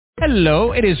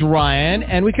Hello, it is Ryan,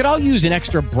 and we could all use an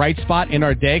extra bright spot in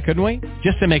our day, couldn't we?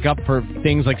 Just to make up for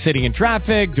things like sitting in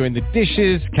traffic, doing the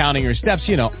dishes, counting your steps,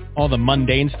 you know, all the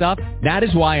mundane stuff. That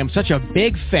is why I'm such a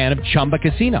big fan of Chumba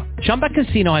Casino. Chumba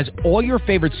Casino has all your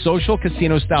favorite social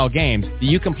casino-style games that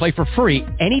you can play for free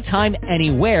anytime,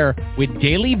 anywhere with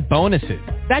daily bonuses.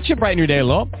 That should brighten your day a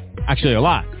little. Actually, a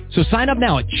lot. So sign up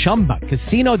now at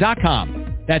ChumbaCasino.com.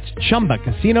 That's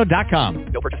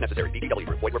ChumbaCasino.com. No purchase necessary. VGW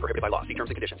Group. Void where prohibited by law. See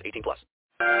terms and conditions. 18+. Blog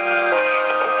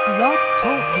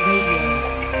Talk Radio.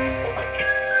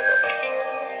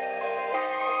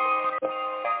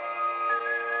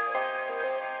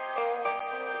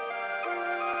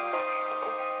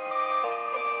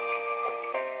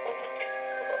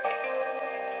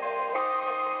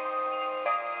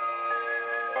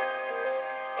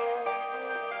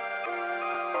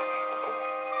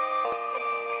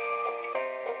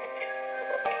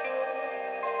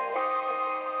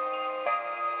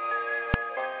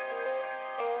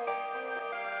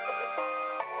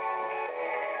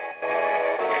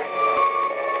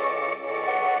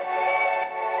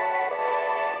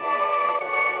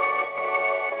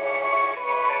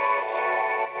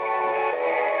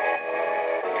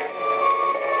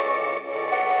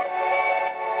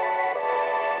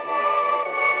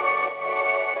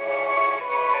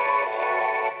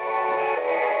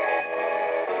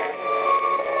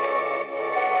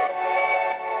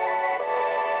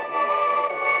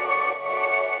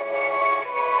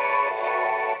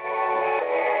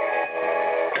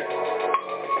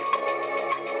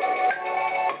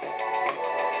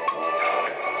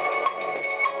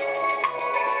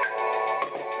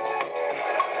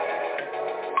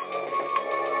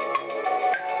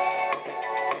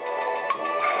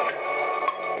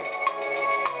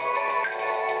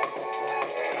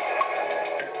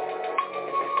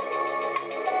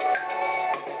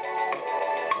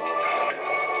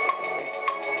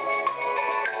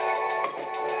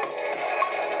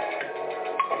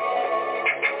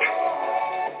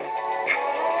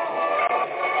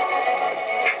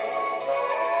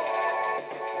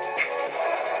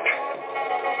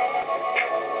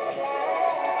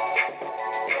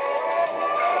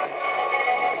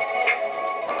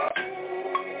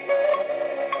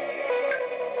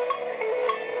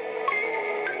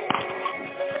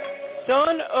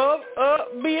 Son of a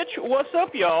bitch, what's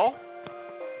up, y'all?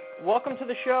 Welcome to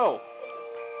the show.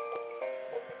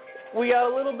 We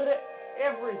got a little bit of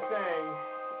everything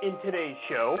in today's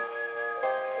show,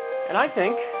 and I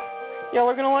think y'all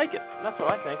are going to like it. That's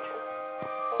what I think.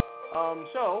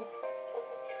 So,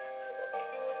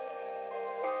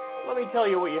 let me tell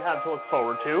you what you have to look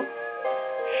forward to.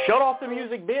 Shut off the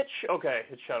music, bitch. Okay,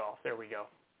 it's shut off. There we go.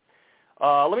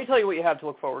 Let me tell you what you have to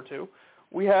look forward to.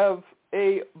 We have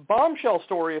a bombshell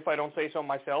story, if I don't say so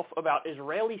myself, about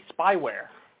Israeli spyware.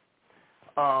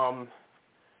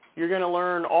 You're going to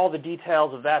learn all the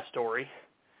details of that story.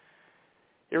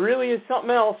 It really is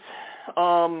something else.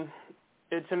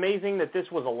 It's amazing that this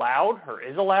was allowed, or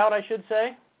is allowed, I should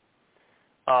say.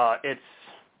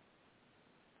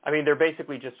 They're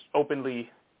basically just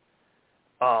openly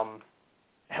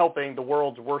helping the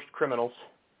world's worst criminals,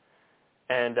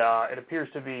 and it appears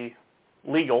to be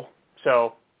legal.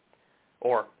 So,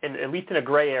 or at least in a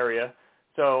gray area.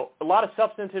 So a lot of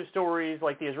substantive stories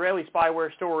like the Israeli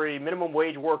spyware story, minimum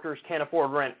wage workers can't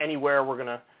afford rent anywhere. We're going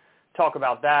to talk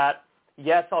about that.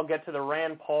 Yes, I'll get to the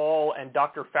Rand Paul and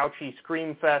Dr. Fauci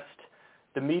scream fest.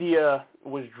 The media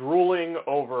was drooling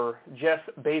over Jeff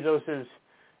Bezos's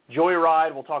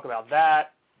joyride. We'll talk about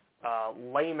that.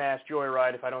 Lame-ass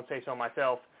joyride, if I don't say so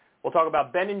myself. We'll talk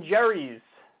about Ben & Jerry's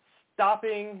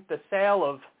stopping the sale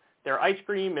of their ice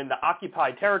cream in the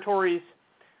occupied territories.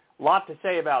 A lot to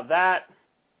say about that.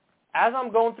 As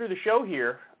I'm going through the show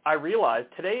here, I realize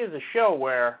today is a show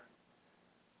where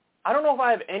I don't know if I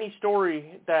have any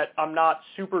story that I'm not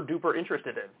super duper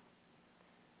interested in.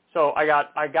 So I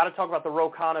got to talk about the Ro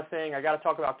Khanna thing. I got to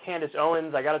talk about Candace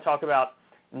Owens. I got to talk about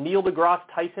Neil deGrasse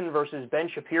Tyson versus Ben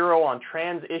Shapiro on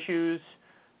trans issues.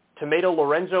 Tomato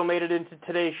Lorenzo made it into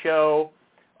today's show.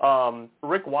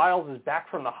 Rick Wiles is back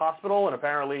from the hospital, and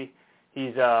apparently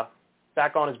he's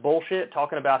back on his bullshit,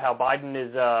 talking about how Biden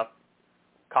is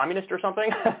communist or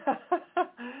something.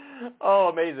 Oh,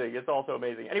 amazing. It's also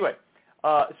amazing. Anyway,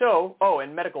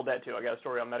 and medical debt, too. I got a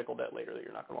story on medical debt later that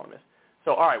you're not going to want to miss.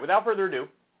 So, all right, without further ado,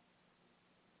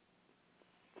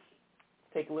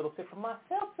 take a little sip from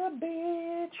myself, a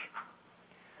bitch.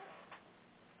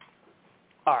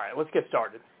 All right, let's get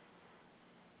started.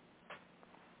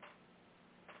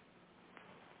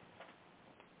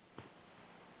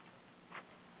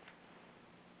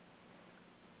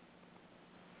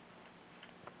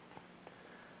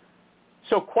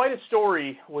 So quite a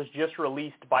story was just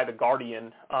released by The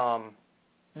Guardian.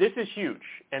 This is huge,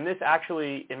 and this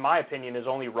actually, in my opinion, is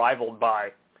only rivaled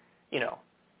by,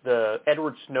 the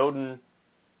Edward Snowden,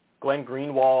 Glenn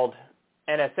Greenwald,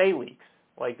 NSA leaks.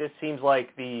 Like, this seems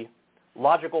like the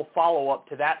logical follow-up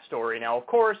to that story. Now, of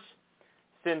course,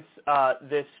 since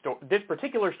this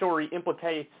particular story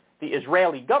implicates the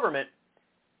Israeli government,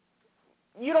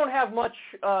 you don't have much,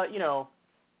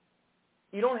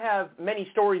 you don't have many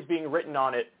stories being written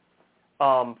on it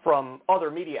from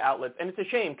other media outlets. And it's a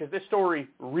shame because this story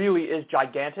really is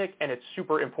gigantic and it's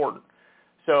super important.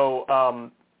 So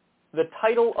the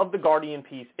title of the Guardian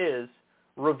piece is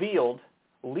Revealed,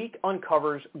 Leak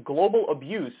Uncovers Global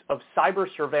Abuse of Cyber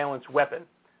Surveillance Weapon.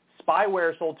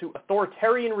 Spyware sold to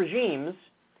authoritarian regimes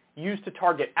used to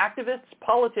target activists,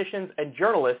 politicians, and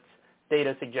journalists,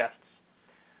 data suggests.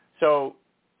 So,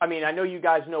 I mean, I know you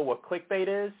guys know what clickbait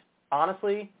is.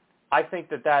 Honestly, I think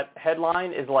that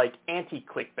headline is like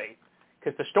anti-clickbait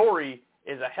because the story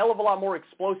is a hell of a lot more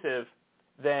explosive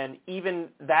than even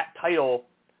that title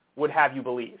would have you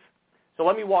believe. So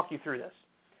let me walk you through this.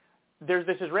 There's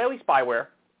this Israeli spyware,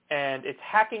 and it's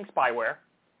hacking spyware,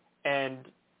 and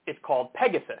it's called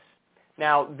Pegasus.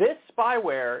 Now, this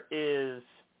spyware is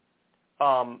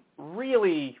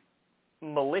really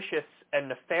malicious and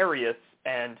nefarious,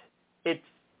 and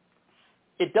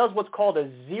it does what's called a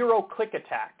zero-click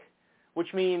attack,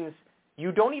 which means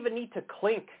you don't even need to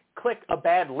click a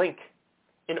bad link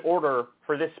in order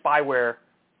for this spyware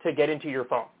to get into your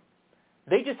phone.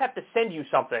 They just have to send you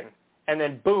something, and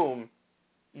then boom,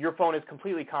 your phone is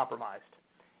completely compromised.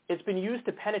 It's been used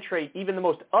to penetrate even the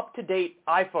most up-to-date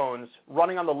iPhones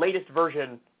running on the latest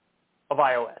version of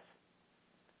iOS.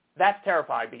 That's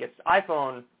terrifying because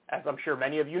iPhone, as I'm sure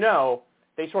many of you know,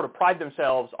 they sort of pride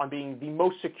themselves on being the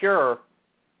most secure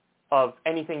of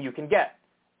anything you can get.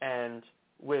 And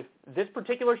with this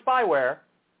particular spyware,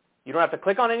 you don't have to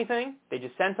click on anything. They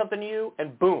just send something to you,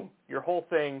 and boom, your whole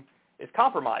thing is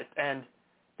compromised. And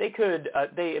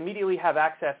they immediately have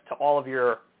access to all of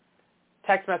your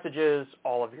text messages,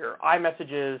 all of your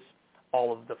iMessages,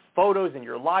 all of the photos in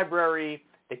your library.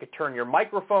 They could turn your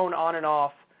microphone on and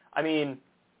off. I mean,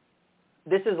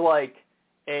 this is like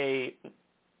a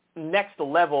next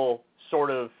level sort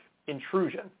of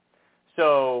intrusion.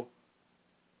 So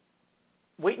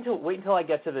wait until I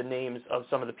get to the names of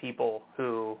some of the people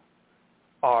who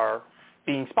are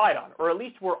being spied on, or at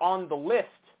least were on the list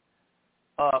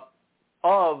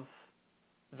of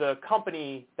the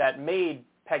company that made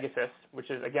Pegasus, which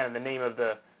is, again, the name of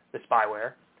the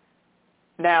spyware.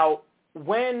 Now,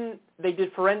 when they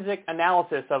did forensic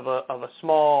analysis of a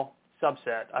small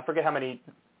subset, I forget how many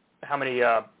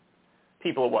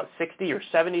people it was, 60 or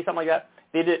 70, something like that.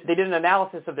 They did an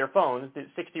analysis of their phones,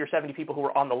 60 or 70 people who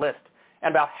were on the list, and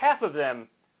about half of them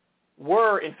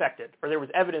were infected, or there was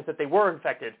evidence that they were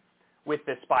infected with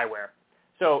this spyware.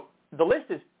 So the list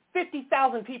is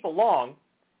 50,000 people long,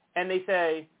 and they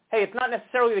say, hey, it's not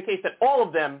necessarily the case that all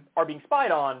of them are being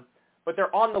spied on, but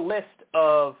they're on the list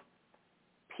of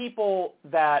people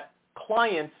that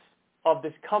clients of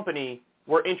this company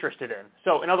were interested in.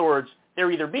 So in other words, they're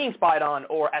either being spied on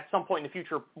or at some point in the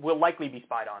future will likely be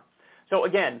spied on. So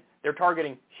again, they're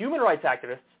targeting human rights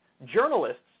activists,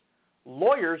 journalists,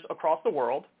 lawyers across the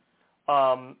world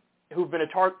who've been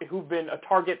a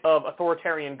target of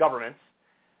authoritarian governments,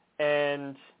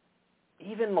 and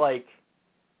even like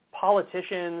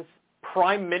politicians,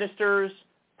 prime ministers,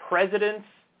 presidents.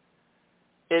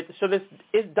 So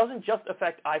it doesn't just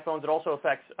affect iPhones; it also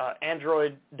affects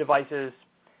Android devices.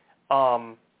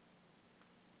 The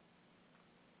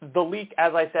leak,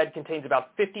 as I said, contains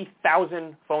about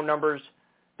 50,000 phone numbers.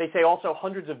 They say also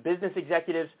hundreds of business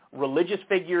executives, religious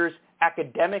figures,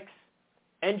 academics,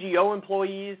 NGO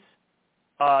employees,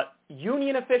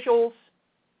 union officials,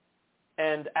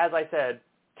 and, as I said,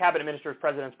 cabinet ministers,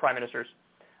 presidents, prime ministers.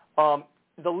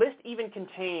 The list even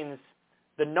contains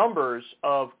the numbers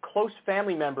of close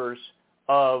family members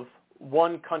of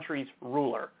one country's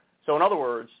ruler. So in other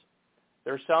words,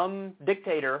 there's some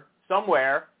dictator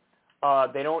somewhere.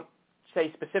 They don't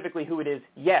say specifically who it is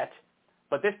yet,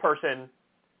 but this person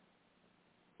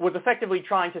was effectively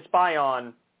trying to spy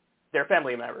on their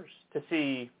family members to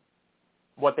see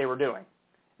what they were doing.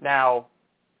 Now,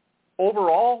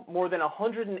 overall, more than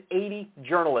 180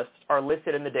 journalists are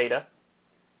listed in the data.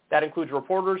 That includes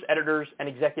reporters, editors, and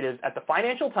executives at the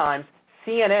Financial Times,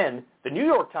 CNN, the New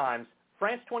York Times,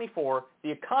 France 24,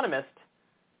 The Economist,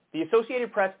 the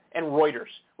Associated Press, and Reuters,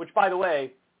 which, by the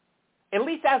way, at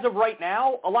least as of right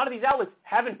now, a lot of these outlets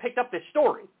haven't picked up this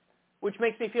story, which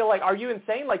makes me feel like, are you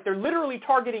insane? Like, they're literally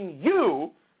targeting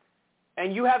you,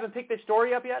 and you haven't picked this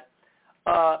story up yet?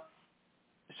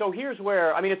 so here's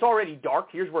where, I mean, it's already dark.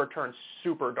 Here's where it turns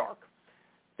super dark.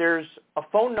 There's a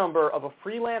phone number of a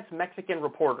freelance Mexican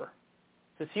reporter,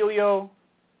 Cecilio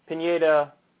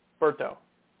Pineda Berto.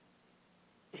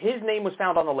 His name was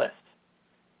found on the list.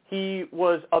 He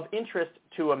was of interest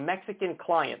to a Mexican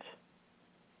client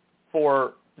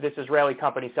for this Israeli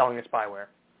company selling the spyware.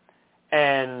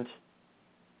 And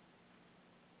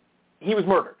he was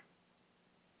murdered.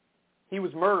 He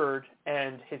was murdered,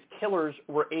 and his killers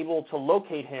were able to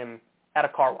locate him at a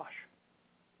car wash.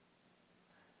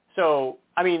 So,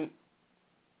 I mean,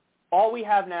 all we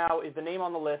have now is the name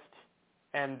on the list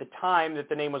and the time that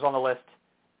the name was on the list,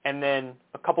 and then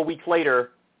a couple weeks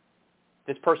later,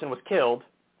 this person was killed.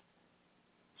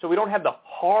 So we don't have the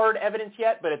hard evidence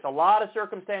yet, but it's a lot of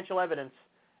circumstantial evidence,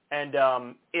 and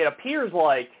it appears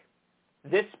like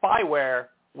this spyware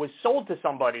was sold to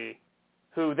somebody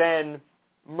who then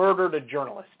murdered a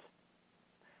journalist.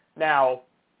 Now,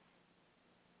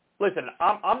 listen,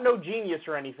 I'm no genius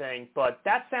or anything, but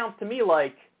that sounds to me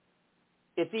like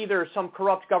it's either some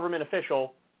corrupt government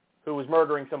official who was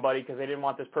murdering somebody because they didn't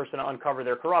want this person to uncover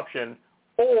their corruption,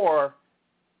 or,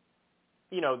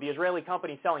 you know, the Israeli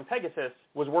company selling Pegasus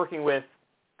was working with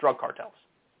drug cartels.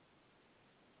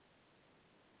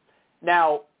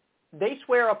 Now, they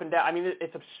swear up and down, I mean,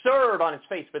 it's absurd on its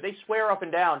face, but they swear up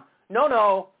and down,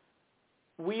 no,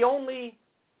 we only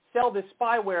sell this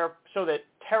spyware so that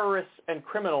terrorists and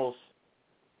criminals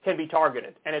can be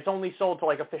targeted, and it's only sold to,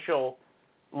 like, official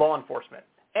law enforcement.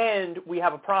 And we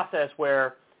have a process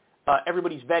where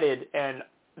everybody's vetted, and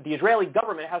the Israeli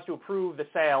government has to approve the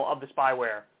sale of the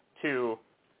spyware to,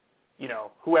 you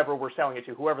know, whoever we're selling it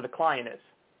to, whoever the client is.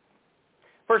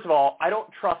 First of all, I don't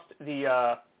trust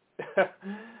the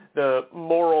the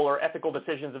moral or ethical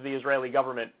decisions of the Israeli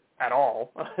government at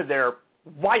all. They're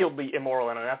wildly immoral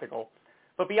and unethical.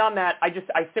 But beyond that,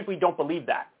 I simply don't believe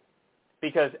that.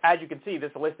 Because as you can see,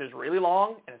 this list is really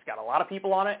long, and it's got a lot of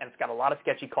people on it, and it's got a lot of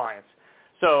sketchy clients.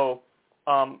 So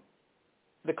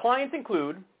the clients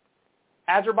include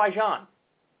Azerbaijan.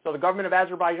 So the government of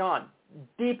Azerbaijan,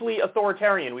 deeply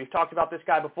authoritarian. We've talked about this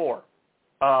guy before.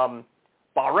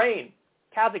 Bahrain,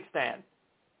 Kazakhstan,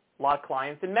 a lot of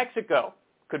clients in Mexico.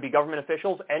 Could be government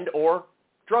officials and or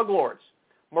drug lords.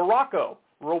 Morocco,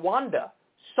 Rwanda,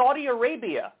 Saudi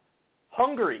Arabia,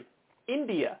 Hungary,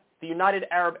 India, the United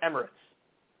Arab Emirates.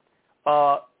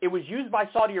 It was used by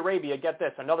Saudi Arabia, get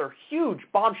this, another huge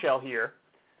bombshell here.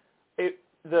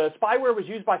 The spyware was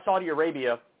used by Saudi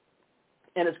Arabia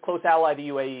and its close ally, the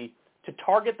UAE, to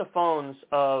target the phones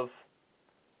of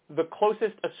the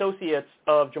closest associates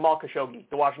of Jamal Khashoggi,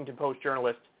 the Washington Post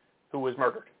journalist who was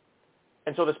murdered.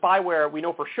 And so the spyware, we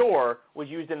know for sure, was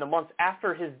used in the months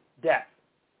after his death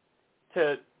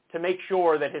to make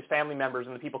sure that his family members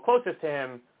and the people closest to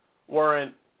him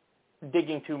weren't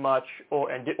digging too much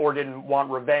or didn't want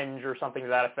revenge or something to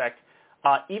that effect.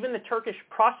 Even the Turkish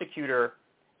prosecutor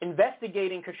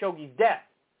investigating Khashoggi's death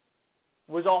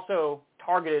was also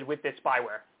targeted with this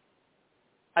spyware.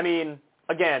 I mean,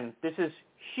 again, this is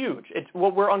huge. It's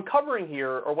what we're uncovering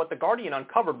here, or what The Guardian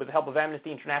uncovered with the help of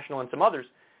Amnesty International and some others,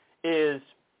 is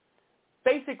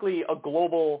basically a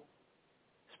global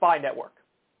spy network.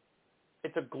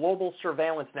 It's a global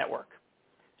surveillance network.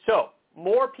 So,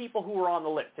 more people who are on the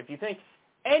list. If you think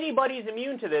anybody's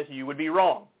immune to this, you would be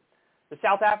wrong. The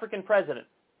South African president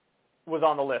was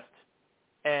on the list,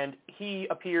 and he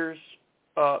appears,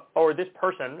 or this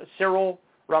person, Cyril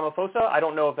Ramaphosa, I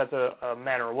don't know if that's a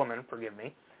man or a woman, forgive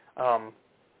me.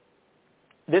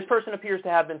 This person appears to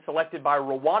have been selected by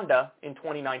Rwanda in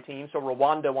 2019, so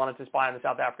Rwanda wanted to spy on the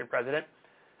South African president.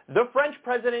 The French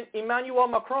president, Emmanuel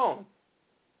Macron,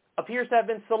 appears to have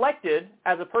been selected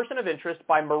as a person of interest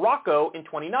by Morocco in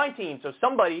 2019. So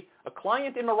somebody, a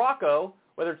client in Morocco,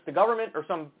 whether it's the government or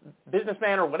some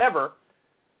businessman or whatever,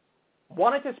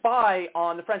 wanted to spy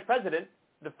on the French president.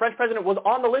 The French president was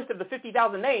on the list of the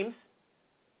 50,000 names.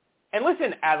 And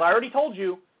listen, as I already told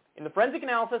you, in the forensic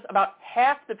analysis, about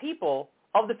half the people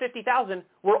of the 50,000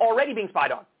 were already being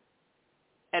spied on.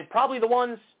 And probably the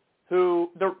ones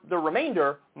who, the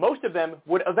remainder, most of them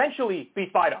would eventually be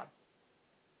spied on.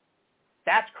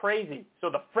 That's crazy.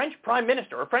 So the French prime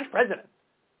minister or French president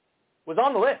was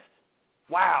on the list.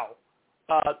 Wow.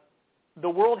 The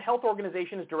World Health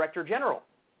Organization's director general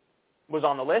was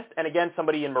on the list. And again,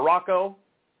 somebody in Morocco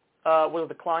was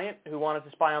the client who wanted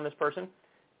to spy on this person.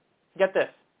 Get this.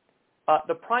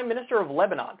 The prime minister of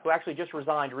Lebanon, who actually just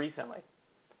resigned recently,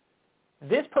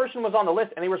 this person was on the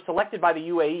list, and they were selected by the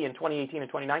UAE in 2018 and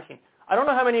 2019. I don't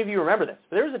know how many of you remember this,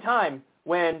 but there was a time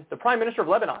when the prime minister of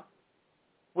Lebanon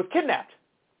was kidnapped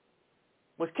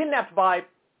by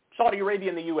Saudi Arabia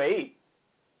and the UAE.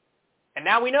 And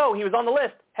now we know he was on the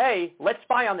list hey, let's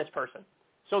spy on this person.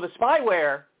 So the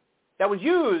spyware that was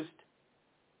used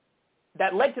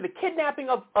that led to the kidnapping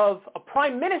of a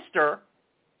prime minister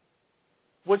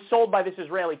was sold by this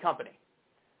Israeli company.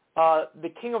 The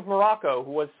King of Morocco,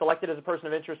 who was selected as a person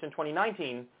of interest in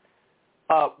 2019,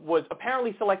 was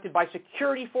apparently selected by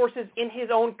security forces in his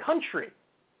own country.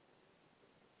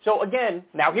 So again,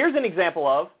 now here's an example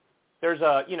of there's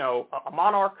a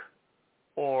monarch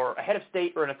or a head of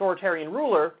state or an authoritarian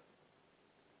ruler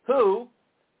who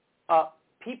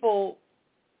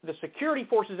the security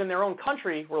forces in their own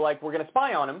country were like, we're going to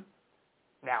spy on him.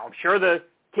 Now, I'm sure the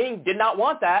king did not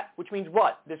want that, which means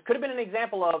what? This could have been an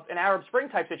example of an Arab Spring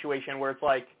type situation where it's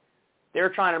like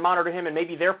they're trying to monitor him and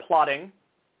maybe they're plotting,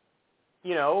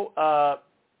 to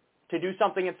do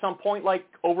something at some point like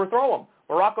overthrow him.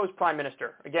 Morocco's prime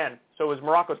minister, again, so it was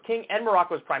Morocco's king and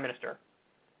Morocco's prime minister.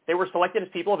 They were selected as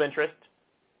people of interest,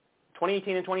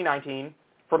 2018 and 2019,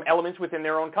 from elements within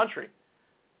their own country.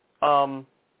 Imran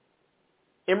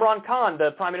Khan,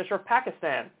 the prime minister of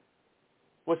Pakistan,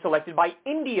 was selected by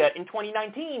India in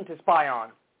 2019 to spy on.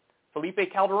 Felipe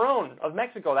Calderon of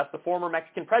Mexico, that's the former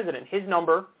Mexican president, his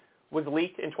number was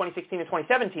leaked in 2016 and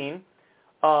 2017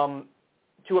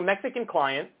 to a Mexican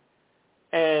client,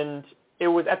 and it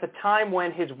was at the time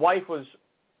when his wife was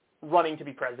running to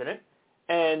be president.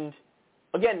 And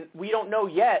again, we don't know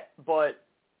yet, but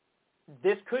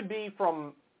this could be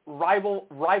from rival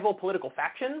political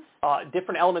factions,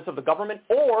 different elements of the government,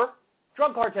 or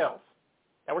drug cartels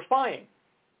that were spying.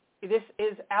 This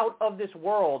is out of this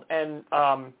world, and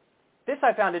this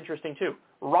I found interesting too.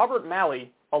 Robert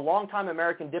Malley, a longtime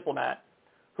American diplomat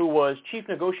who was chief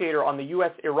negotiator on the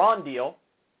U.S.-Iran deal,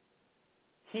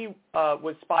 he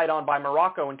was spied on by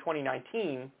Morocco in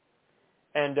 2019.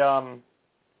 And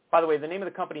by the way, the name of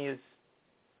the company is,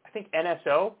 I think,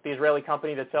 NSO, the Israeli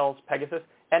company that sells Pegasus.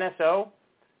 NSO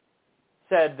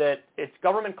said that its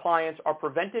government clients are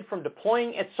prevented from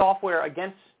deploying its software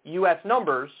against U.S.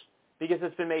 numbers because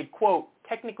it's been made, quote,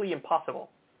 technically impossible.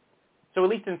 So at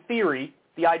least in theory,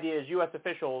 the idea is U.S.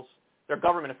 officials, their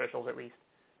government officials at least,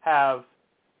 have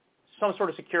some sort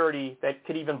of security that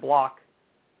could even block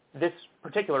this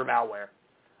particular malware.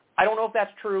 I don't know if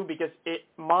that's true because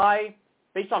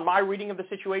based on my reading of the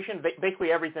situation,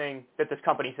 basically everything that this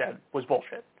company said was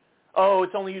bullshit. Oh,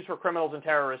 it's only used for criminals and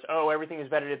terrorists. Oh, everything is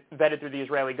vetted through the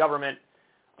Israeli government.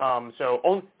 By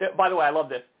the way, I love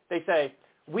this. They say,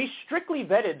 we strictly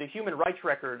vetted the human rights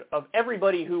record of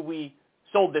everybody who we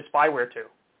sold this spyware to.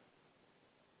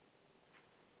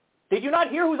 Did you not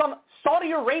hear who's on?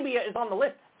 Saudi Arabia is on the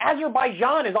list.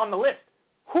 Azerbaijan is on the list.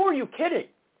 Who are you kidding?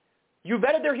 You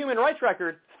vetted their human rights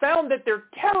record, found that they're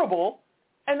terrible,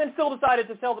 and then still decided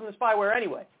to sell them the spyware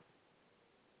anyway.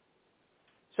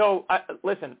 So,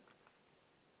 listen,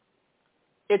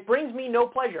 it brings me no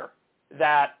pleasure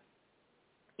that,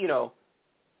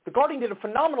 The Guardian did a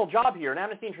phenomenal job here, and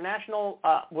Amnesty International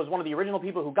was one of the original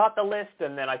people who got the list,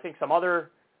 and then I think some others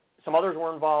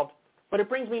were involved. But it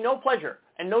brings me no pleasure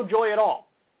and no joy at all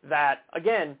that,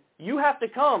 again, you have to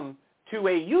come to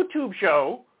a YouTube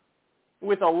show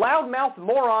with a loudmouth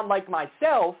moron like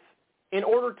myself in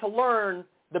order to learn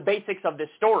the basics of this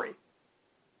story.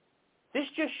 This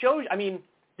just shows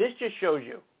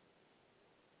you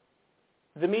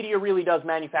the media really does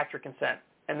manufacture consent,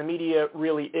 and the media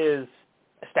really is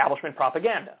establishment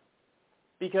propaganda.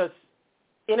 Because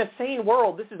in a sane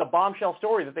world, this is a bombshell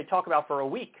story that they talk about for a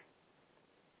week.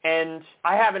 And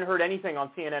I haven't heard anything on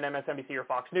CNN, MSNBC, or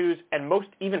Fox News, and most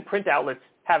even print outlets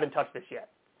haven't touched this yet.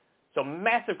 So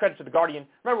massive credit to The Guardian.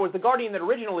 Remember, it was The Guardian that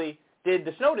originally did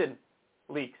the Snowden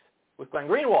leaks with Glenn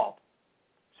Greenwald.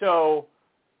 So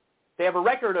they have a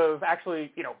record of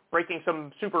actually, breaking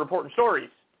some super important stories.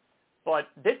 But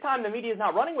this time the media is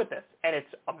not running with this, and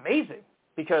it's amazing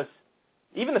because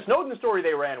even the Snowden story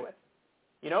they ran with,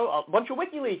 a bunch of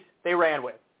WikiLeaks they ran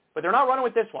with, but they're not running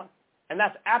with this one, and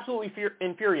that's absolutely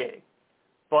infuriating.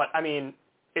 But,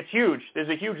 it's huge. There's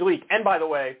a huge leak. And, by the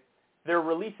way, they're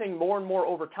releasing more and more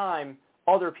over time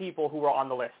other people who are on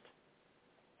the list.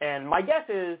 And my guess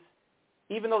is,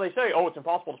 even though they say, it's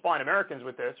impossible to spy on Americans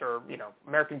with this, or,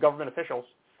 American government officials,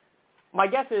 my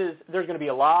guess is there's going to be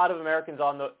a lot of Americans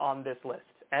on this list.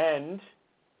 And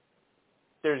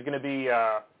there's going to be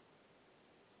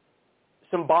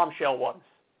some bombshell ones,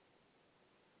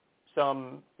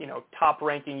 some,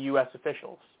 top-ranking U.S.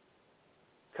 officials.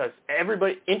 Because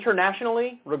everybody,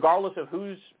 internationally, regardless of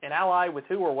who's an ally with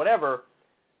who or whatever,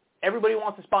 everybody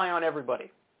wants to spy on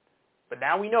everybody. But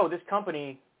now we know this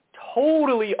company,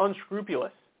 totally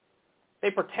unscrupulous.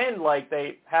 They pretend like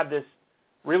they have this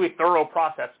really thorough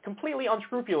process, completely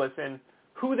unscrupulous in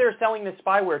who they're selling this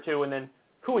spyware to and then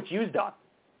who it's used on.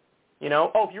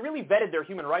 If you really vetted their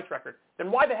human rights record,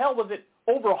 then why the hell was it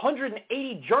over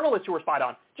 180 journalists who were spied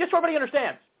on? Just so everybody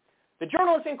understands, the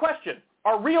journalists in question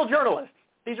are real journalists.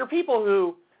 These are people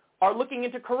who are looking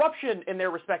into corruption in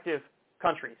their respective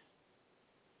countries,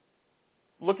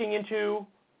 looking into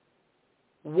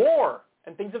war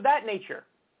and things of that nature,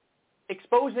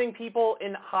 exposing people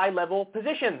in high-level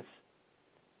positions.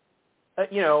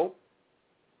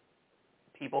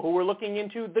 People who were looking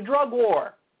into the drug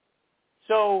war.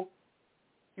 So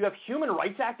you have human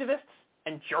rights activists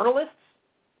and journalists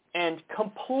and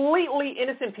completely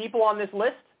innocent people on this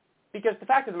list, because the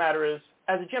fact of the matter is,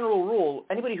 as a general rule,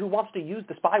 anybody who wants to use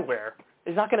the spyware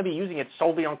is not going to be using it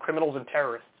solely on criminals and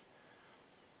terrorists.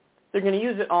 They're going to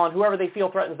use it on whoever they feel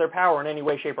threatens their power in any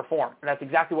way, shape, or form. And that's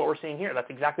exactly what we're seeing here. That's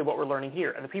exactly what we're learning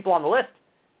here. And the people on the list,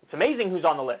 it's amazing who's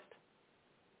on the list.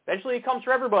 Eventually it comes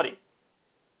for everybody.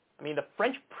 I mean, the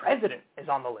French president is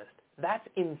on the list. That's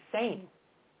insane.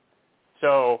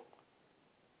 So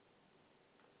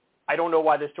I don't know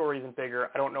why this story isn't bigger.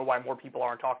 I don't know why more people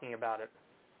aren't talking about it.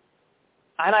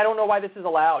 And I don't know why this is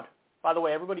allowed. By the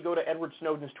way, everybody go to Edward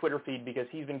Snowden's Twitter feed, because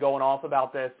he's been going off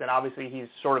about this, and obviously he's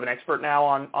sort of an expert now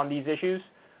on these issues.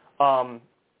 And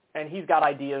he's got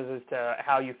ideas as to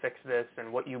how you fix this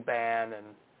and what you ban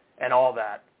and all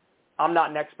that. I'm not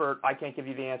an expert. I can't give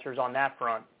you the answers on that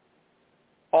front.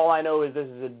 All I know is this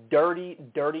is a dirty,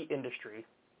 dirty industry.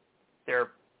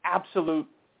 They're absolute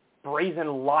brazen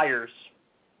liars,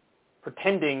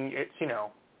 pretending it's,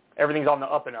 everything's on the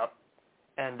up and up.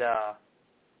 And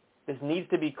this needs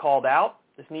to be called out.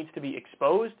 This needs to be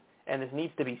exposed, and this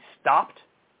needs to be stopped.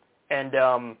 And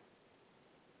it's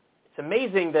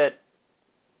amazing that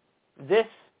this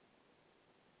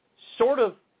sort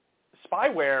of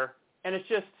spyware, and it's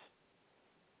just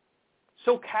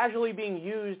so casually being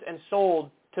used and sold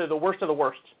to the worst of the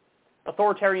worst.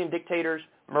 Authoritarian dictators,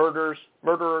 murderers,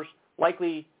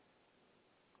 likely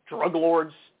drug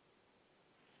lords.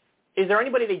 Is there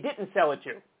anybody they didn't sell it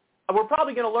to? We're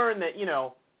probably going to learn that,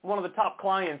 one of the top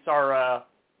clients are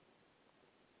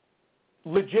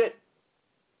legit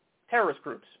terrorist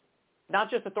groups.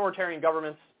 Not just authoritarian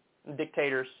governments and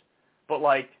dictators, but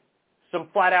like some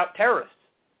flat-out terrorists.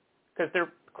 Because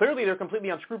they're completely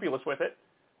unscrupulous with it.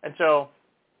 And so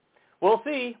we'll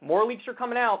see. More leaks are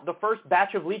coming out. The first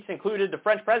batch of leaks included the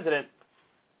French president.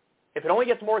 If it only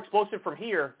gets more explosive from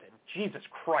here, then Jesus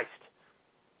Christ.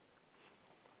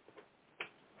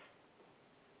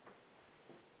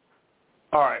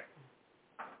 All right.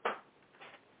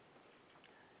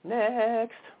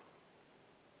 Next.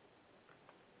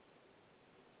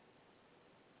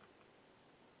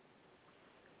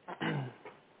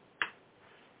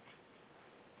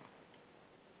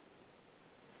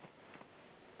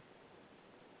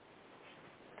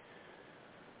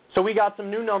 So we got some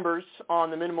new numbers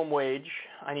on the minimum wage.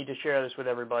 I need to share this with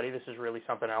everybody. This is really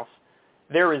something else.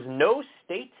 There is no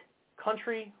state,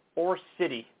 country, or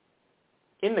city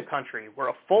in the country where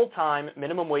a full-time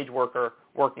minimum wage worker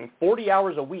working 40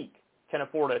 hours a week can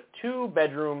afford a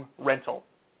 2-bedroom rental,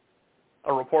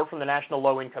 a report from the National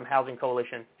Low-Income Housing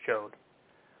Coalition showed.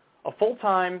 A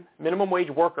full-time minimum wage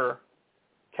worker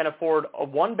can afford a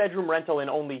 1-bedroom rental in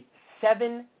only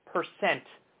 7%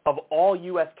 of all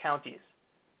U.S. counties,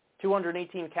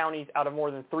 218 counties out of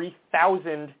more than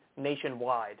 3,000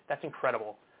 nationwide. That's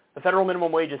incredible. The federal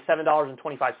minimum wage is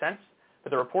 $7.25, but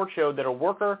the report showed that a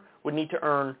worker would need to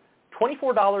earn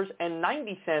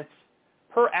 $24.90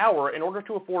 per hour in order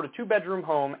to afford a 2-bedroom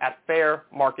home at fair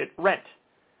market rent.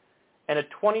 And a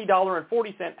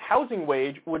 $20.40 housing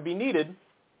wage would be needed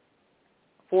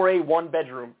for a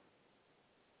 1-bedroom.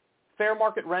 Fair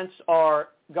market rents are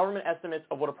government estimates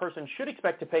of what a person should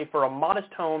expect to pay for a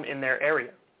modest home in their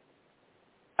area.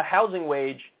 A housing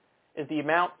wage is the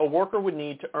amount a worker would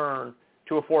need to earn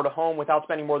to afford a home without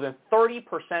spending more than 30%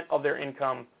 of their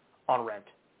income on rent.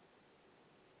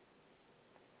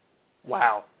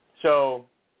 Wow. So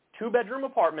 2-bedroom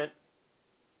apartment,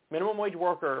 minimum wage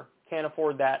worker can't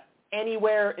afford that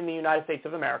anywhere in the United States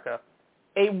of America.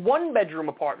 A 1-bedroom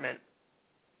apartment,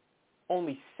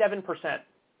 only 7%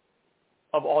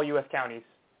 of all U.S. counties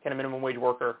can a minimum wage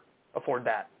worker afford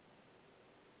that.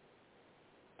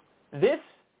 This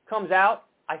comes out,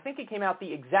 I think it came out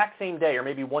the exact same day or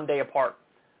maybe one day apart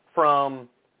from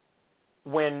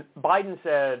when Biden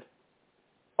said,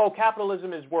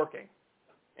 capitalism is working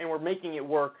and we're making it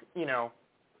work,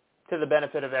 to the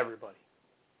benefit of everybody.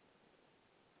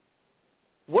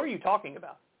 What are you talking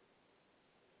about?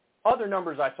 Other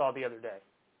numbers I saw the other day.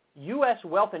 U.S.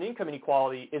 wealth and income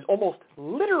inequality is almost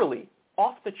literally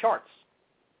off the charts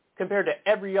compared to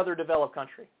every other developed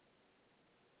country.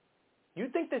 You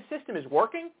think this system is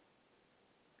working?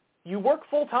 You work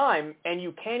full-time and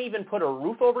you can't even put a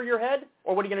roof over your head?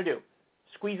 Or what are you going to do?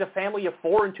 Squeeze a family of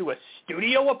 4 into a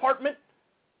studio apartment?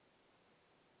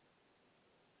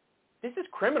 This is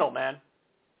criminal, man.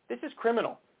 This is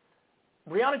criminal.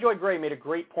 Brianna Joy Gray made a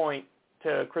great point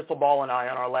to Crystal Ball and I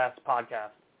on our last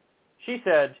podcast. She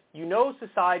said, you know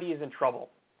society is in trouble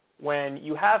when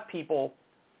you have people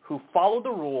who followed the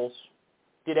rules,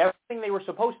 did everything they were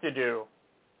supposed to do,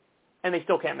 and they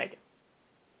still can't make it.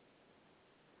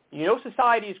 You know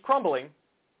society is crumbling,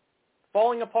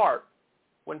 falling apart,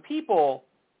 when people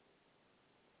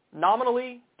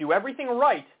nominally do everything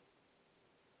right,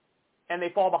 and they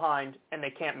fall behind and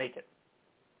they can't make it.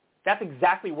 That's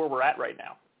exactly where we're at right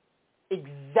now.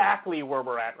 Exactly where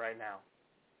we're at right now.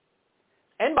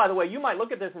 And by the way, you might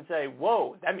look at this and say,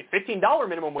 whoa, that means $15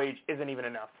 minimum wage isn't even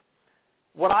enough.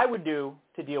 What I would do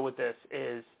to deal with this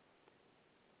is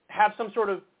have some sort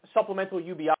of supplemental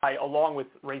UBI along with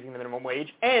raising the minimum wage,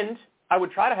 and I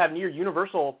would try to have near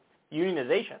universal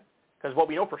unionization, because what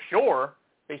we know for sure,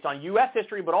 based on U.S.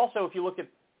 history, but also if you look at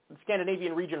the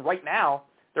Scandinavian region right now,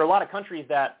 there are a lot of countries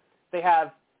that they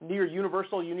have near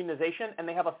universal unionization, and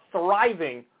they have a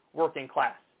thriving working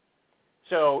class.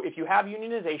 So if you have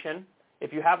unionization,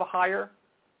 if you have a higher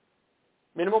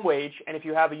minimum wage, and if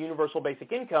you have a universal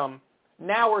basic income,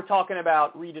 now we're talking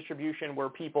about redistribution where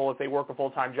people, if they work a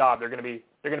full-time job, they're going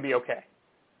to be okay.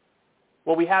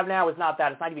 What we have now is not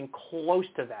that. It's not even close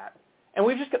to that. And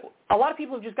a lot of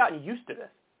people have just gotten used to this.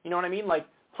 You know what I mean? Like,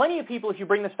 plenty of people, if you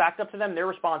bring this fact up to them, their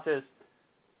response is,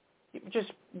 you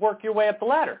just work your way up the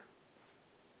ladder.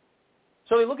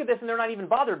 So they look at this and they're not even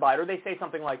bothered by it, or they say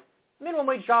something like, minimum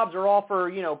wage jobs are all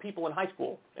for, people in high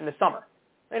school in the summer.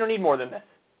 They don't need more than this.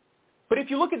 But if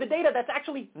you look at the data, that's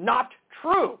actually not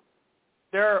true.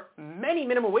 There are many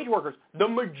minimum wage workers. The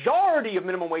majority of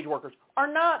minimum wage workers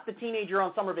are not the teenager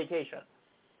on summer vacation.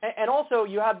 And also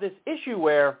you have this issue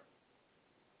where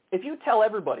if you tell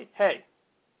everybody, hey,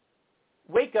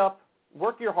 wake up,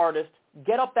 work your hardest,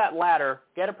 get up that ladder,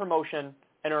 get a promotion,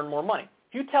 and earn more money.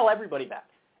 If you tell everybody that,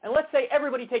 and let's say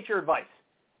everybody takes your advice.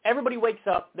 Everybody wakes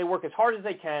up, they work as hard as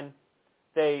they can,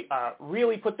 they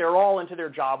really put their all into their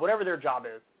job, whatever their job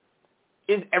is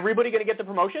everybody going to get the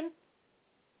promotion?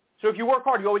 So if you work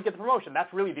hard, you always get the promotion.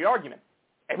 That's really the argument.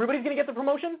 Everybody's going to get the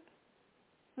promotion?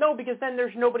 No, because then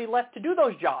there's nobody left to do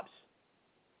those jobs.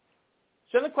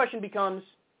 So then the question becomes,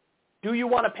 do you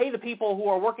want to pay the people who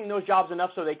are working those jobs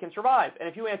enough so they can survive? And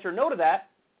if you answer no to that,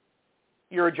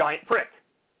 you're a giant prick.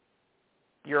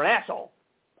 You're an asshole.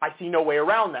 I see no way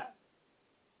around that.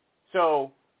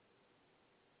 So,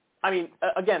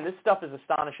 again, this stuff is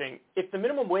astonishing. If the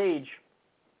minimum wage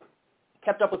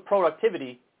kept up with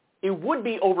productivity, it would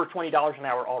be over $20 an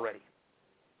hour already.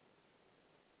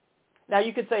 Now,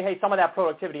 you could say, hey, some of that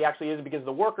productivity actually isn't because of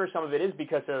the workers. Some of it is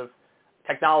because of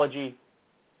technology.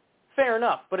 Fair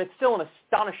enough, but it's still an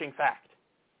astonishing fact.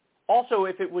 Also,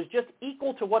 if it was just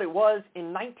equal to what it was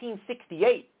in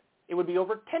 1968, it would be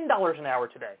over $10 an hour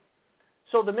today.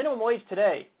 So the minimum wage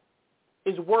today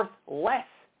is worth less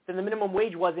than the minimum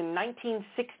wage was in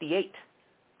 1968.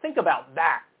 Think about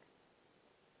that.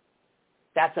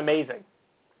 That's amazing.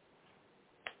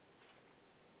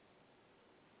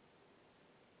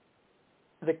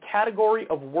 The category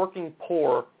of working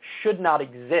poor should not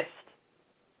exist.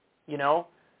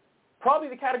 Probably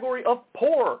the category of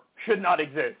poor should not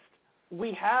exist.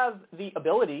 We have the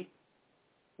ability,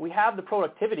 we have the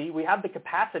productivity, we have the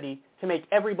capacity to make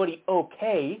everybody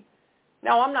okay.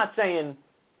 Now, I'm not saying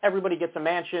everybody gets a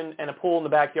mansion and a pool in the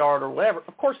backyard or whatever.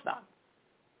 Of course not.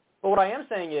 But what I am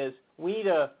saying is we need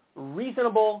a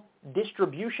reasonable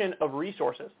distribution of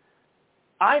resources.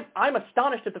 I'm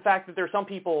astonished at the fact that there are some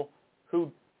people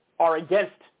who are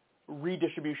against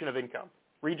redistribution of income,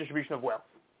 redistribution of wealth.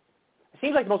 It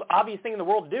seems like the most obvious thing in the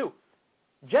world to do.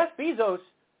 Jeff Bezos,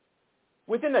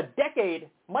 within a decade,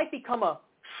 might become a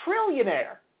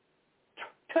trillionaire.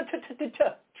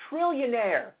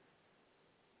 Trillionaire.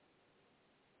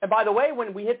 And by the way,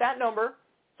 when we hit that number,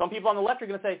 some people on the left are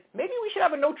going to say, maybe we should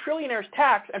have a no trillionaires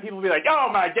tax. And people will be like, oh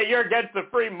my God, you're against the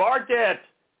free market.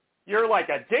 You're like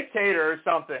a dictator or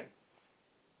something.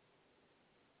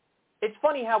 It's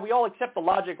funny how we all accept the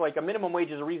logic like a minimum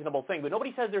wage is a reasonable thing, but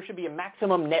nobody says there should be a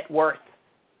maximum net worth.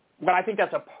 But I think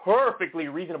that's a perfectly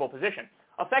reasonable position.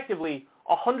 Effectively,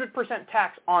 100%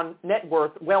 tax on net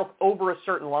worth, wealth over a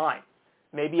certain line,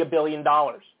 maybe $1 billion.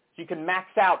 So you can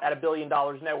max out at $1 billion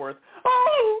net worth.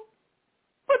 Oh,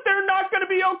 but they're not going to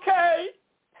be okay.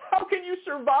 How can you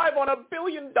survive on $1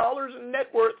 billion in net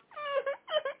worth?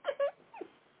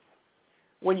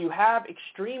 When you have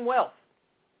extreme wealth,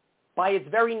 by its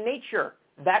very nature,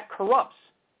 that corrupts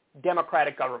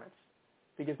democratic governments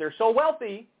because they're so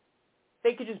wealthy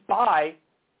they could just buy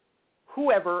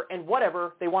whoever and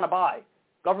whatever they want to buy.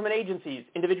 Government agencies,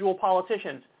 individual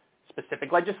politicians,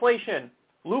 specific legislation,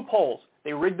 loopholes.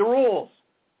 They rig the rules.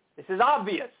 This is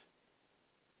obvious.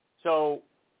 So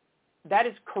that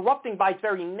is corrupting by its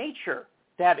very nature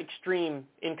to have extreme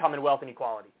income and wealth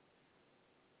inequality.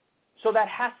 So that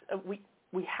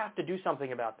we have to do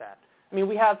something about that. I mean,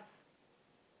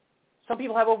 some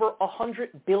people have over $100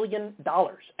 billion,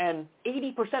 and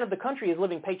 80% of the country is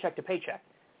living paycheck to paycheck.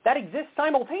 That exists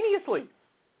simultaneously.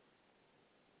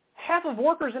 Half of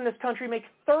workers in this country make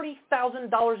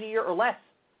 $30,000 a year or less.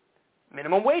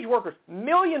 Minimum wage workers,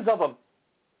 millions of them,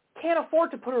 can't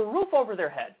afford to put a roof over their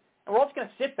head. And we're all just going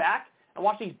to sit back and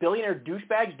watch these billionaire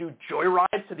douchebags do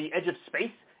joyrides to the edge of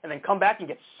space and then come back and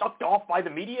get sucked off by the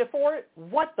media for it?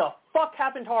 What the fuck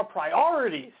happened to our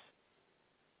priorities?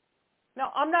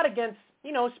 Now, I'm not against,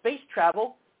 space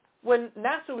travel. When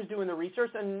NASA was doing the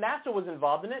research and NASA was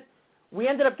involved in it, we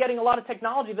ended up getting a lot of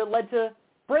technology that led to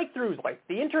breakthroughs, like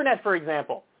the internet, for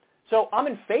example. So I'm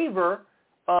in favor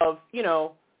of,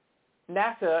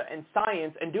 NASA and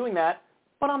science and doing that,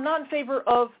 but I'm not in favor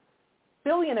of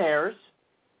billionaires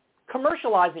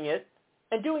commercializing it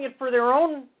and doing it for their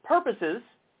own purposes,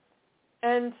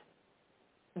 and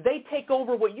they take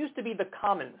over what used to be the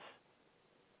commons.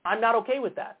 I'm not okay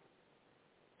with that.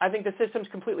 I think the system's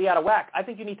completely out of whack. I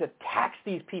think you need to tax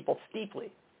these people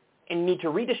steeply, and you need to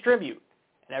redistribute,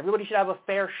 and everybody should have a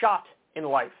fair shot in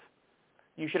life.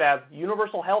 You should have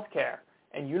universal health care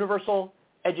and universal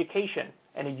education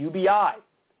and a UBI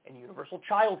and universal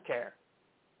child care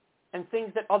and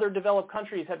things that other developed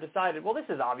countries have decided, well, this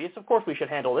is obvious. Of course we should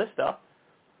handle this stuff.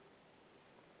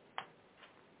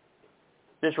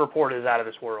 This report is out of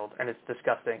this world, and it's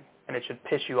disgusting, and it should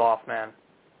piss you off, man.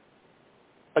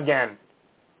 Again,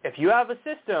 if you have a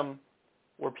system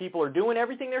where people are doing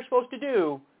everything they're supposed to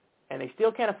do and they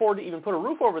still can't afford to even put a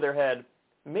roof over their head,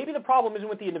 maybe the problem isn't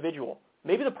with the individual.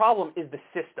 Maybe the problem is the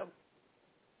system.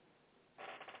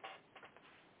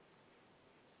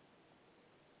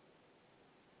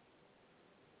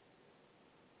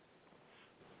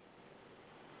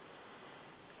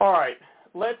 All right,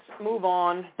 let's move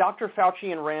on. Dr.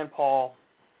 Fauci and Rand Paul.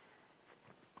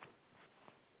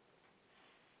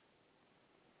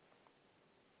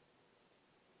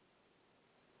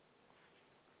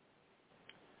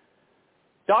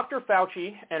 Dr.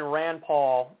 Fauci and Rand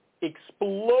Paul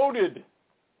exploded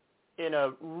in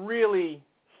a really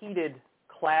heated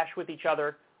clash with each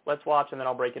other. Let's watch, and then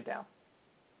I'll break it down.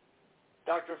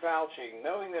 Dr. Fauci,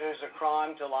 knowing that it is a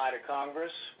crime to lie to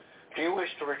Congress, do you wish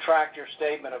to retract your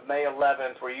statement of May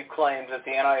 11th where you claimed that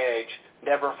the NIH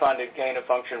never funded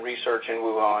gain-of-function research in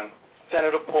Wuhan?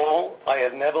 Senator Paul, I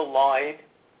have never lied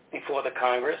before the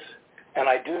Congress, and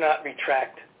I do not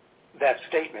retract that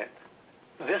statement.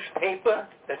 This paper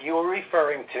that you are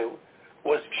referring to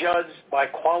was judged by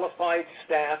qualified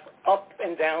staff up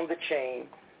and down the chain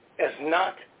as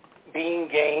not being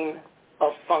gain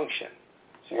of function.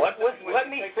 Let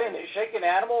me finish. You take an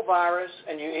animal virus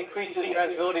and you increase the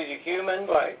transmissibility to humans.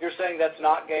 Right. You're saying that's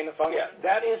not gain of function? Yeah,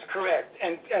 that is correct.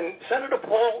 And Senator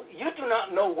Paul, you do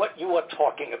not know what you are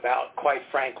talking about, quite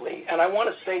frankly. And I want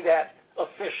to say that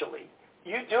officially.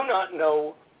 You do not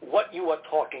know what you are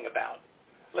talking about.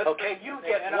 Okay, you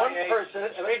get one person.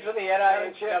 Speak to the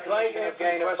NIH definition of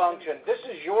gain of function. This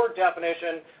is your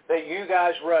definition that you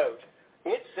guys wrote.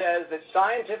 It says that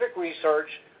scientific research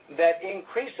that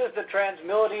increases the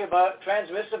transmissibility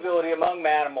among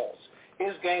mammals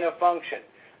is gain of function.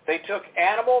 They took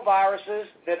animal viruses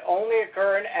that only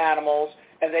occur in animals,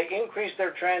 and they increased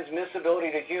their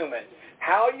transmissibility to humans.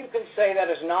 How you can say that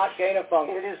is not gain of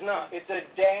function? It is not. It's a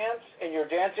dance, and you're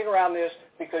dancing around this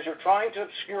because you're trying to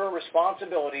obscure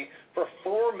responsibility for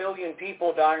 4 million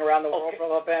people dying around the world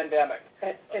from a pandemic.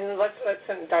 And let's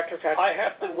send Dr. Fauci. I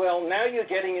have to, well, now you're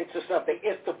getting into something.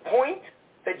 If the point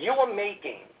that you are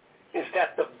making is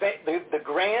that the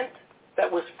grant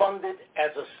that was funded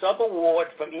as a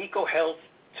sub-award from EcoHealth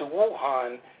to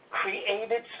Wuhan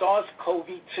created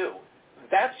SARS-CoV-2,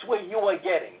 that's where you are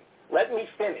getting. Let me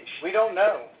finish. We don't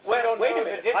know. Well, wait a It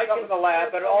minute. didn't come from the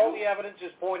lab, but all the evidence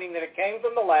is pointing that it came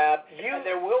from the lab, and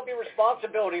there will be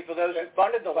responsibility for those who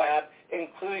funded the lab,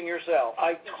 including yourself.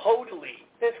 I totally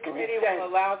This committee will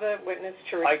allow the witness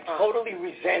to respond. I totally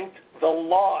resent the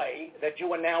lie that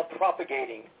you are now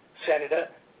propagating, Senator,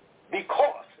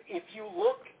 because if you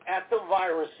look at the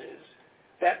viruses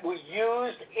that were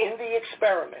used in the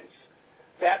experiments,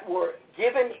 that were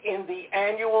given in the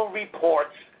annual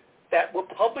reports, that were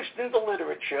published in the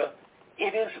literature,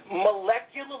 it is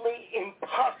molecularly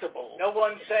impossible. No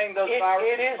one's saying those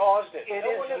viruses caused it. It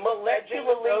no is one is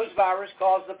molecularly. those viruses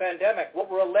caused the pandemic.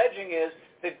 What we're alleging is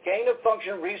that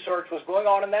gain-of-function research was going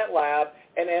on in that lab,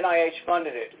 and NIH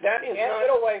funded it. That is Can't not...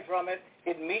 get away from it.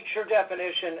 It meets your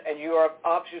definition, and you are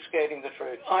obfuscating the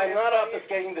truth. I'm not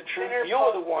obfuscating the truth.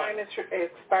 You're the one. Time is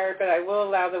expired, but I will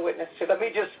allow the witness to... Let me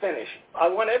just finish. I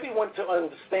want everyone to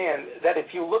understand that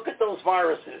if you look at those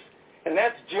viruses, and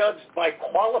that's judged by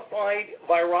qualified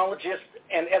virologists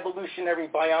and evolutionary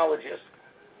biologists,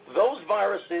 those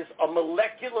viruses are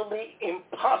molecularly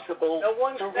impossible No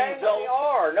one's to saying result they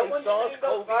are. No in one's saying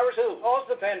those SARS-CoV-2. viruses caused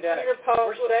the pandemic.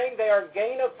 We're saying they are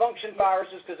gain-of-function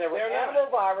viruses because they were animal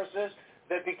viruses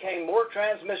that became more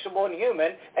transmissible in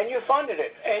human, and you funded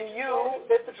it. And you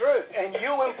did the truth. And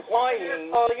you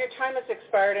implying... Paul, your time has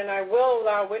expired, and I will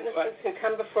allow witnesses to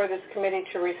come before this committee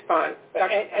to respond.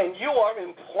 And you are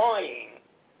implying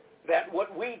that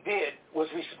what we did was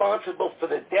responsible for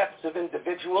the deaths of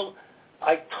individuals.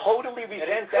 I totally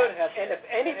resent that. And if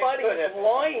anybody is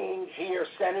lying here,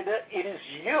 Senator, it is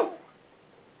you.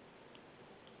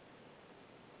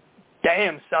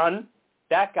 Damn, son.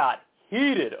 That got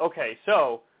heated. Okay,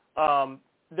 so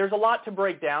there's a lot to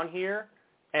break down here.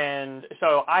 And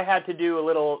so I had to do a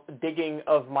little digging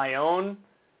of my own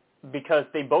because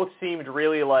they both seemed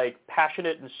really like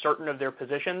passionate and certain of their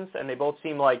positions, and they both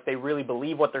seem like they really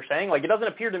believe what they're saying. Like, it doesn't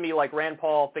appear to me like Rand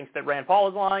Paul thinks that Rand Paul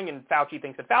is lying and Fauci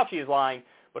thinks that Fauci is lying,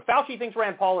 but Fauci thinks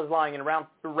Rand Paul is lying and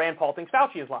Rand Paul thinks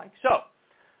Fauci is lying.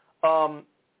 So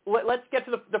let's get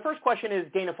to the first question is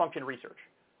gain-of-function research.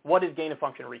 What is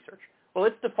gain-of-function research? Well,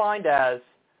 it's defined as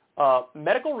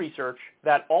medical research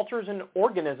that alters an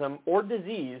organism or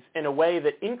disease in a way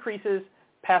that increases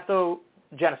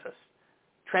pathogenesis,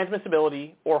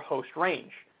 transmissibility, or host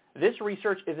range. This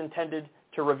research is intended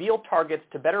to reveal targets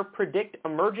to better predict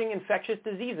emerging infectious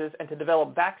diseases and to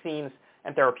develop vaccines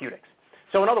and therapeutics.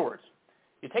 So in other words,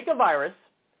 you take a virus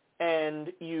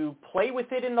and you play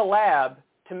with it in the lab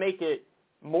to make it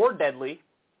more deadly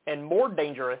and more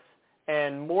dangerous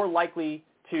and more likely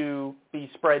to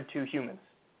be spread to humans.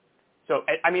 So,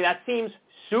 I mean, that seems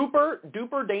super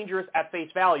duper dangerous at face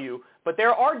value, but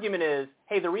their argument is,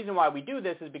 hey, the reason why we do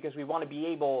this is because we want to be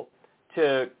able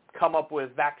to come up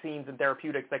with vaccines and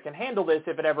therapeutics that can handle this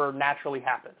if it ever naturally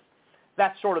happens.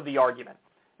 That's sort of the argument.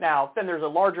 Now, then there's a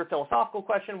larger philosophical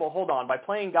question. Well, hold on. By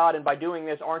playing God and by doing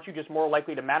this, aren't you just more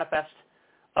likely to manifest,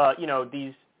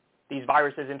 these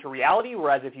viruses into reality?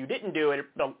 Whereas if you didn't do it,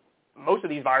 most of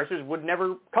these viruses would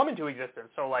never come into existence.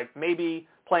 So, like, maybe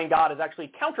playing God is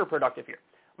actually counterproductive here.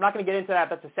 I'm not going to get into that.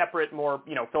 That's a separate, more,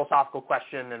 philosophical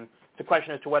question, and it's a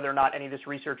question as to whether or not any of this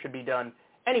research should be done.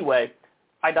 Anyway,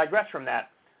 I digress from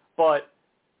that. But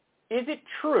is it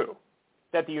true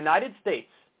that the United States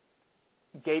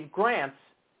gave grants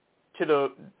to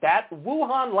that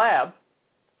Wuhan lab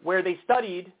where they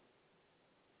studied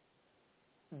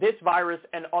this virus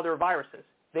and other viruses?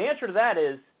 The answer to that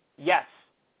is yes.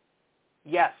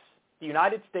 Yes, the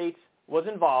United States was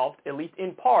involved, at least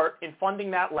in part, in funding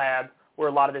that lab where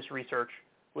a lot of this research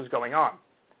was going on.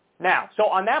 Now, so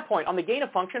on that point, on the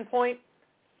gain-of-function point,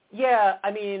 yeah,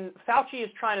 I mean, Fauci is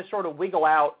trying to sort of wiggle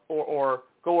out or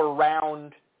go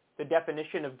around the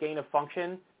definition of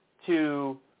gain-of-function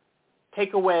to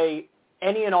take away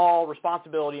any and all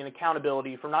responsibility and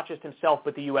accountability from not just himself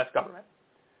but the U.S. government.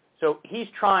 So he's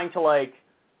trying to,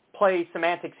 play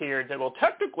semantics here and say, well,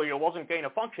 technically it wasn't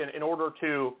gain-of-function in order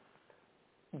to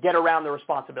get around the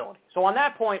responsibility. So on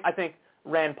that point, I think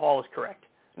Rand Paul is correct.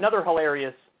 Another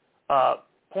hilarious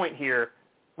point here,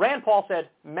 Rand Paul said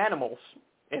manimals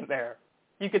in there.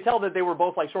 You could tell that they were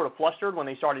both sort of flustered when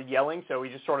they started yelling, so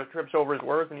he just sort of trips over his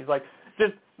words and he's like,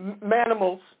 just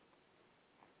manimals.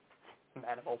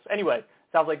 Manimals. Anyway,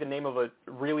 sounds like the name of a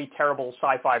really terrible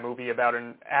sci-fi movie about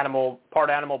an animal,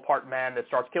 part man that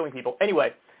starts killing people.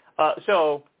 Anyway,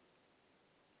 so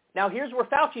now here's where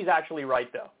Fauci's actually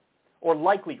right, though, or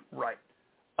likely right.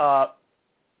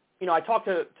 I talked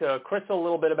to Crystal a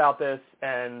little bit about this,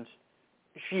 and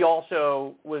she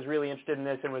also was really interested in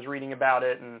this and was reading about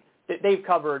it, and they've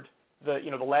covered the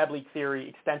lab leak theory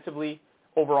extensively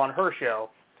over on her show.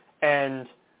 And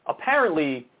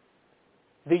apparently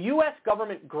the U.S.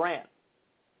 government grant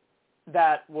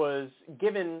that was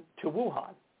given to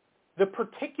Wuhan,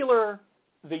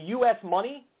 the U.S.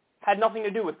 money had nothing to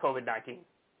do with COVID-19.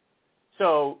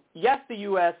 So, yes, the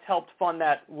U.S. helped fund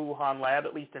that Wuhan lab,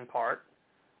 at least in part,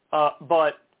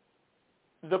 but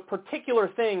the particular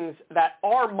things that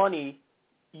our money,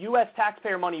 U.S.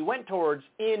 taxpayer money, went towards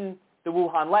in the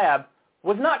Wuhan lab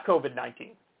was not COVID-19,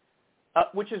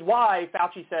 which is why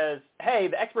Fauci says, hey,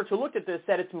 the experts who looked at this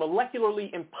said it's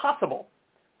molecularly impossible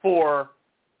for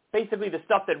basically the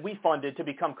stuff that we funded to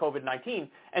become COVID-19.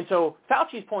 And so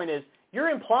Fauci's point is, you're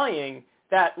implying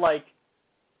that,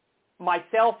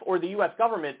 myself or the U.S.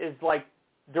 government is like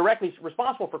directly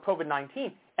responsible for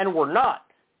COVID-19, and we're not.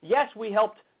 Yes, we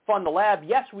helped fund the lab.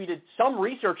 Yes, we did some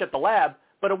research at the lab,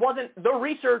 but it wasn't the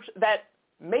research that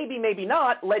maybe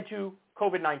not led to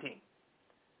COVID-19.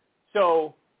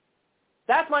 So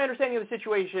that's my understanding of the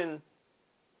situation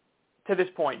to this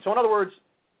point. So in other words,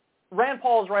 Rand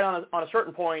Paul is right on a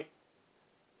certain point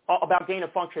about gain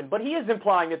of function, but he is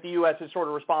implying that the U.S. is sort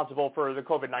of responsible for the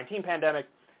COVID-19 pandemic,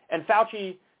 and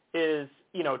Fauci is,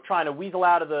 trying to weasel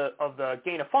out of the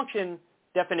gain of function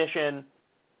definition.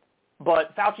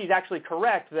 But Fauci is actually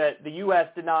correct that the U.S.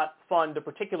 did not fund the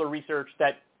particular research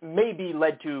that maybe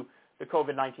led to the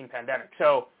COVID-19 pandemic.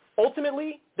 So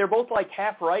ultimately, they're both like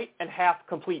half right and half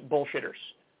complete bullshitters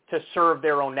to serve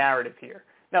their own narrative here.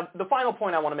 Now, the final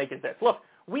point I want to make is this. Look,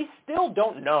 we still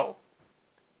don't know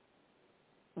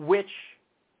which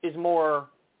is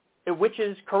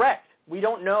correct. We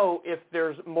don't know if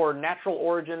there's more natural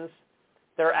origins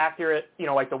that are accurate,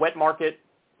 like the wet market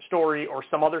story or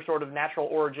some other sort of natural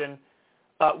origin.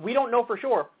 We don't know for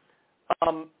sure.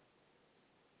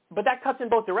 But that cuts in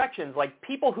both directions. Like,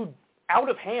 people who out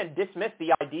of hand dismiss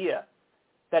the idea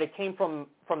that it came from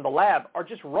the lab are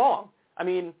just wrong. I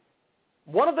mean,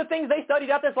 one of the things they studied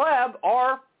at this lab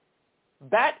are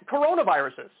bat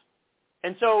coronaviruses.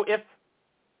 And so if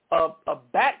a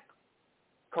bat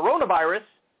coronavirus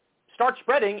starts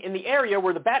spreading in the area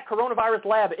where the bat coronavirus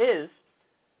lab is,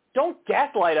 don't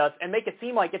gaslight us and make it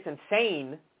seem like it's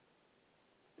insane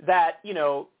that,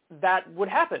 that would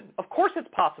happen. Of course it's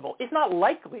possible. It's not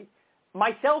likely.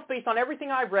 Myself, based on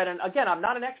everything I've read, and again, I'm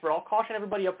not an expert. I'll caution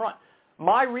everybody up front.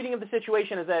 My reading of the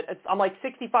situation is that I'm like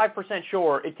 65%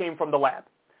 sure it came from the lab.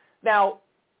 Now,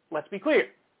 let's be clear.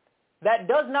 That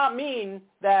does not mean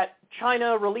that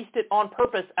China released it on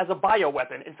purpose as a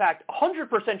bioweapon. In fact,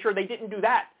 100% sure they didn't do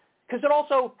that, because it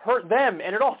also hurt them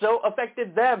and it also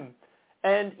affected them.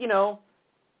 And,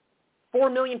 4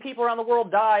 million people around the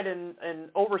world died and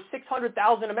over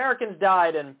 600,000 Americans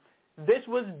died, and this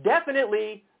was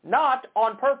definitely not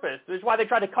on purpose. This is why they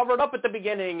tried to cover it up at the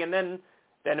beginning, and then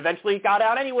eventually it got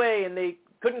out anyway, and they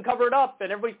couldn't cover it up,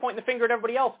 and everybody's pointing the finger at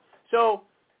everybody else. So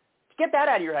get that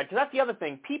out of your head, because that's the other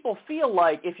thing. People feel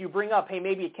like if you bring up, hey,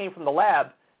 maybe it came from the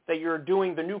lab, that you're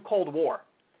doing the new Cold War.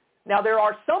 Now, there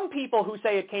are some people who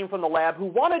say it came from the lab who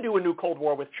want to do a new Cold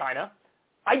War with China.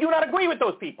 I do not agree with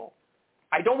those people.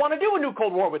 I don't want to do a new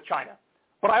Cold War with China.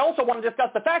 But I also want to discuss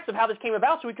the facts of how this came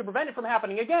about so we can prevent it from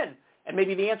happening again. And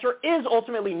maybe the answer is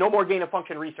ultimately no more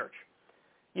gain-of-function research.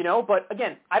 But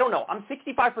again, I don't know. I'm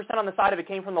 65% on the side of it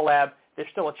came from the lab. There's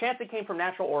still a chance it came from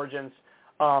natural origins.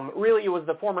 Really, it was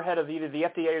the former head of either the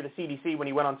FDA or the CDC when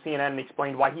he went on CNN and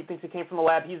explained why he thinks it came from the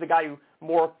lab. He's the guy who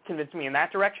more convinced me in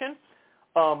that direction.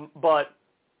 But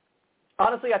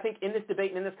honestly, I think in this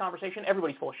debate and in this conversation,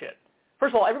 everybody's full of shit.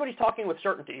 First of all, everybody's talking with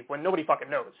certainty when nobody fucking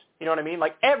knows. You know what I mean?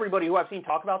 Like, everybody who I've seen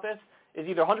talk about this is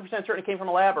either 100% certain it came from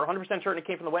the lab or 100% certain it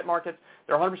came from the wet markets.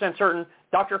 They're 100% certain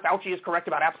Dr. Fauci is correct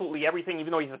about absolutely everything,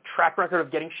 even though he's a track record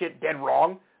of getting shit dead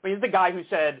wrong. I mean, he's the guy who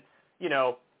said,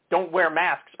 don't wear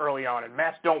masks early on, and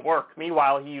masks don't work.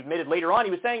 Meanwhile, he admitted later on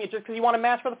he was saying it just because he wanted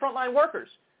masks for the frontline workers.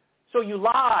 So you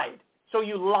lied.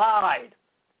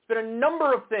 There's been a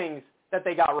number of things that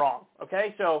they got wrong,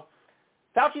 okay? So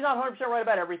Fauci's not 100% right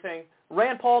about everything.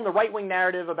 Rand Paul and the right-wing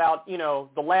narrative about,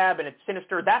 the lab and it's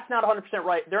sinister, that's not 100%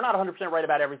 right. They're not 100% right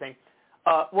about everything.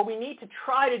 What we need to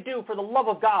try to do, for the love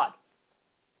of God,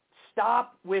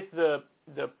 stop with the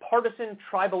partisan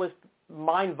tribalist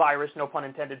mind virus, no pun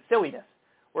intended, silliness,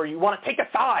 where you want to take a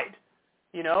side,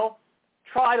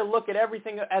 Try to look at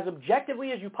everything as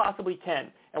objectively as you possibly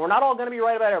can. And we're not all going to be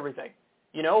right about everything,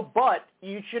 but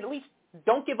you should at least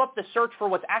don't give up the search for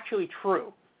what's actually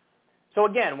true. So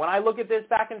again, when I look at this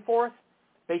back and forth,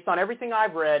 based on everything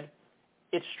I've read,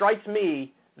 it strikes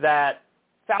me that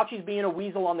Fauci's being a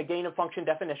weasel on the gain-of-function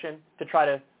definition to try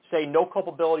to say no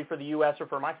culpability for the U.S. or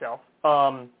for myself.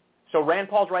 So Rand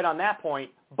Paul's right on that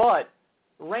point, but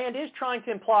Rand is trying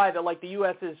to imply that, the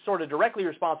U.S. is sort of directly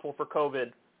responsible for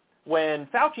COVID, when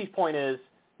Fauci's point is,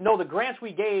 no, the grants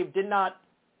we gave did not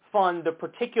fund the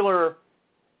particular,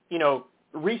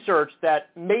 research that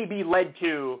maybe led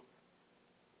to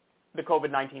the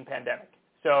COVID-19 pandemic.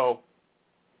 So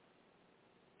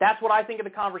that's what I think of the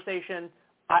conversation.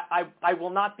 I will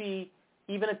not be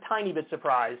even a tiny bit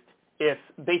surprised if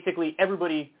basically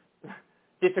everybody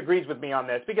disagrees with me on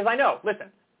this, because I know, listen,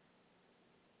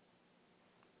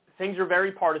 things are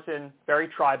very partisan, very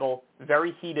tribal,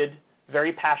 very heated,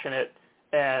 very passionate,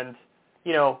 and,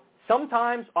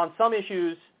 sometimes on some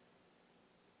issues,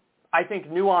 I think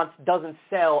nuance doesn't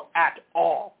sell at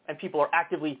all, and people are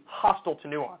actively hostile to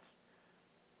nuance.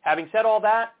 Having said all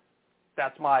that,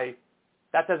 that's my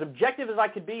That's as objective as I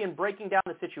could be in breaking down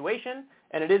the situation,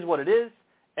 and it is what it is.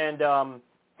 And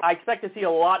I expect to see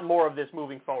a lot more of this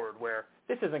moving forward, where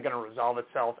this isn't going to resolve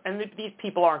itself, and these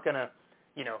people aren't going to,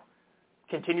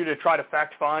 continue to try to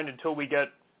fact find until we get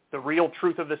the real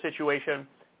truth of the situation.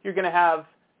 You're going to have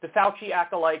the Fauci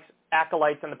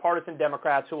acolytes and the partisan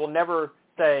Democrats who will never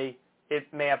say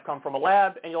it may have come from a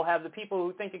lab, and you'll have the people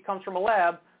who think it comes from a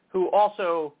lab who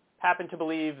also happen to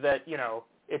believe that,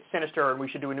 it's sinister and we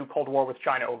should do a new Cold War with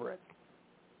China over it.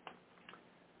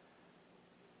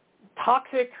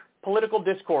 Toxic political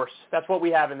discourse. That's what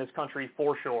we have in this country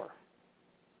for sure.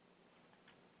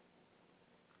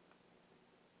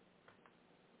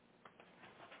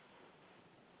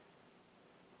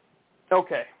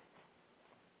 Okay.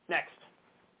 Next.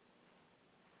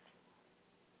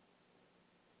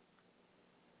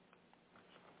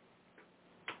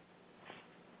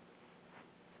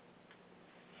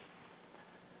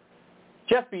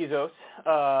 Jeff Bezos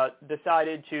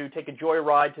decided to take a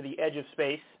joyride to the edge of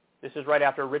space. This is right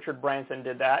after Richard Branson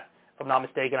did that. If I'm not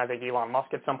mistaken, I think Elon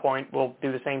Musk at some point will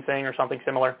do the same thing or something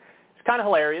similar. It's kind of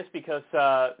hilarious because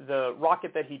the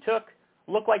rocket that he took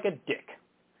looked like a dick.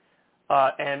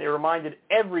 And it reminded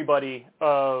everybody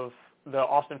of the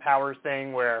Austin Powers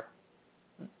thing where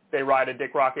they ride a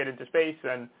dick rocket into space,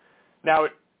 and now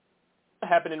it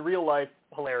happened in real life.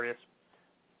 Hilarious.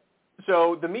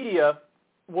 So the media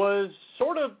was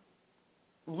sort of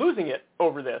losing it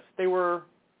over this. They were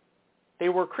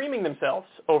creaming themselves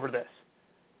over this,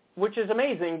 which is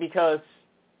amazing because,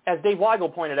 as Dave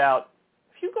Weigel pointed out,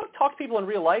 if you go talk to people in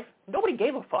real life, nobody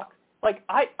gave a fuck. Like,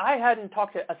 I hadn't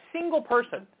talked to a single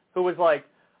person who was like,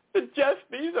 the Jeff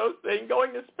Bezos thing,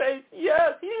 going to space.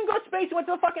 Yes, he didn't go to space. He went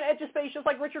to the fucking edge of space just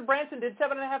like Richard Branson did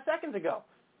 7.5 seconds ago.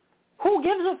 Who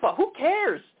gives a fuck? Who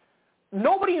cares?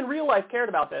 Nobody in real life cared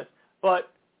about this,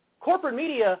 but corporate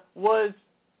media was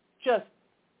just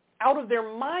out of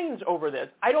their minds over this.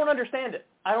 I don't understand it.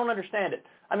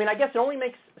 I mean, I guess it only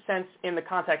makes sense in the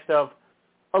context of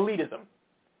elitism.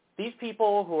 These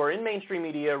people who are in mainstream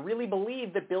media really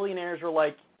believe that billionaires are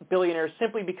like billionaires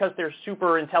simply because they're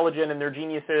super intelligent and they're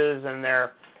geniuses and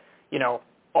they're,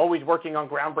 always working on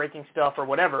groundbreaking stuff or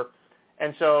whatever.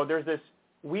 And so there's this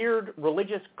weird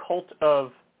religious cult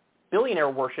of billionaire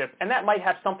worship, and that might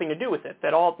have something to do with it,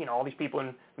 that all these people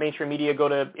in mainstream media go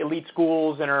to elite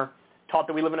schools and are taught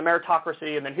that we live in a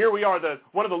meritocracy, and then here we are,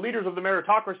 one of the leaders of the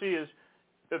meritocracy is,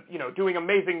 doing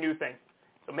amazing new things.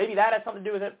 So maybe that has something to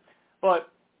do with it. But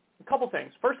a couple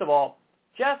things. First of all,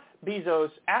 Jeff Bezos,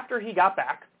 after he got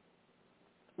back,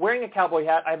 wearing a cowboy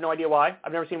hat, I have no idea why.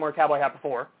 I've never seen him wear a cowboy hat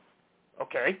before.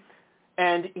 Okay.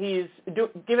 And he's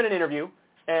given an interview,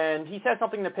 and he said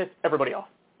something that pissed everybody off.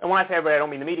 And when I say everybody, I don't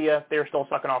mean the media. They're still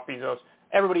sucking off Bezos.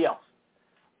 Everybody else.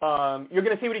 You're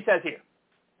going to see what he says here,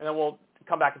 and then we'll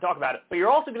come back and talk about it. But you're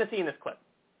also going to see in this clip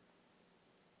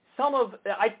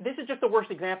this is just the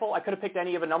worst example. I could have picked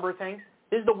any of a number of things.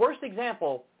 This is the worst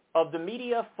example of the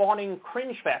media fawning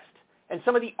cringe fest and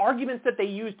some of the arguments that they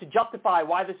use to justify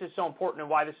why this is so important and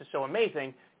why this is so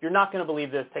amazing. You're not going to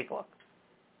believe this. Take a look.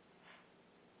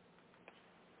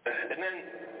 And then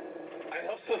I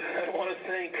also want to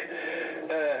thank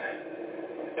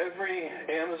every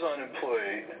Amazon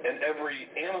employee and every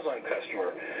Amazon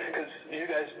customer, because you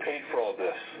guys paid for all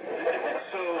this.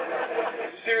 So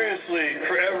seriously,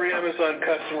 for every Amazon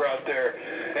customer out there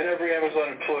and every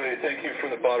Amazon employee, thank you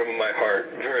from the bottom of my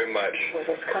heart very much.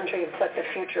 This country is but the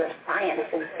future of science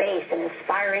and space and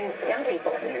inspiring young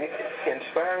people.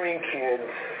 Inspiring kids.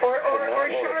 Or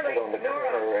Charlie,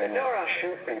 Nora.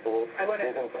 Shoot people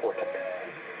is important.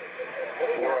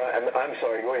 Nora, I'm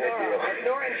sorry, go ahead, Gail.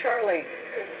 Nora and Charlie.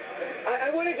 I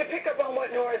wanted to pick up on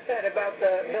what Nora said about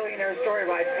the millionaire story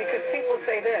rights, because people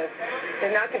say this,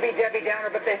 and not to be Debbie Downer,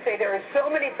 but they say there are so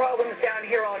many problems down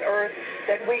here on Earth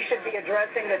that we should be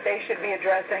addressing, that they should be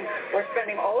addressing. We're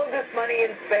spending all of this money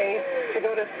in space to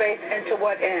go to space, and to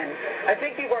what end? I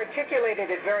think you've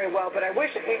articulated it very well, but I wish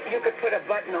you could put a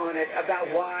button on it about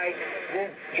why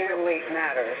this really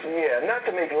matters. Yeah, not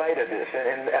to make light of this,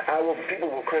 and people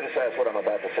will criticize what I'm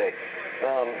about to say.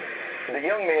 The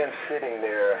young man sitting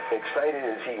there, excited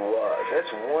as he was,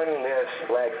 that's one less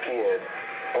black kid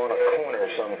on a corner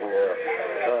somewhere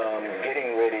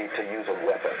getting ready to use a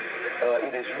weapon.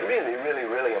 It is really, really,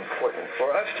 really important.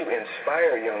 For us to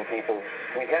inspire young people,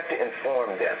 we have to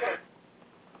inform them.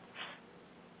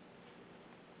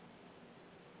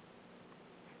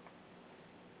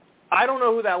 I don't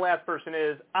know who that last person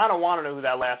is. I don't want to know who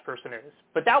that last person is.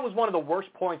 But that was one of the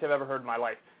worst points I've ever heard in my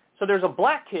life. So there's a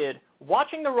black kid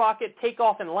watching the rocket take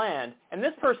off and land, and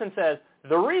this person says,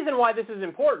 the reason why this is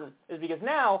important is because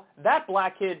now that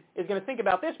black kid is going to think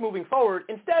about this moving forward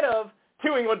instead of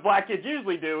doing what black kids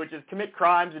usually do, which is commit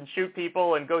crimes and shoot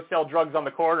people and go sell drugs on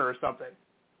the corner or something.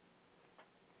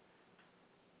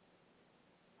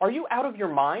 Are you out of your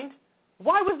mind?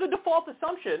 Why was the default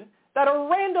assumption that a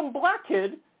random black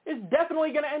kid is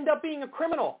definitely going to end up being a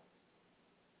criminal?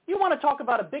 You want to talk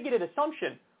about a bigoted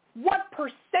assumption. What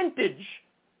percentage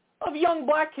of young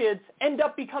black kids end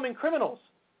up becoming criminals?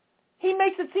 He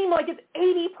makes it seem like it's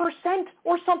 80%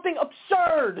 or something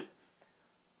absurd.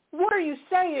 What are you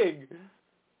saying?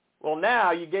 Well,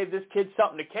 now you gave this kid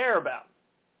something to care about.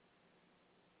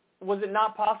 Was it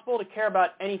not possible to care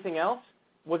about anything else?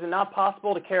 Was it not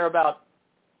possible to care about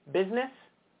business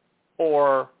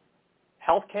or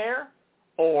healthcare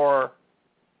or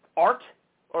art?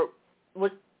 Or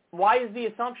why is the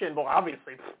assumption, well,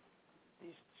 obviously,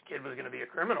 this kid was going to be a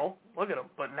criminal. Look at him.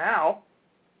 But now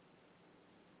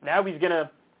he's going to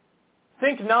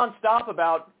think nonstop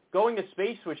about going to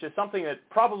space, which is something that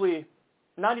probably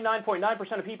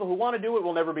 99.9% of people who want to do it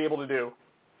will never be able to do.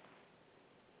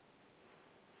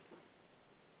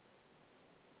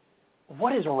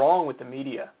 What is wrong with the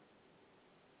media?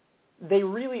 They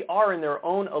really are in their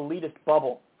own elitist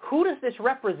bubble. Who does this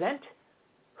represent?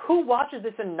 Who watches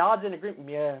this and nods in agreement?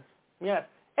 Yes, yes.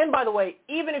 And by the way,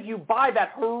 even if you buy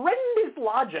that horrendous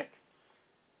logic,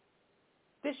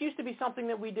 this used to be something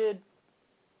that we did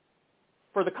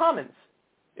for the commons.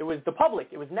 It was the public.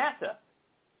 It was NASA.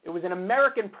 It was an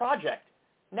American project.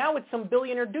 Now it's some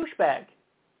billionaire douchebag.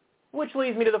 Which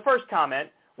leads me to the first comment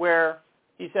where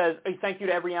he says, hey, thank you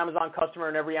to every Amazon customer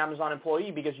and every Amazon employee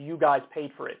because you guys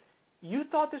paid for it. You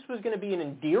thought this was going to be an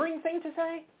endearing thing to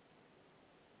say?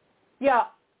 Yeah,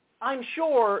 I'm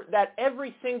sure that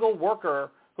every single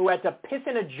worker who had to piss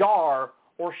in a jar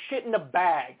or shit in a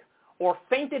bag or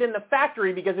fainted in the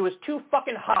factory because it was too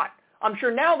fucking hot, I'm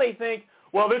sure now they think,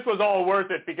 well, this was all worth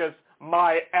it because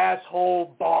my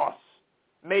asshole boss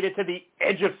made it to the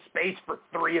edge of space for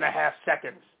 3.5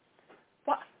 seconds.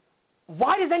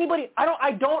 Why does anybody,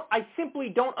 I simply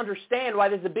don't understand why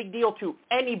this is a big deal to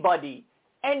anybody.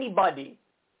 Anybody.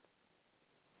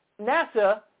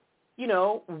 NASA,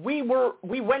 we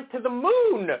went to the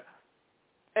moon.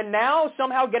 And now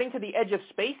somehow getting to the edge of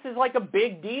space is like a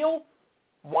big deal?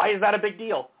 Why is that a big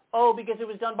deal? Oh, because it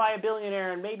was done by a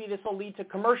billionaire and maybe this will lead to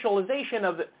commercialization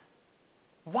of it.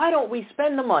 Why don't we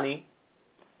spend the money?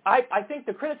 I think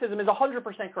the criticism is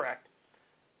 100% correct.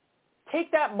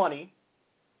 Take that money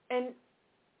and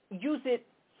use it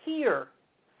here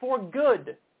for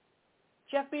good.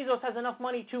 Jeff Bezos has enough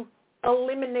money to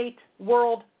eliminate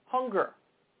world hunger.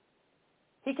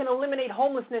 He can eliminate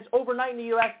homelessness overnight in the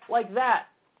U.S. like that.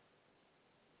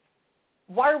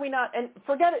 Why are we not, and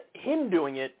forget it, him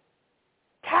doing it,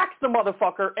 tax the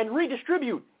motherfucker and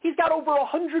redistribute. He's got over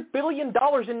 $100 billion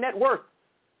in net worth.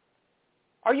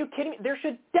 Are you kidding me? There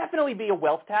should definitely be a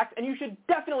wealth tax, and you should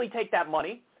definitely take that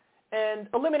money and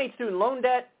eliminate student loan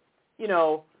debt,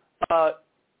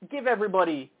 give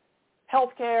everybody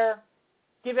health care,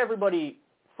 give everybody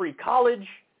free college.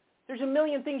 There's a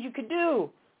million things you could do.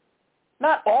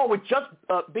 Not all with just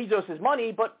Bezos'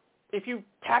 money, but if you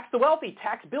tax the wealthy,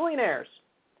 tax billionaires,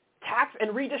 tax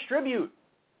and redistribute.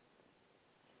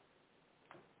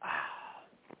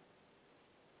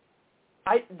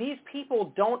 These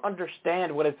people don't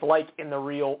understand what it's like in the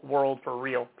real world for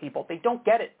real people. They don't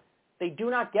get it. They do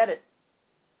not get it.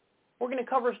 We're going to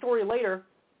cover a story later.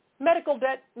 Medical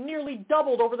debt nearly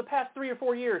doubled over the past 3 or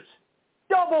 4 years.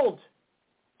 Doubled!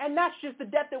 And that's just the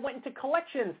debt that went into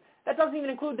collections. That doesn't even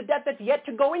include the debt that's yet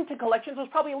to go into collections. So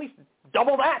it's probably at least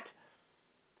double that.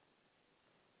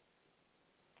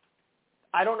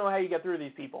 I don't know how you get through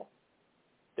these people.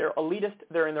 They're elitist.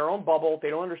 They're in their own bubble. They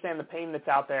don't understand the pain that's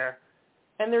out there.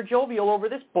 And they're jovial over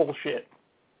this bullshit.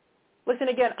 Listen,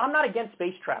 again, I'm not against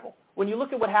space travel. When you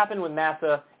look at what happened with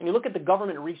NASA and you look at the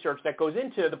government research that goes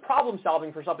into the problem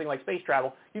solving for something like space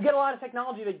travel, you get a lot of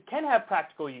technology that can have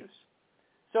practical use.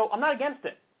 So I'm not against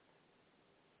it.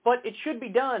 But it should be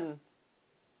done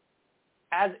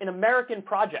as an American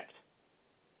project.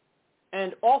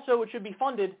 And also it should be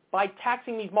funded by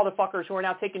taxing these motherfuckers who are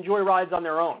now taking joyrides on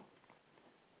their own.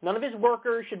 None of his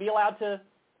workers should have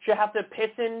to piss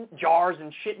in jars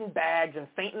and shit in bags and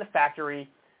faint in the factory.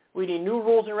 We need new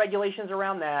rules and regulations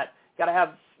around that. Got to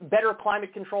have better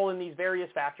climate control in these various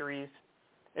factories,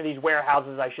 in these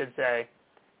warehouses, I should say.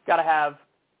 Got to have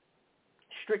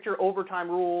stricter overtime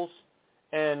rules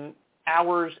and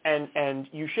hours, and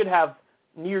you should have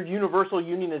near universal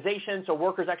unionization so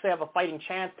workers actually have a fighting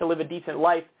chance to live a decent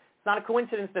life. It's not a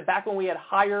coincidence that back when we had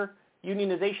higher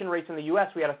unionization rates in the U.S.,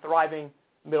 we had a thriving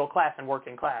middle class and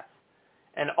working class.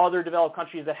 And other developed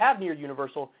countries that have near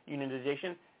universal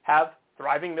unionization have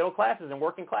thriving middle classes and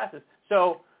working classes.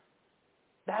 So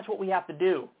That's what we have to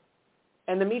do.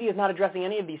 And the media is not addressing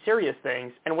any of these serious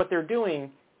things. And what they're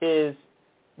doing is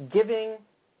giving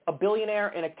a billionaire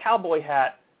in a cowboy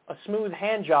hat a smooth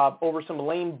hand job over some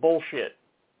lame bullshit.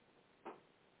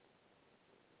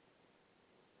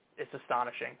 It's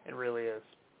astonishing. It really is.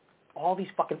 All these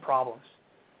fucking problems.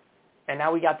 And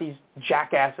now we got these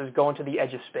jackasses going to the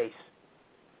edge of space.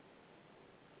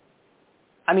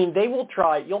 I mean, they will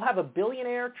try. You'll have a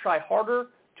billionaire try harder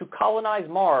to colonize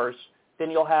Mars than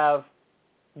you'll have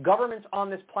governments on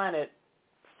this planet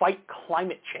fight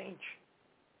climate change.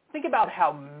 Think about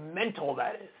how mental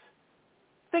that is.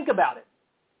 Think about it.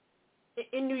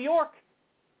 In New York,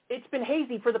 it's been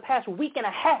hazy for the past week and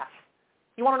a half.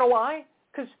 You want to know why?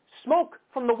 Because smoke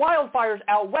from the wildfires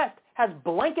out west has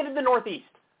blanketed the Northeast.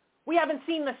 We haven't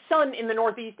seen the sun in the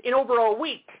Northeast in over a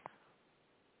week.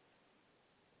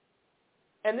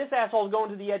 And this asshole is going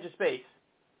to the edge of space.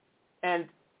 And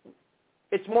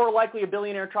it's more likely a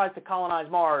billionaire tries to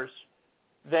colonize Mars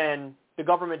than the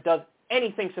government does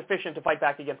anything sufficient to fight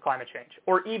back against climate change,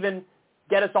 or even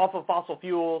get us off of fossil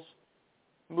fuels,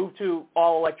 move to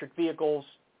all-electric vehicles,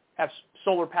 have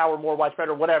solar power more widespread,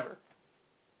 or whatever.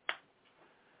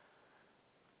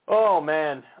 Oh,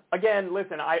 man. Again,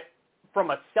 listen,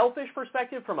 from a selfish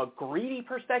perspective, from a greedy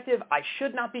perspective, I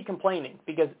should not be complaining,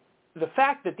 because the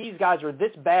fact that these guys are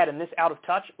this bad and this out of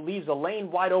touch leaves a lane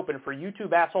wide open for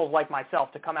YouTube assholes like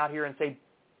myself to come out here and say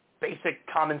basic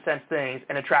common sense things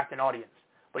and attract an audience.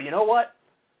 But you know what?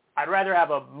 I'd rather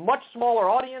have a much smaller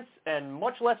audience and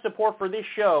much less support for this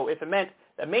show if it meant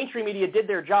that mainstream media did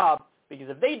their job, because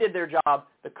if they did their job,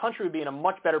 the country would be in a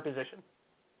much better position.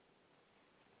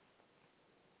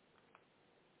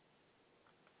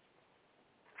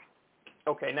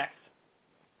 Okay, next.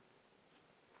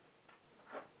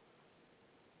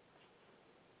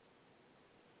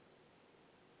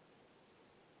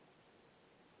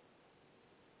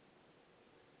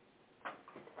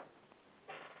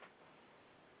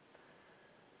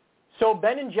 So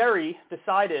Ben & Jerry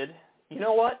decided, you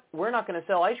know what, we're not going to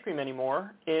sell ice cream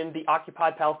anymore in the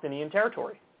occupied Palestinian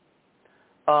territory.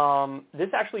 This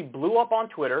actually blew up on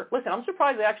Twitter. Listen, I'm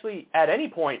surprised they actually at any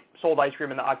point sold ice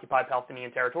cream in the occupied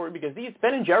Palestinian territory, because these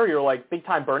Ben & Jerry are like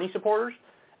big-time Bernie supporters,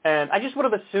 and I just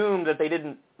would have assumed that they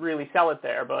didn't really sell it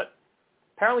there, but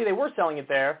apparently they were selling it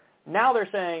there. Now they're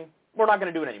saying, we're not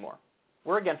going to do it anymore.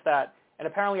 We're against that, and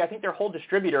apparently I think their whole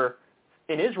distributor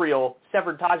in Israel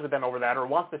severed ties with them over that, or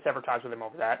wants to sever ties with them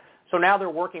over that. So now they're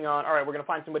working on, all right, we're going to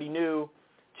find somebody new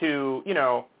to,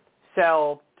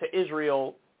 sell to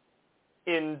Israel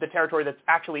in the territory that's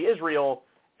actually Israel,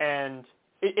 and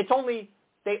they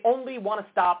only want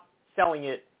to stop selling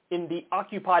it in the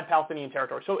occupied Palestinian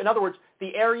territory. So in other words,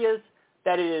 the areas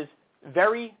that it is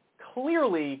very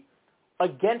clearly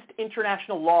against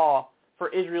international law for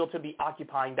Israel to be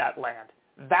occupying that land.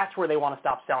 That's where they want to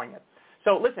stop selling it.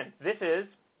 So listen, this is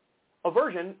a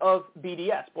version of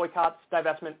BDS, boycotts,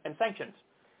 divestment, and sanctions.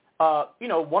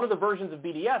 One of the versions of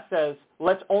BDS says,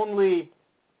 let's only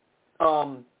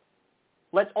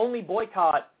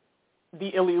boycott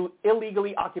the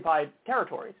illegally occupied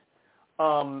territories.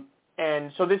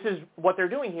 And so this is what they're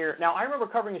doing here. Now, I remember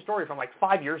covering a story from like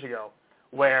 5 years ago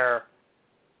where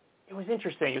it was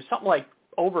interesting. It was something like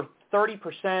over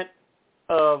 30%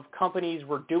 of companies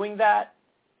were doing that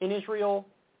in Israel,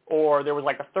 or there was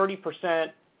like a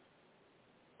 30%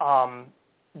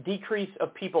 decrease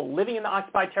of people living in the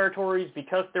occupied territories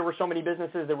because there were so many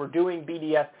businesses that were doing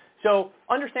BDS. So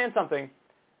understand something.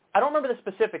 I don't remember the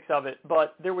specifics of it,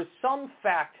 but there was some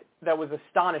fact that was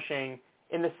astonishing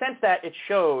in the sense that it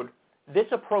showed this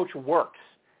approach works.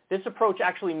 This approach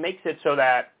actually makes it so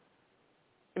that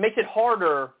it makes it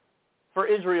harder for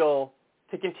Israel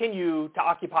to continue to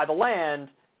occupy the land,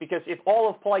 because if all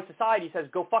of polite society says,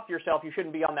 go fuck yourself, you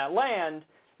shouldn't be on that land,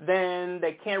 then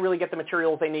they can't really get the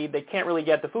materials they need. They can't really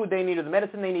get the food they need or the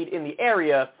medicine they need in the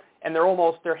area, and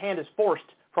their hand is forced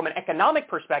from an economic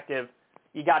perspective.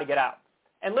 You got to get out.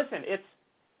 And listen, it's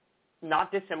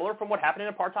not dissimilar from what happened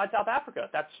in apartheid South Africa.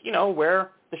 That's,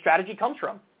 where the strategy comes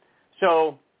from.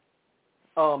 So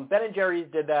Ben & Jerry's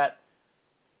did that.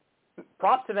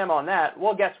 Props to them on that.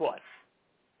 Well, guess what?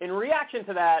 In reaction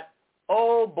to that,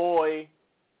 oh boy,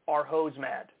 are hoes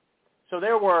mad. So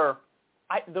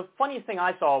the funniest thing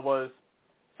I saw was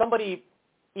somebody,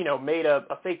 made a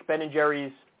fake Ben &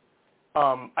 Jerry's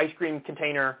ice cream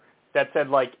container that said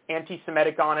like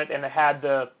anti-Semitic on it, and it had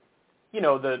the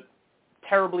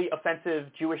terribly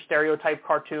offensive Jewish stereotype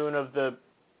cartoon of the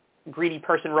greedy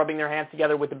person rubbing their hands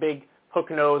together with the big hook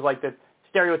nose, like the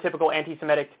stereotypical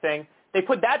anti-Semitic thing. They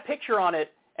put that picture on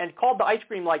it and called the ice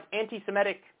cream like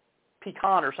anti-Semitic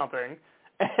pecan or something,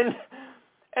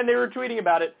 and they were tweeting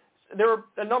about it. there were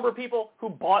a number of people who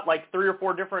bought like 3 or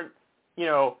 4 different,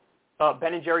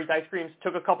 Ben & Jerry's ice creams,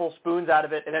 took a couple spoons out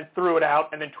of it, and then threw it out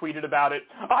and then tweeted about it.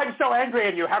 I'm so angry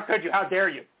at you. How could you? How dare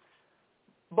you?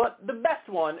 But the best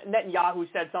one, Netanyahu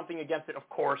said something against it, of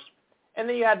course. And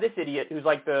then you have this idiot who's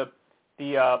like the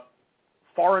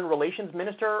foreign relations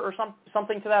minister or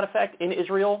something to that effect in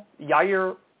Israel,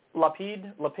 Yair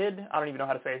Lapid. I don't even know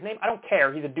how to say his name. I don't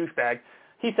care. He's a douchebag.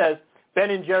 He says,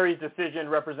 Ben & Jerry's decision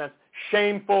represents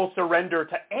shameful surrender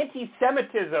to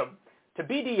anti-Semitism, to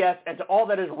BDS, and to all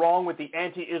that is wrong with the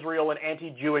anti-Israel and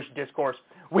anti-Jewish discourse.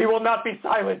 We will not be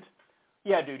silent.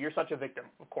 Yeah, dude, you're such a victim,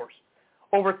 of course.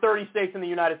 Over 30 states in the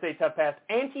United States have passed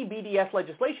anti-BDS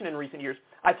legislation in recent years.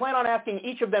 I plan on asking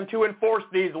each of them to enforce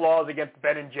these laws against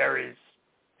Ben & Jerry's.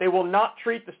 They will not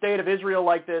treat the state of Israel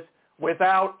like this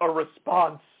without a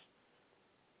response.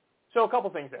 So a couple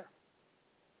things there.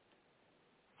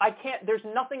 There's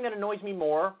nothing that annoys me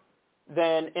more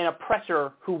than an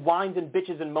oppressor who whines and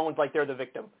bitches and moans like they're the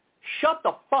victim. Shut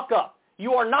the fuck up.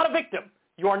 You are not a victim.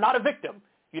 You are not a victim.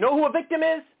 You know who a victim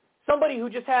is? Somebody who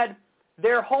just had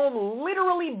their home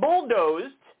literally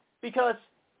bulldozed because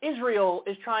Israel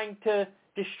is trying to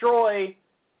destroy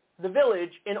the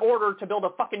village in order to build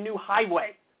a fucking new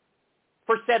highway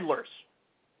for settlers,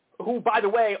 who, by the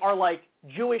way, are like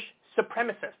Jewish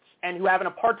supremacists and who have an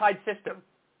apartheid system.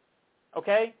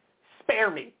 Okay? Spare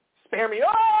me. Spare me. Oh,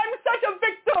 I'm such a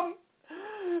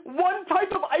victim. One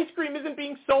type of ice cream isn't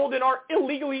being sold in our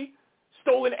illegally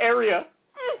stolen area.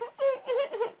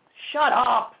 Shut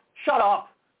up. Shut up.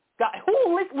 God,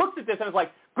 who looks at this and is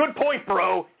like, good point,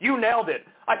 bro. You nailed it.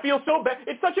 I feel so bad.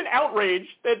 It's such an outrage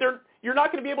that you're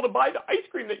not going to be able to buy the ice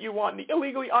cream that you want in the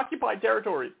illegally occupied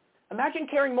territories. Imagine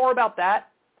caring more about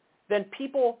that than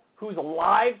people whose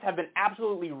lives have been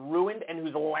absolutely ruined and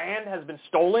whose land has been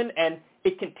stolen and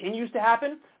it continues to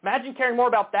happen. Imagine caring more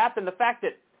about that than the fact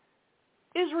that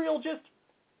Israel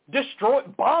just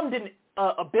bombed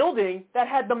a building that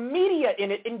had the media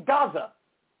in it in Gaza.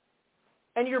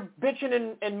 And you're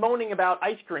bitching and moaning about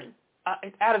ice cream.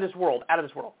 It's out of this world, out of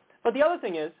this world. But the other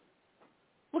thing is,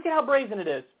 look at how brazen it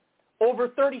is. Over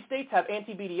 30 states have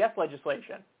anti-BDS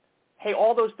legislation. Hey,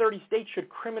 all those 30 states should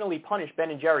criminally punish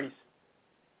Ben & Jerry's.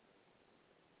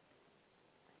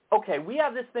 Okay, we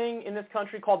have this thing in this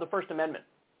country called the First Amendment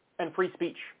and free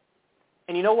speech.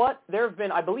 And you know what? There have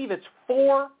been, I believe it's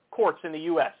 4 courts in the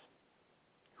U.S.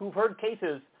 who've heard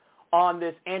cases on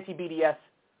this anti-BDS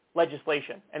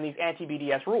legislation and these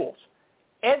anti-BDS rules.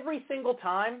 Every single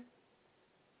time,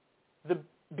 the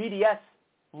BDS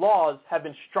laws have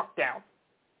been struck down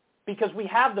because we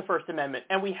have the First Amendment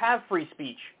and we have free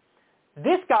speech.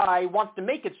 This guy wants to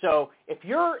make it so if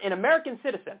you're an American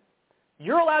citizen,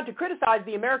 you're allowed to criticize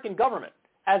the American government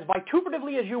as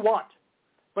vituperatively as you want.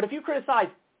 But if you criticize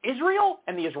Israel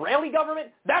and the Israeli government,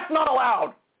 that's not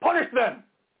allowed. Punish them.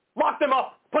 Lock them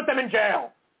up. Put them in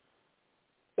jail.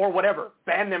 Or whatever.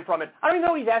 Ban them from it. I don't even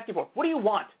know what he's asking for. What do you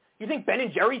want? You think Ben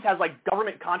 & Jerry's has like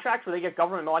government contracts where they get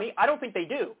government money? I don't think they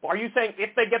do. Are you saying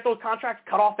if they get those contracts,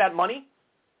 cut off that money?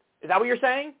 Is that what you're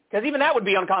saying? Because even that would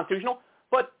be unconstitutional.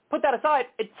 But put that aside,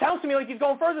 it sounds to me like he's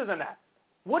going further than that.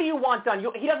 What do you want done?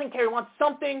 He doesn't care. He wants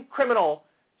something criminal,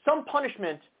 some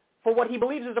punishment for what he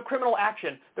believes is a criminal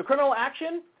action. The criminal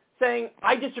action saying,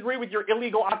 I disagree with your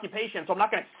illegal occupation, so I'm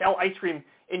not going to sell ice cream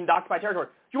in the occupied territory.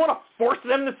 Do you want to force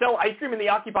them to sell ice cream in the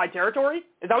occupied territory?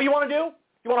 Is that what you want to do?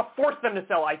 You want to force them to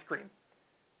sell ice cream?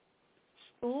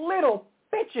 Little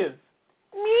bitches.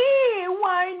 Me,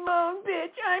 whine, moan,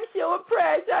 bitch. I'm so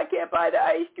oppressed. I can't buy the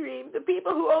ice cream. The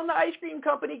people who own the ice cream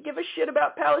company give a shit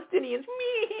about Palestinians.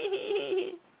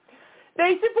 Me.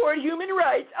 They support human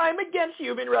rights. I'm against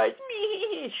human rights.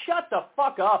 Me. Shut the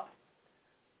fuck up.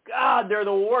 God, they're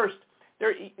the worst.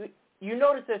 You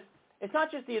notice this. It's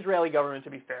not just the Israeli government, to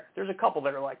be fair. There's a couple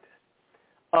that are like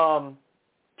this.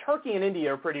 Turkey and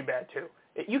India are pretty bad, too.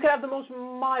 You could have the most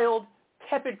mild,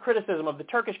 tepid criticism of the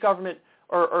Turkish government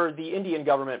or the Indian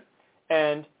government,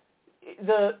 and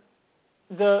the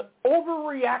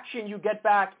overreaction you get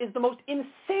back is the most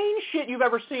insane shit you've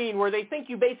ever seen, where they think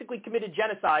you basically committed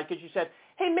genocide because you said,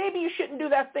 hey, maybe you shouldn't do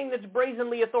that thing that's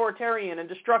brazenly authoritarian and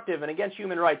destructive and against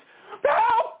human rights.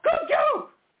 How could you?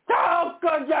 How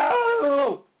could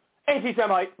you?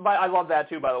 Anti-Semite. I love that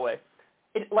too, by the way.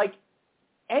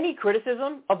 Any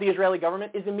criticism of the Israeli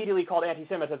government is immediately called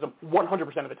anti-Semitism 100%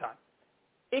 of the time.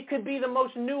 It could be the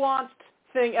most nuanced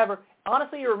thing ever.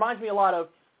 Honestly, it reminds me a lot of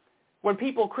when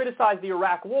people criticize the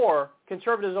Iraq War,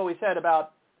 conservatives always said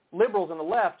about liberals on the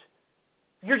left,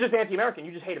 you're just anti-American.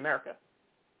 You just hate America.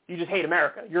 You just hate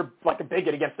America. You're like a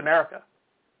bigot against America.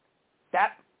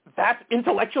 That's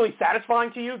intellectually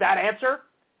satisfying to you, that answer?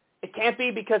 It can't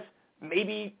be, because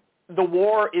maybe the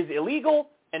war is illegal,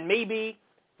 and maybe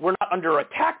we're not under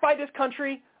attack by this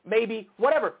country, maybe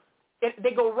whatever.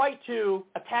 They go right to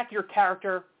attack your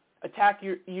character, attack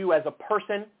you as a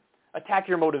person, attack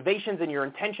your motivations and your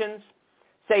intentions,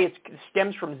 say it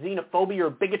stems from xenophobia or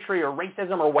bigotry or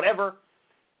racism or whatever.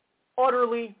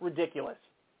 Utterly ridiculous.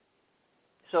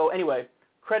 So anyway,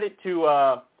 credit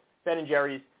to Ben and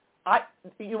Jerry's.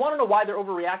 You want to know why they're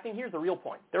overreacting? Here's the real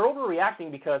point. They're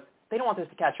overreacting because they don't want this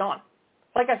to catch on.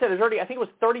 Like I said, there's already, I think it was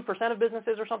 30% of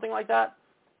businesses or something like that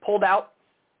pulled out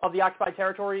of the occupied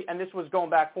territory, and this was going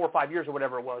back 4 or 5 years or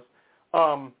whatever it was.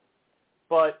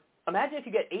 But imagine if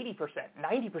you get 80%,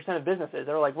 90% of businesses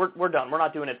that are like, we're done. We're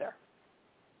not doing it there.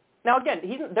 Now, again,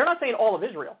 they're not saying all of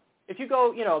Israel. If you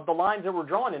go, the lines that were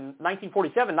drawn in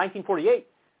 1947, 1948,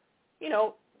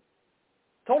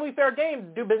 totally fair game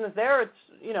to do business there.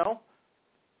 It's,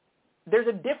 there's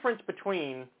a difference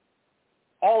between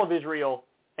all of Israel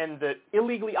and the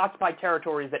illegally occupied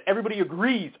territories that everybody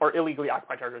agrees are illegally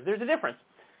occupied territories. There's a difference.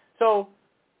 So,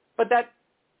 but that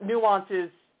nuance is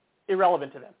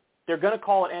irrelevant to them. They're going to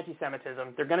call it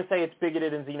anti-Semitism. They're going to say it's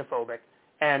bigoted and xenophobic.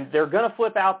 And they're going to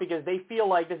flip out because they feel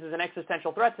like this is an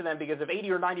existential threat to them, because if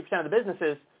 80 or 90% of the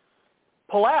businesses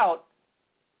pull out,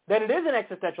 then it is an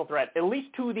existential threat, at least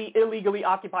to the illegally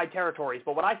occupied territories.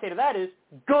 But what I say to that is,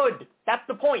 good. That's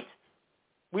the point.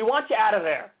 We want you out of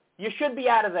there. You should be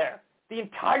out of there. The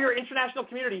entire international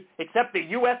community, except the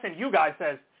U.S. and you guys,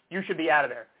 says you should be out of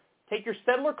there. Take your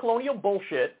settler colonial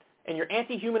bullshit and your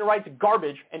anti-human rights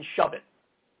garbage and shove it.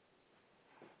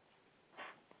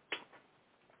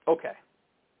 Okay.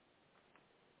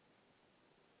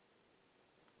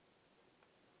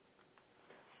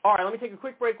 All right, let me take a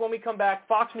quick break. When we come back,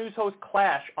 Fox News hosts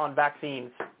clash on vaccines.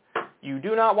 You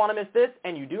do not want to miss this,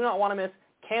 and you do not want to miss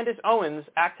Candace Owens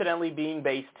accidentally being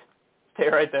based. Stay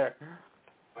right there.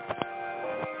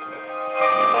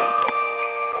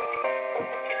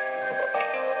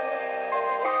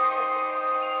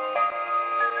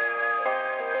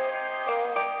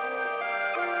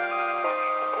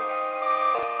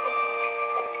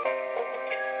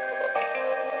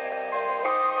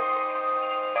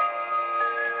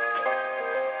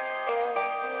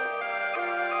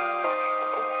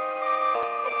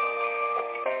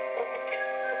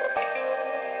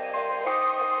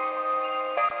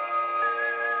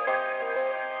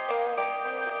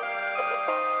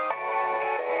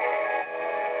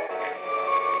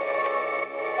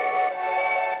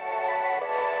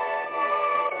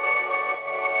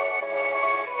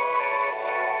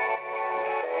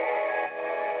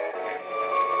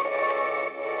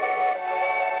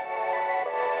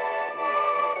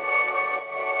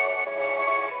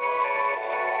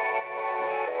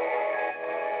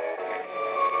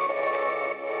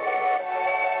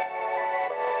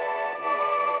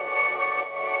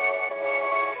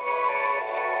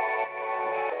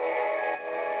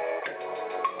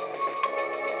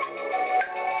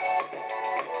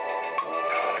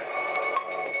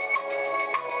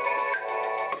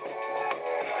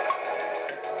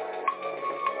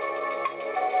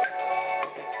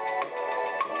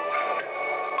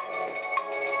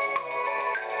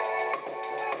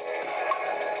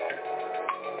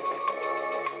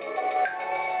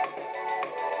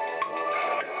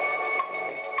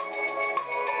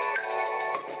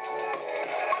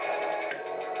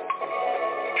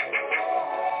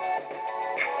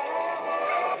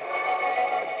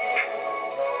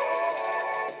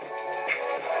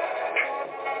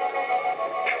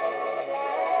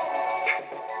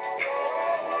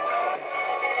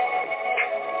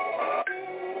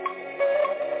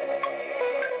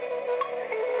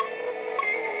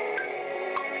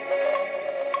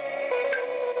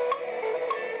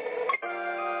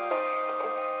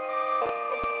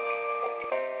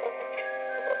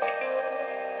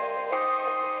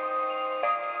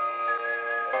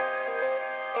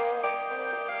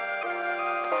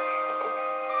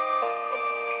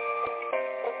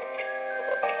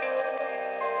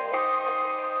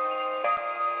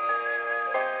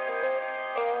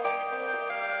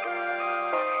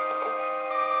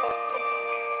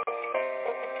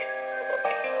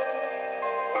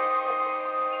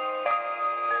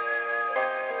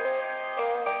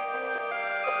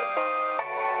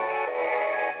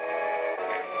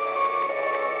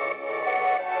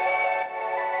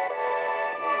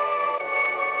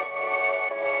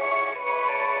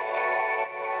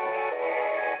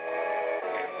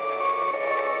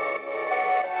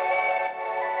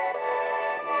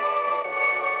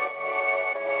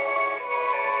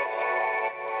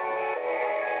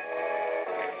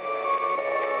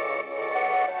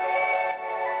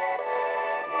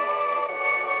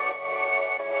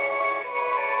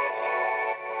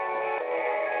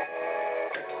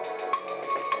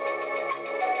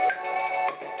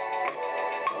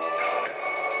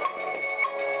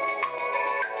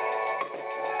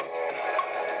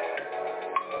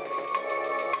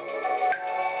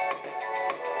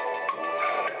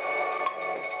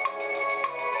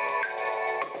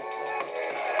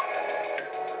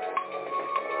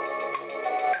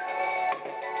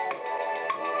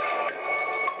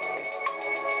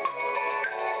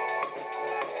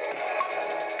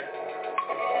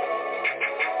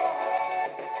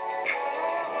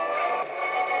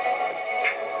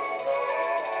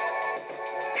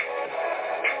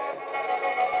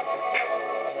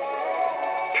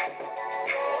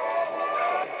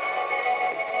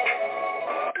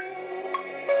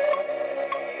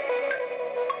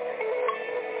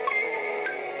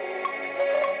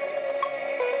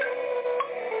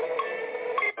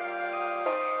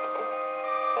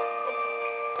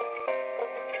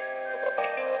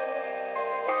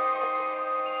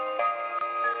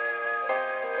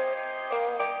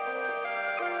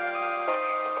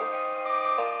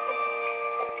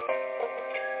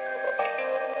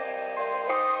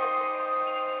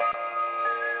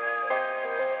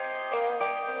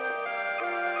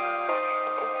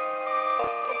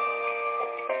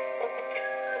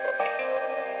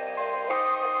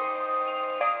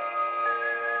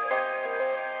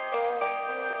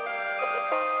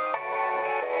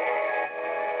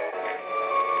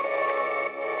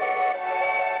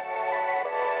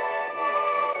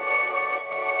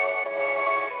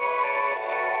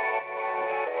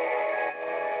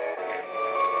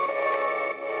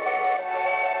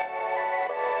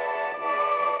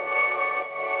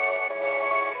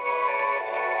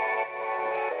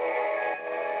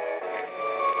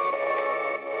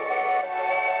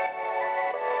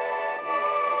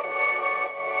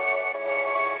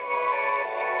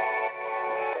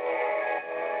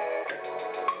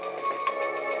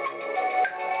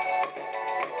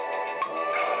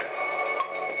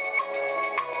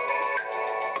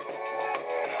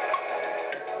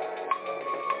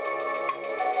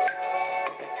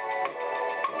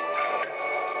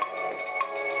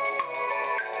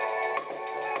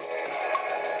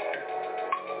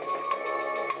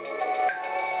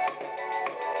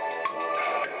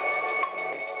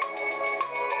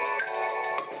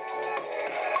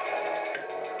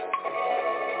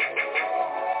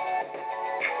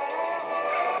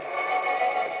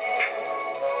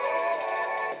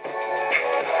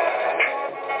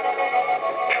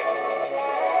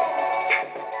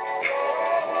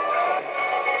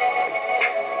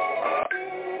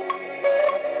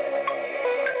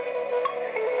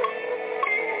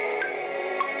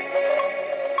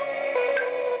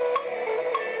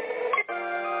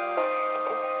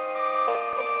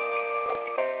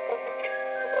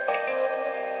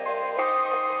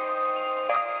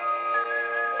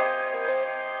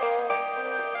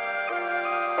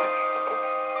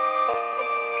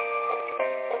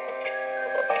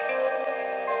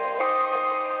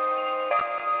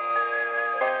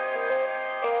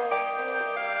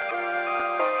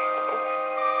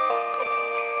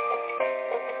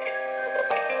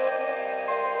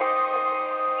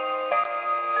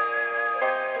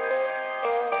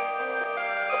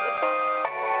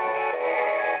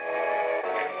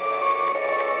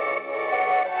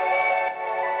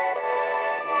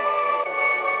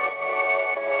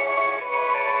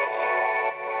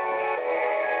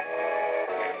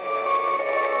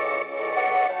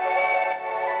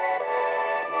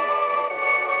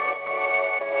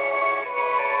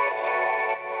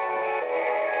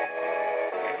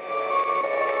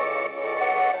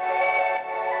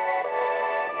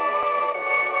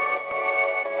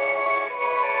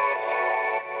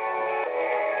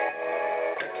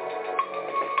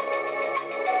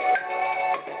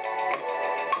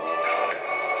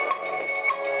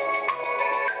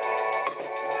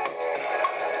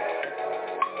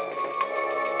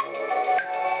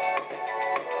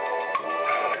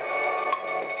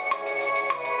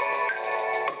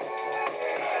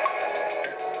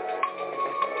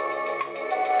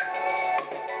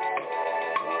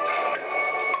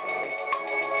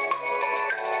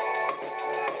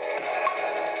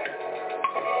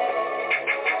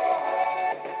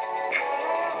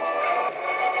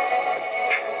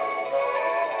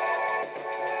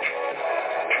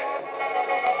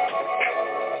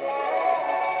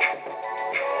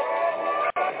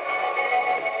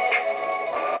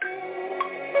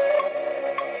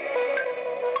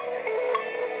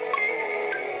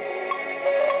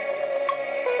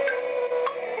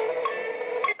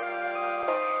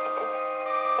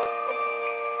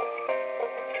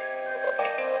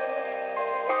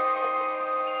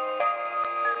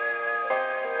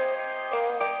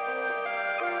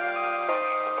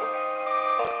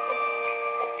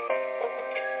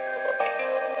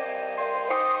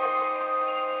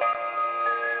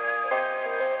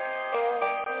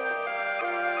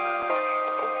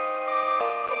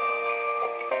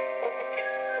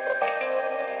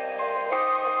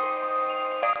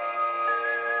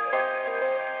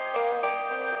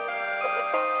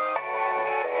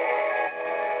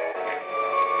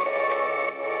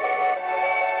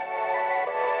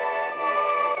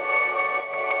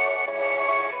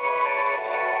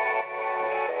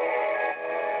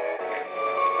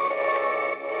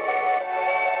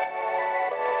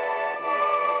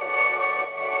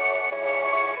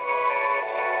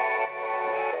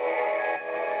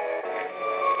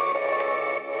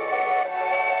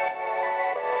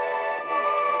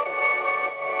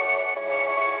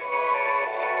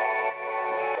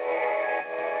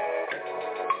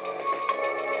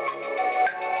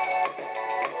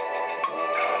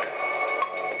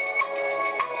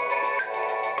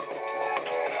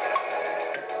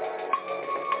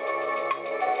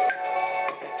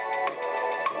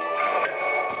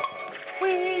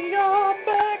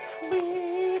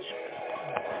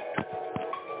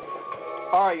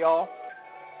 right, y'all.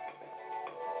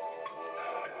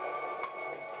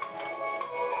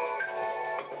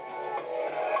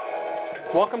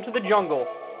 Welcome to the jungle.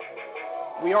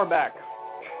 We are back.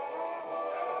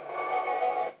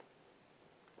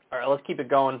 All right, let's keep it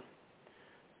going.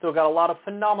 Still got a lot of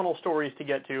phenomenal stories to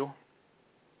get to. Let's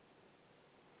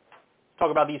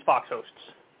talk about these Fox hosts.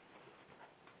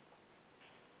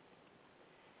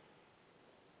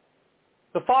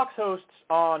 The Fox hosts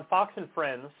on Fox and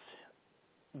Friends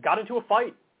got into a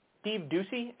fight. Steve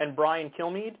Doocy and Brian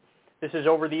Kilmeade. This is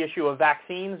over the issue of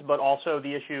vaccines, but also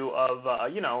the issue of,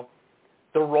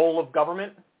 the role of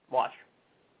government. Watch.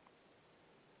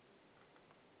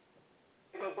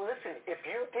 But listen, if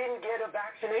you didn't get a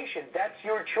vaccination, that's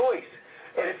your choice.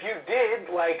 And if you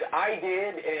did, like I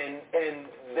did and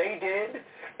they did,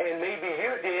 and maybe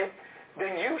you did,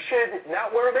 then you should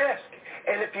not wear a mask.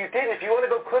 And if you did, if you want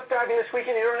to go cliff diving this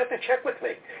weekend, you don't have to check with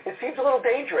me. It seems a little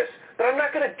dangerous, but I'm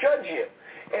not going to judge you.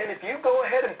 And if you go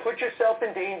ahead and put yourself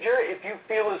in danger, if you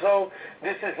feel as though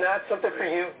this is not something for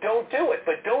you, don't do it.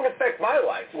 But don't affect my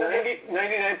life.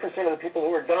 99% of the people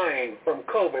who are dying from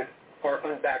COVID are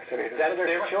unvaccinated. That's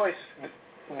their choice.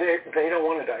 They don't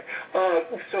want to die.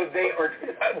 So they are.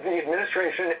 The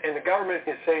administration and the government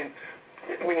is saying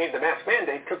we need the mask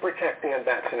mandate to protect the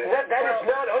unvaccinated.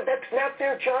 That's not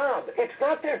their job. It's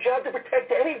not their job to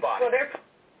protect anybody.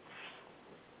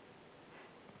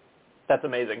 That's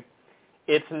amazing.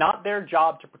 It's not their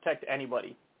job to protect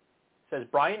anybody, says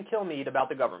Brian Kilmeade about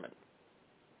the government.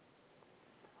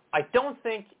 I don't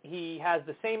think he has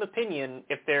the same opinion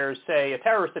if there's, say, a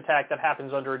terrorist attack that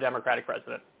happens under a Democratic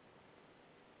president.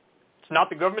 It's not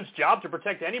the government's job to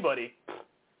protect anybody.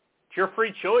 It's your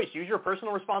free choice. Use your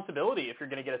personal responsibility if you're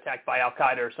going to get attacked by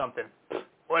Al-Qaeda or something.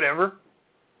 Whatever.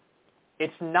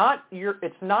 It's not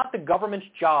the government's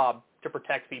job to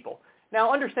protect people.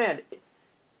 Now, understand,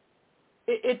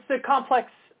 it's a complex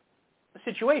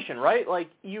situation, right? Like,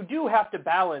 you do have to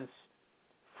balance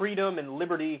freedom and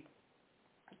liberty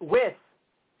with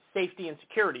safety and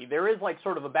security. There is, like,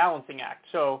 sort of a balancing act.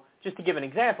 So, just to give an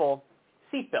example,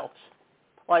 seatbelts.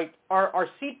 Like, are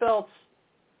seatbelts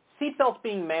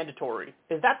being mandatory?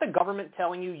 Is that the government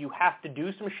telling you have to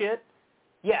do some shit?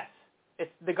 Yes.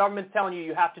 It's the government telling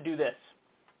you have to do this.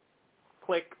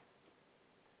 Click.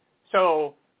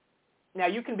 So, now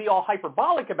you can be all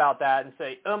hyperbolic about that and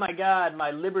say, oh my God,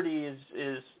 my liberty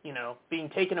is being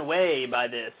taken away by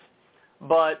this.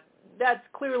 But that's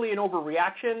clearly an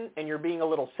overreaction, and you're being a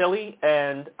little silly,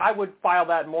 and I would file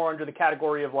that more under the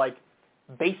category of, like,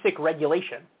 basic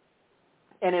regulation.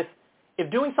 And if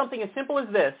doing something as simple as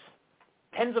this,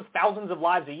 tens of thousands of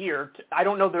lives a year, I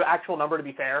don't know the actual number to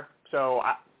be fair, so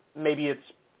maybe it's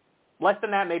less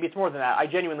than that, maybe it's more than that. I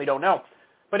genuinely don't know.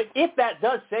 But if that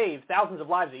does save thousands of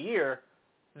lives a year,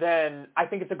 then I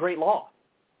think it's a great law.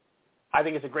 I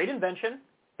think it's a great invention.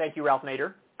 Thank you, Ralph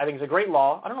Nader. I think it's a great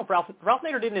law. I don't know if Ralph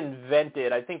Nader didn't invent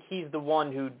it. I think he's the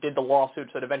one who did the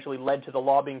lawsuits that eventually led to the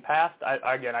law being passed.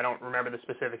 I don't remember the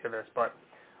specifics of this, but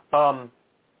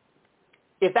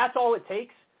if that's all it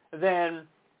takes, then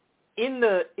in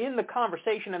the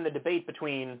conversation and the debate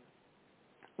between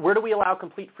where do we allow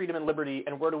complete freedom and liberty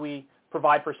and where do we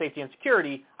provide for safety and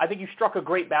security, I think you struck a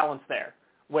great balance there,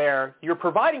 where you're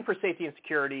providing for safety and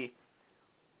security,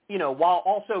 while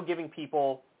also giving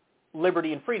people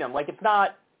liberty and freedom. Like, it's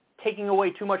not taking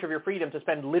away too much of your freedom to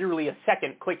spend literally a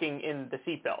second clicking in the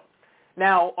seatbelt.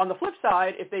 Now, on the flip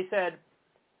side, if they said,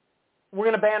 we're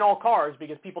going to ban all cars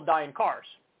because people die in cars,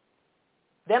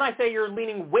 then I say you're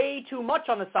leaning way too much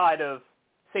on the side of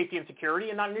safety and security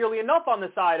and not nearly enough on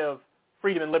the side of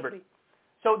freedom and liberty.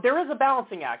 So there is a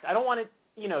balancing act. I don't want it,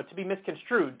 to be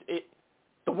misconstrued.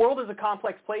 The world is a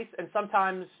complex place, and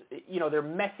sometimes, there are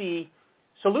messy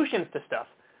solutions to stuff.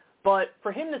 But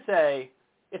for him to say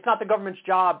it's not the government's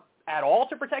job at all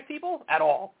to protect people, at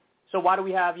all. So why do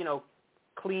we have,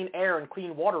 clean air and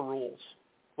clean water rules?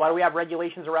 Why do we have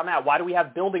regulations around that? Why do we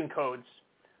have building codes?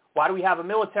 Why do we have a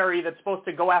military that's supposed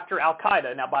to go after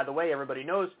Al-Qaeda? Now, by the way, everybody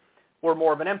knows we're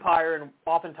more of an empire, and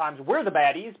oftentimes we're the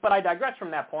baddies, but I digress from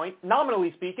that point.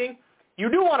 Nominally speaking, you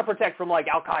do want to protect from, like,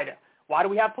 Al-Qaeda. Why do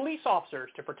we have police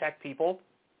officers? To protect people,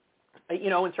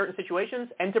 in certain situations,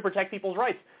 and to protect people's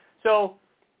rights. So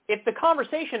if the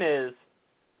conversation is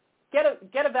get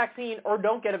a vaccine or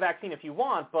don't get a vaccine if you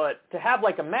want, but to have,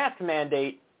 like, a mask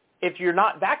mandate if you're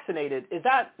not vaccinated, is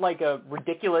that, like, a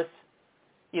ridiculous,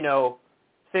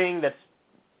 thing that's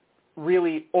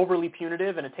really overly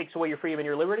punitive and it takes away your freedom and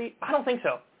your liberty? I don't think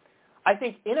so. I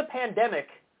think in a pandemic,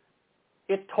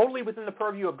 it's totally within the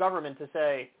purview of government to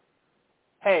say,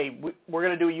 hey, we're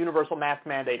going to do a universal mask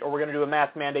mandate, or we're going to do a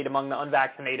mask mandate among the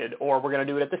unvaccinated, or we're going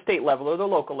to do it at the state level or the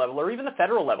local level or even the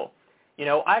federal level. You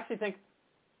know, I actually think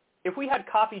if we had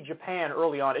copied Japan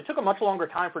early on, it took a much longer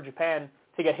time for Japan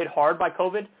to get hit hard by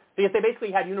COVID because they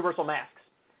basically had universal masks.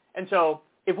 And so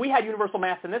if we had universal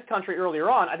masks in this country earlier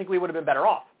on, I think we would have been better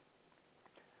off.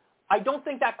 I don't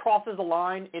think that crosses a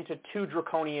line into too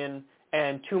draconian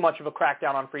and too much of a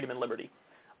crackdown on freedom and liberty.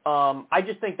 I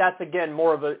just think that's, again,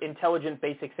 more of an intelligent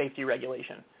basic safety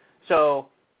regulation. So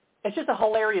it's just a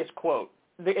hilarious quote.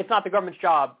 It's not the government's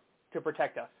job to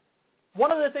protect us.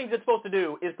 One of the things it's supposed to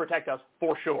do is protect us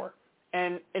for sure.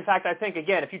 And, in fact, I think,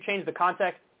 again, if you change the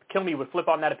context, Kilme would flip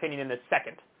on that opinion in a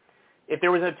second. If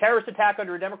there was a terrorist attack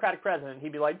under a Democratic president,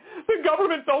 he'd be like, the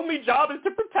government's only job is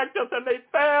to protect us, and they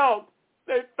failed.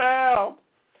 They failed.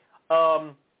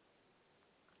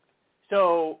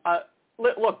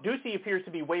 Look, Ducey appears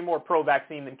to be way more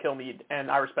pro-vaccine than Kilme, and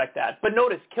I respect that. But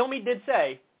notice, Kilme did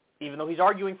say, even though he's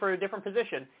arguing for a different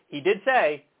position, he did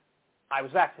say, I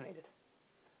was vaccinated.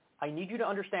 I need you to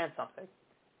understand something.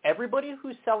 Everybody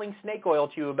who's selling snake oil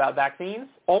to you about vaccines,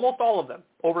 almost all of them,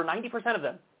 over 90% of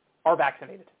them, are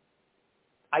vaccinated.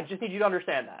 I just need you to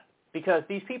understand that, because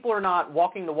these people are not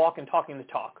walking the walk and talking the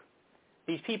talk.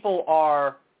 These people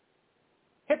are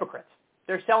hypocrites.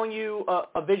 They're selling you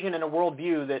a vision and a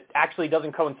worldview that actually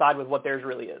doesn't coincide with what theirs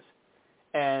really is.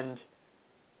 And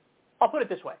I'll put it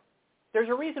this way. There's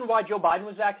a reason why Joe Biden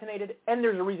was vaccinated, and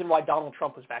there's a reason why Donald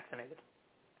Trump was vaccinated.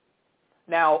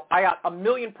 Now, I got a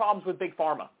million problems with Big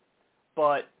Pharma,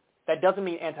 but that doesn't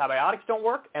mean antibiotics don't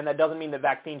work, and that doesn't mean that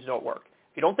vaccines don't work.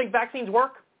 If you don't think vaccines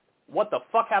work, what the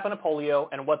fuck happened to polio,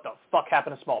 and what the fuck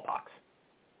happened to smallpox?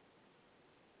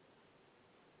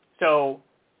 So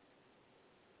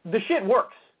the shit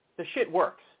works. The shit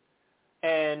works.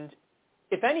 And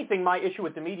if anything, my issue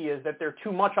with the media is that they're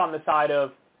too much on the side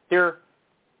of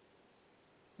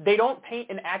they don't paint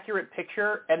an accurate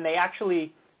picture, and they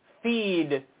actually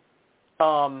feed,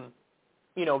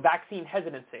 vaccine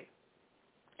hesitancy.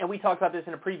 And we talked about this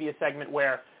in a previous segment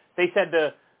where they said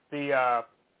the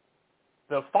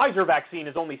Pfizer vaccine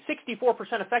is only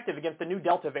 64% effective against the new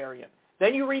Delta variant.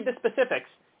 Then you read the specifics,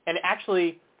 and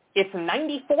actually it's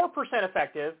 94%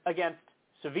 effective against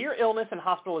severe illness and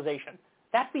hospitalization.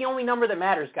 That's the only number that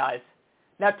matters, guys.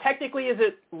 Now, technically, is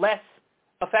it less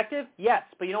effective? Yes,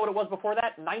 but you know what it was before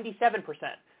that? 97%.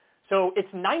 So it's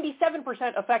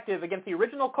 97% effective against the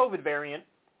original COVID variant,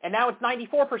 and now it's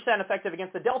 94% effective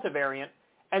against the Delta variant,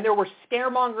 and there were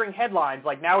scaremongering headlines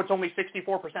like, now it's only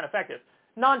 64% effective.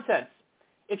 Nonsense.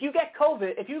 If you get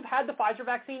COVID, if you've had the Pfizer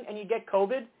vaccine and you get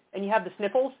COVID and you have the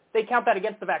sniffles, they count that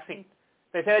against the vaccine.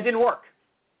 They say it didn't work.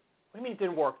 What do you mean it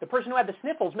didn't work? The person who had the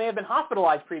sniffles may have been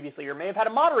hospitalized previously or may have had a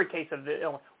moderate case of the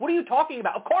illness. What are you talking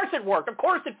about? Of course it worked. Of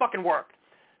course it fucking worked.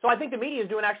 So I think the media is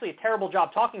doing actually a terrible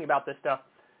job talking about this stuff.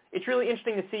 It's really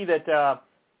interesting to see that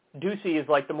Ducey is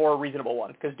like the more reasonable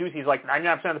one, because Ducey's like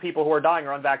 99% of the people who are dying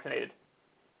are unvaccinated.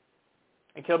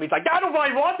 And Kilby's like, I don't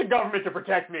want the government to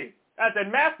protect me. I said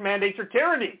mask mandates are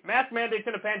tyranny. Mask mandates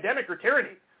in a pandemic are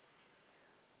tyranny.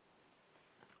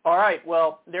 All right,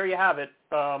 well, there you have it.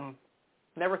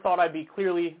 Never thought I'd be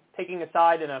clearly taking a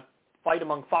side in a fight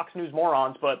among Fox News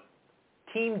morons, but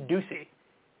Team Ducey.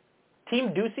 Team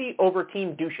Ducey over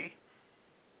Team Douchey.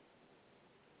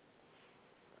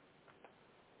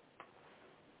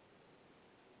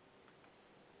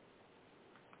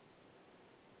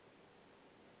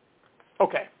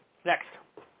 Okay, next.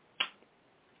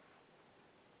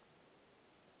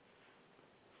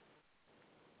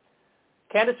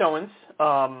 Candace Owens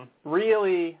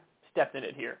really stepped in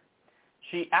it here.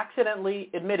 She accidentally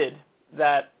admitted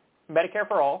that Medicare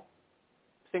for all,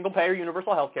 single-payer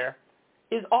universal health care,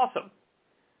 is awesome.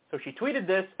 So she tweeted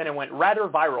this, and it went rather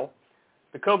viral.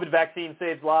 The COVID vaccine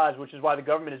saves lives, which is why the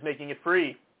government is making it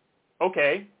free.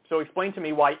 Okay, so explain to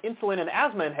me why insulin and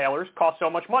asthma inhalers cost so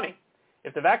much money.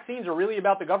 If the vaccines are really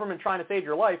about the government trying to save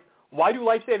your life, why do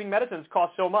life-saving medicines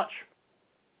cost so much?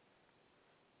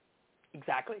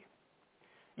 Exactly.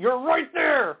 You're right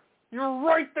there. You're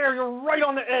right there. You're right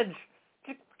on the edge.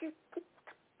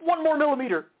 One more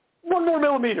millimeter. One more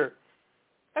millimeter.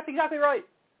 That's exactly right.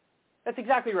 That's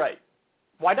exactly right.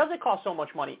 Why does it cost so much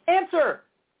money? Answer.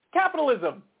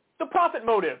 Capitalism. The profit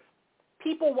motive.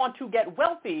 People want to get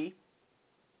wealthy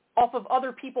off of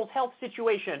other people's health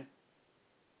situation.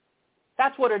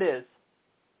 That's what it is.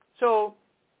 So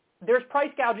there's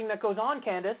price gouging that goes on,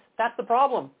 Candace. That's the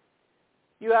problem.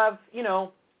 You have,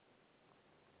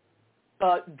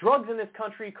 drugs in this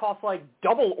country cost like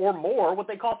double or more what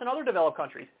they cost in other developed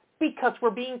countries because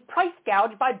we're being price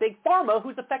gouged by Big Pharma,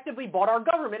 who's effectively bought our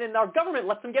government, and our government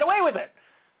lets them get away with it.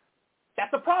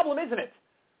 That's a problem, isn't it?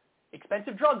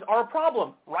 expensive drugs are a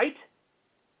problem, right?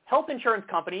 Health insurance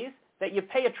companies that you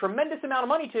pay a tremendous amount of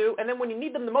money to, and then when you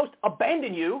need them the most,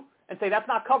 abandon you and say, that's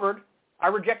not covered, I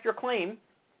reject your claim.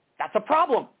 That's a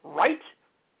problem, right?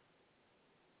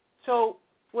 So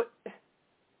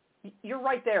you're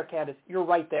right there, Candace. You're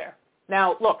right there.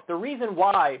 Now, look, the reason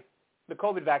why the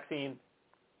COVID vaccine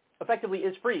effectively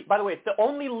is free, by the way, it's the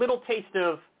only little taste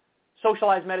of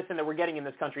socialized medicine that we're getting in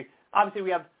this country. Obviously,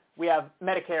 we have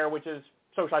Medicare, which is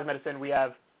socialized medicine. We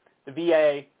have the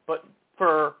VA, but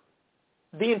for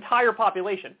the entire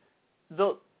population,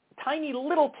 the tiny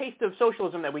little taste of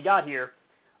socialism that we got here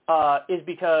is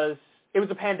because it was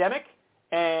a pandemic,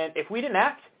 and if we didn't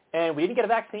act and we didn't get a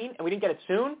vaccine and we didn't get it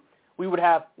soon, we would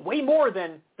have way more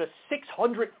than the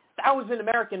 600,000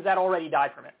 Americans that already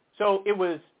died from it. So it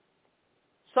was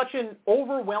such an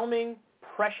overwhelming,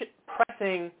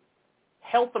 pressing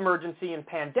health emergency and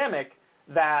pandemic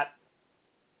that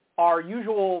our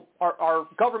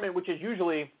government, which is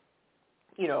usually,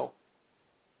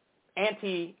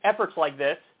 anti-efforts like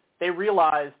this, they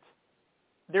realized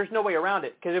there's no way around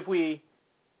it. Because if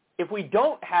we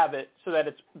don't have it so that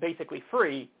it's basically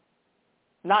free,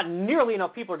 not nearly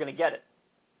enough people are going to get it.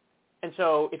 And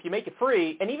so if you make it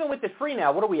free, and even with it free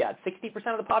now, what are we at? 60%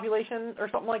 of the population or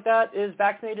something like that is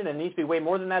vaccinated, and it needs to be way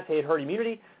more than that to hit herd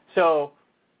immunity. So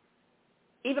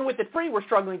even with it free, we're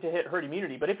struggling to hit herd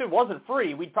immunity. But if it wasn't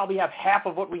free, we'd probably have half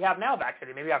of what we have now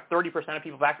vaccinated. Maybe have 30% of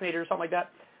people vaccinated or something like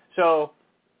that. So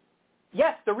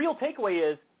yes, the real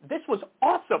takeaway is this was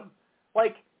awesome.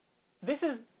 Like, this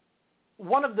is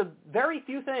one of the very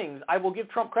few things I will give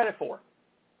Trump credit for.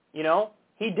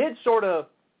 He did sort of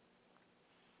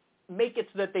make it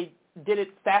so that they did it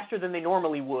faster than they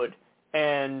normally would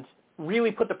and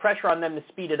really put the pressure on them to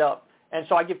speed it up. And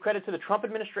so I give credit to the Trump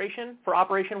administration for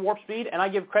Operation Warp Speed, and I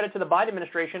give credit to the Biden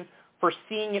administration for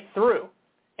seeing it through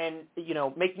and,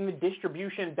 making the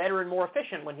distribution better and more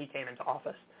efficient when he came into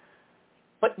office.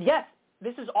 But yes,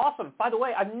 this is awesome. By the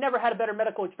way, I've never had a better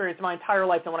medical experience in my entire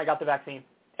life than when I got the vaccine.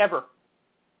 Ever.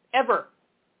 Ever.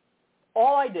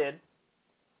 All I did,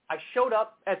 I showed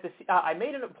up at I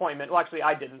made an appointment. Well, actually,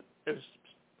 I didn't. It was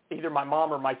either my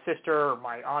mom or my sister or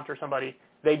my aunt or somebody.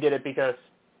 They did it because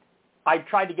I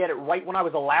tried to get it right when I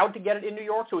was allowed to get it in New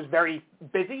York, so it was very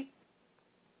busy,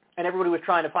 and everybody was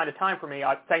trying to find a time for me.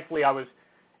 Thankfully, I was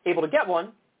able to get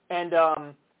one, and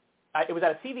it was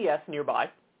at a CVS nearby.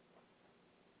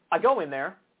 I go in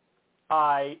there.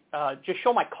 I just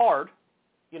show my card,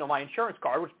 my insurance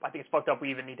card, which I think it's fucked up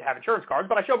we even need to have insurance cards,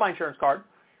 but I showed my insurance card,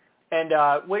 and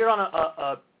waited on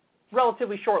a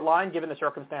relatively short line given the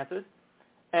circumstances.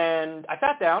 And I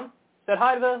sat down, said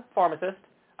hi to the pharmacist.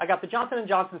 I got the Johnson &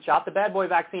 Johnson shot, the bad boy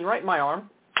vaccine, right in my arm,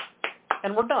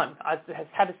 and we're done. I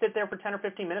had to sit there for 10 or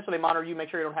 15 minutes so they monitor you, make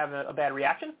sure you don't have a bad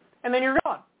reaction, and then you're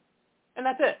gone. And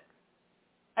that's it.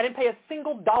 I didn't pay a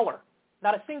single dollar,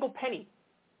 not a single penny.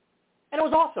 And it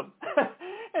was awesome.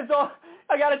 And so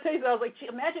I got to taste it. I was like, gee,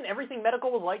 imagine everything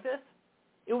medical was like this.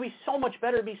 It would be so much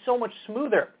better. It would be so much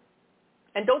smoother.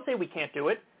 And don't say we can't do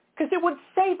it, because it would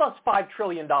save us $5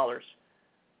 trillion.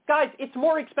 Guys, it's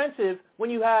more expensive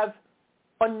when you have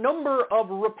a number of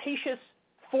rapacious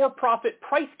for-profit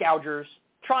price gougers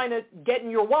trying to get in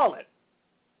your wallet.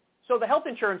 So the health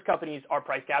insurance companies are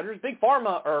price gougers. Big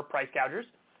Pharma are price gougers.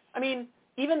 I mean,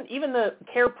 even the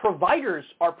care providers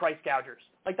are price gougers.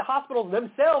 Like the hospitals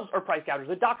themselves are price gougers.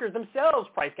 The doctors themselves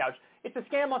price gouge. It's a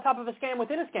scam on top of a scam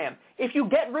within a scam. If you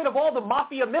get rid of all the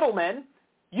mafia middlemen,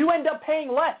 you end up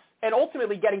paying less and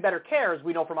ultimately getting better care, as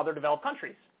we know from other developed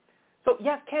countries. So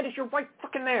yes, Candace, you're right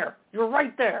fucking there. You're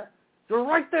right there. You're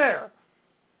right there.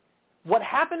 What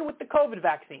happened with the COVID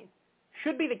vaccine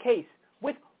should be the case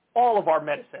with all of our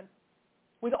medicine,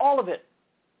 with all of it.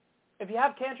 If you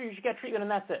have cancer, you should get treatment, and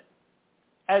that's it.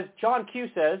 As John Q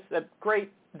says, that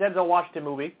great Denzel Washington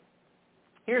movie,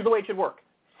 here's the way it should work.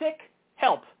 Sick,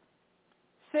 help.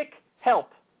 Sick, help.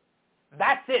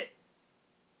 That's it.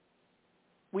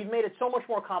 We've made it so much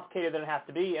more complicated than it has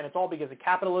to be, and it's all because of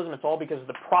capitalism. It's all because of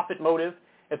the profit motive.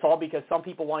 It's all because some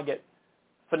people want to get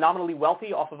phenomenally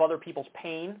wealthy off of other people's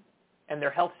pain and their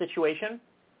health situation.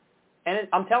 And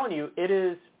I'm telling you,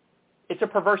 it's a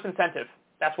perverse incentive.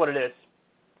 That's what it is.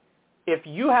 If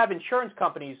you have insurance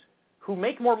companies who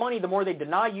make more money the more they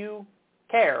deny you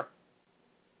care,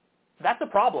 that's a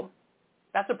problem.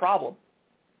 That's a problem.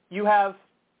 You have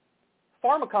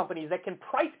pharma companies that can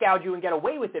price gouge you and get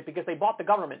away with it because they bought the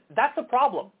government. That's a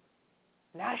problem.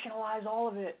 Nationalize all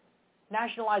of it.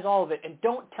 Nationalize all of it. And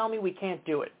don't tell me we can't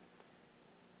do it.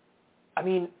 I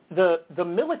mean, the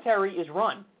military is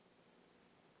run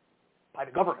by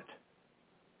the government.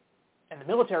 And the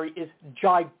military is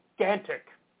gigantic.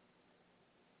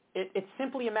 It's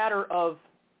simply a matter of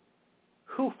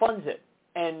who funds it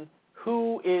and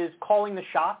who is calling the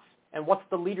shots and what's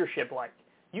the leadership like.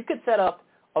 You could set up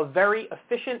a very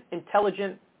efficient,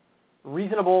 intelligent,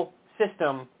 reasonable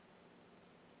system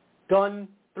done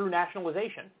through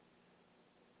nationalization.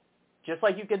 Just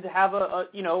like you could have a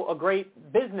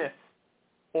great business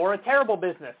or a terrible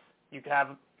business. You could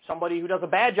have somebody who does a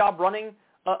bad job running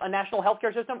a national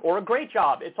healthcare system or a great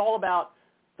job. It's all about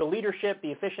the leadership,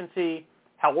 the efficiency,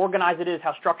 how organized it is,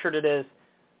 how structured it is.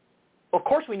 Of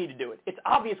course we need to do it. It's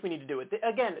obvious we need to do it.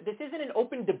 Again, this isn't an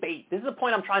open debate. This is a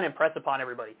point I'm trying to impress upon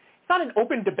everybody. It's not an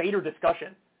open debate or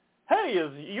discussion. Hey,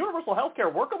 is universal health care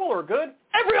workable or good?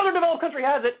 Every other developed country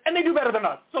has it, and they do better than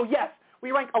us. So yes,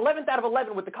 we rank 11th out of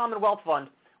 11 with the Commonwealth Fund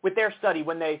with their study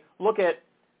when they look at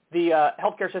the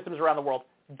healthcare systems around the world.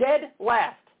 Dead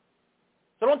last.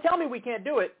 So don't tell me we can't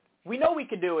do it. We know we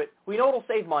can do it. We know it'll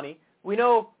save money. We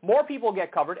know more people will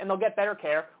get covered and they'll get better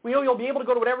care. We know you'll be able to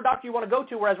go to whatever doctor you want to go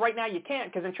to, whereas right now you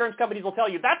can't because insurance companies will tell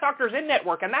you that doctor's in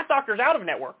network and that doctor's out of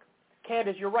network.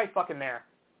 Candace, you're right fucking there.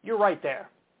 You're right there.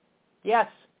 Yes,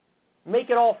 make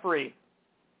it all free.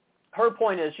 Her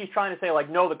point is she's trying to say,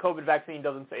 like, no, the COVID vaccine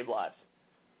doesn't save lives.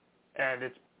 And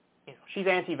it's, she's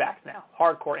anti-vax now,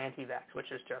 hardcore anti-vax,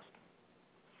 which is just.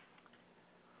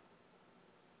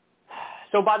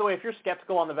 So, by the way, if you're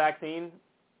skeptical on the vaccine,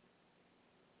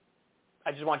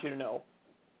 I just want you to know,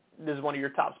 this is one of your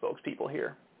top spokespeople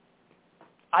here.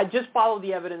 I just follow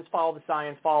the evidence, follow the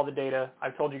science, follow the data.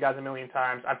 I've told you guys a million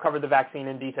times. I've covered the vaccine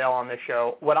in detail on this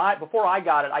show. Before I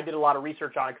got it, I did a lot of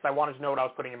research on it because I wanted to know what I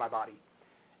was putting in my body.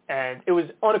 And it was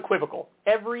unequivocal.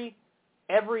 Every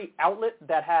outlet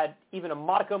that had even a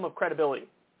modicum of credibility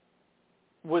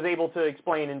was able to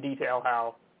explain in detail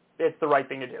how it's the right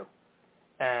thing to do.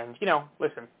 And,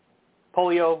 listen,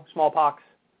 polio, smallpox,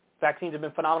 vaccines have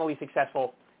been phenomenally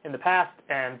successful in the past,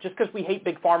 and just because we hate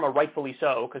Big Pharma, rightfully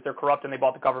so, because they're corrupt and they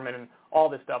bought the government and all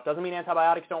this stuff, doesn't mean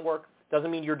antibiotics don't work,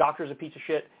 doesn't mean your doctor's a piece of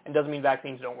shit, and doesn't mean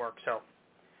vaccines don't work. So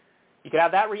you could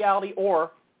have that reality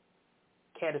or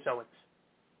Candace Owens.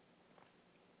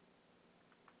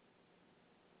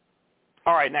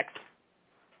 All right, next.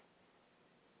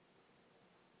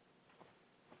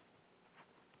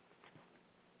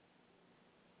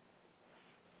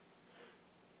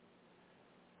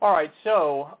 All right,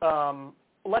 so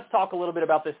let's talk a little bit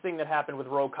about this thing that happened with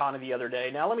Ro Khanna the other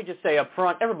day. Now, let me just say up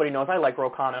front, everybody knows I like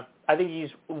Ro Khanna. I think he's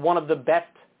one of the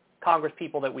best Congress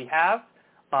people that we have.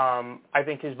 I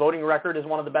think his voting record is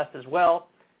one of the best as well.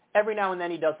 Every now and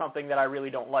then he does something that I really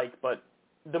don't like, but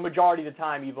the majority of the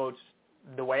time he votes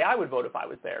the way I would vote if I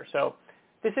was there. So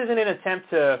this isn't an attempt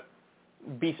to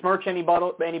besmirch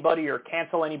anybody or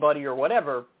cancel anybody or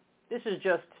whatever. This is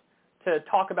just to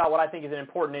talk about what I think is an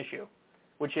important issue,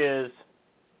 which is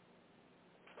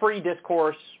free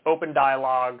discourse, open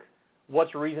dialogue,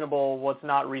 what's reasonable, what's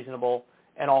not reasonable,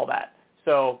 and all that.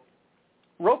 So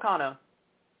Ro Khanna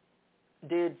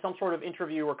did some sort of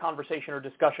interview or conversation or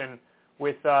discussion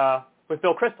with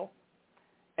Bill Kristol.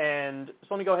 And so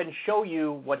let me go ahead and show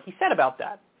you what he said about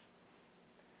that.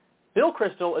 Bill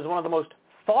Kristol is one of the most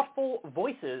thoughtful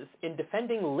voices in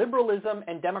defending liberalism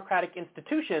and democratic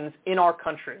institutions in our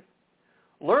country.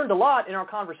 Learned a lot in our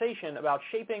conversation about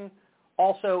shaping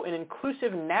also an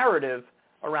inclusive narrative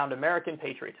around American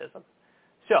patriotism.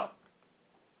 So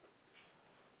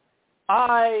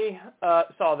I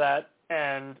saw that,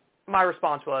 and my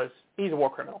response was, he's a war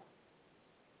criminal.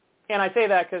 And I say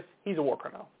that because he's a war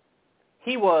criminal.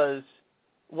 He was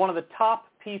one of the top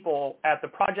people at the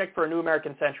Project for a New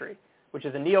American Century, which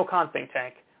is a neocon think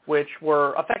tank, which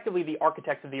were effectively the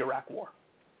architects of the Iraq War.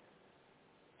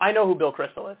 I know who Bill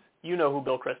Kristol is. You know who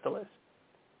Bill Kristol is.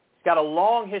 He's got a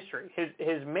long history.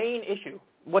 His main issue,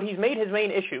 what he's made his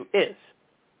main issue is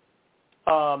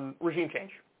regime change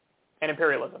and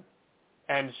imperialism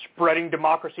and spreading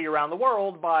democracy around the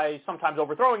world by sometimes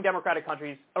overthrowing democratic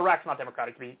countries. Iraq's not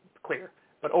democratic, to be clear,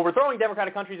 but overthrowing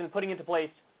democratic countries and putting into place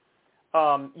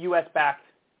U.S.-backed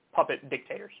puppet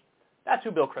dictators. That's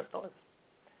who Bill Kristol is.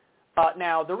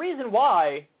 Now, the reason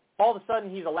why all of a sudden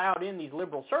he's allowed in these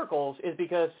liberal circles is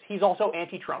because he's also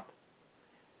anti-Trump.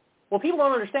 What people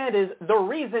don't understand is the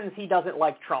reasons he doesn't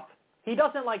like Trump. He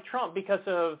doesn't like Trump because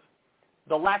of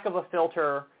the lack of a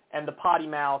filter and the potty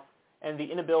mouth and the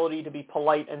inability to be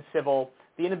polite and civil,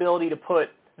 the inability to put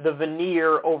the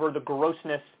veneer over the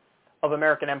grossness of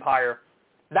American empire.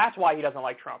 That's why he doesn't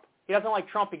like Trump. He doesn't like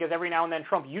Trump because every now and then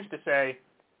Trump used to say,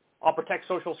 I'll protect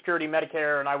Social Security,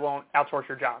 Medicare, and I won't outsource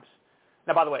your jobs.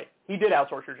 Now, by the way, he did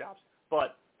outsource your jobs,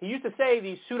 but he used to say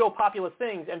these pseudo-populist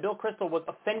things, and Bill Kristol was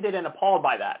offended and appalled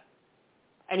by that.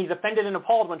 And he's offended and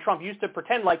appalled when Trump used to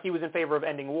pretend like he was in favor of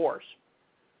ending wars.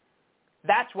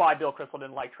 That's why Bill Kristol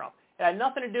didn't like Trump. It had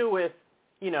nothing to do with,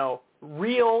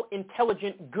 real,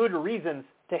 intelligent, good reasons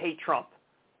to hate Trump,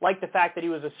 like the fact that he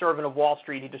was a servant of Wall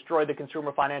Street. He destroyed the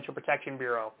Consumer Financial Protection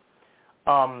Bureau.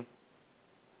 All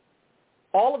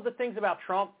of the things about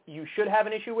Trump you should have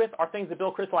an issue with are things that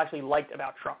Bill Kristol actually liked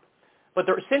about Trump. But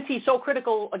since he's so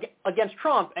critical against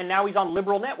Trump and now he's on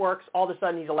liberal networks, all of a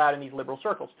sudden he's allowed in these liberal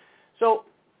circles. So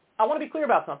I want to be clear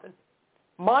about something.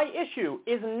 My issue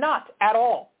is not at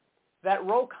all that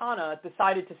Ro Khanna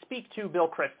decided to speak to Bill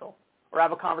Kristol or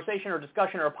have a conversation or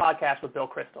discussion or a podcast with Bill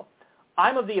Kristol.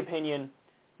 I'm of the opinion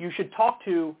you should talk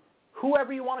to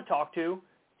whoever you want to talk to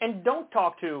and don't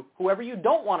talk to whoever you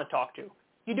don't want to talk to.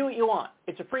 You do what you want.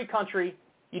 It's a free country.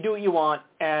 You do what you want,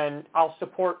 and I'll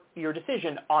support your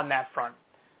decision on that front.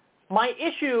 My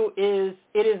issue is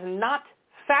it is not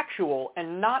factual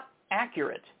and not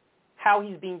accurate how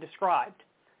he's being described.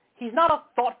 He's not a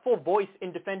thoughtful voice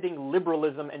in defending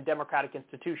liberalism and democratic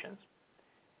institutions.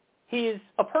 He is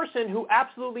a person who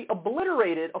absolutely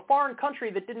obliterated a foreign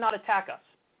country that did not attack us.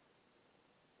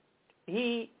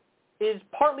 He is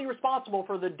partly responsible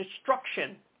for the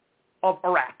destruction of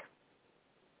Iraq.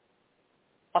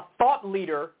 A thought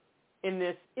leader in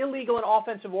this illegal and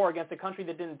offensive war against a country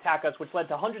that didn't attack us, which led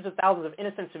to hundreds of thousands of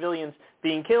innocent civilians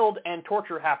being killed and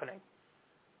torture happening.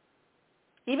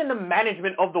 Even the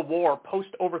management of the war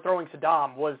post-overthrowing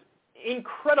Saddam was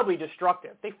incredibly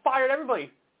destructive. They fired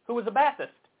everybody who was a Ba'athist.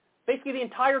 Basically, the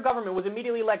entire government was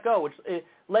immediately let go, which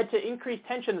led to increased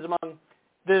tensions among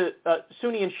the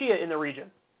Sunni and Shia in the region.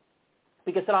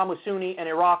 Because Saddam was Sunni and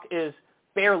Iraq is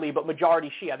barely, but majority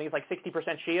Shia. I think it's like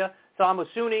 60% Shia. Saddam was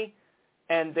Sunni,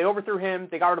 and they overthrew him.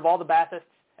 They got rid of all the Ba'athists,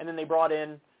 and then they brought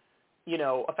in,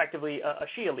 effectively a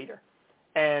Shia leader.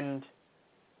 And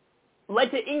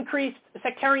led to increased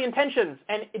sectarian tensions,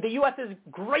 and the U.S. is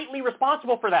greatly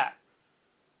responsible for that.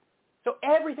 So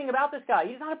everything about this guy,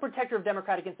 he's not a protector of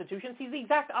democratic institutions. He's the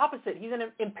exact opposite. He's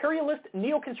an imperialist,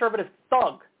 neoconservative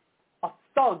thug. A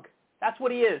thug. That's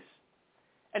what he is.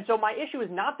 And so my issue is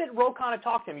not that Ro Khanna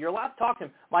talked to him. You're allowed to talk to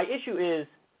him. My issue is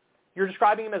you're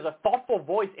describing him as a thoughtful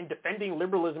voice in defending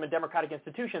liberalism and democratic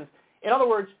institutions. In other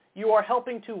words, you are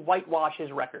helping to whitewash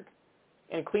his record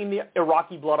and clean the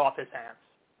Iraqi blood off his hands.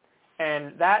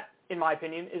 And that, in my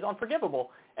opinion, is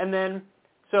unforgivable. And then,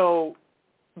 so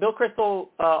Bill Kristol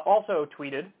also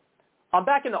tweeted, "I'm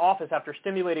back in the office after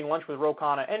stimulating lunch with Ro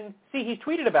Khanna." And see, he's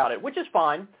tweeted about it, which is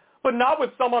fine, but not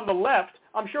with some on the left.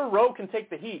 I'm sure Ro can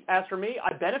take the heat. As for me,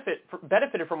 I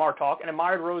benefited from our talk and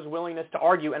admired Ro's willingness to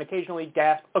argue and occasionally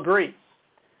gasp, agree.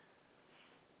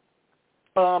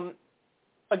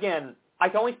 Again, I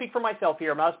can only speak for myself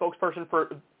here. I'm not a spokesperson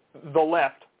for the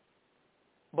left.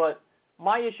 But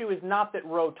my issue is not that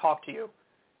Ro talked to you.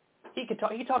 He could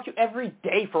talk to you every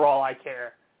day for all I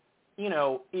care.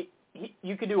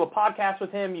 You could do a podcast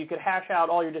with him. You could hash out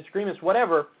all your disagreements,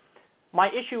 whatever. My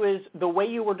issue is the way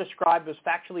you were described was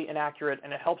factually inaccurate,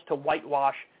 and it helps to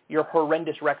whitewash your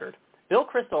horrendous record. Bill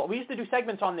Kristol, we used to do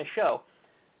segments on this show.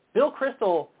 Bill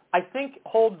Kristol, I think,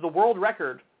 holds the world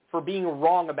record for being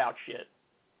wrong about shit.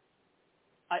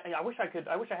 I wish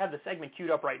I had the segment queued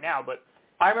up right now, but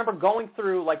I remember going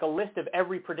through like a list of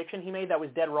every prediction he made that was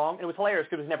dead wrong, and it was hilarious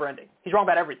because it was never ending. He's wrong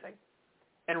about everything.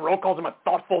 And Ro calls him a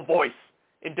thoughtful voice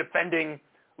in defending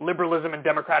liberalism and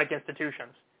democratic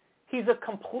institutions. He's a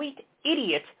complete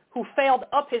idiot who failed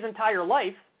up his entire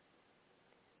life.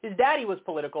 His daddy was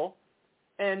political,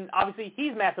 and obviously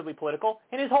he's massively political,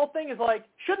 and his whole thing is like,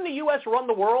 shouldn't the U.S. run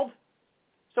the world?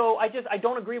 So I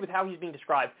don't agree with how he's being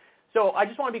described. So I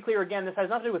just want to be clear again, this has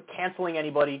nothing to do with canceling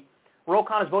anybody. Ro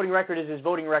Khanna's voting record is his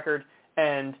voting record,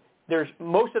 and there's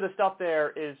most of the stuff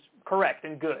there is correct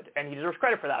and good, and he deserves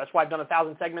credit for that. That's why I've done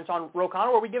 1,000 segments on Ro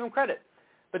Khanna where we give him credit.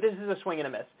 But this is a swing and a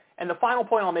miss. And the final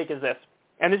point I'll make is this,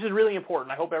 and this is really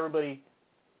important. I hope everybody,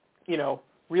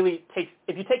 really takes,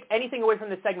 if you take anything away from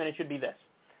this segment, it should be this.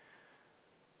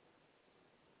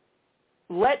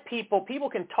 Let people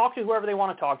can talk to whoever they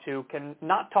want to talk to, can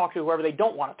not talk to whoever they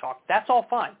don't want to talk. That's all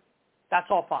fine. That's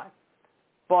all fine.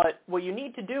 But what you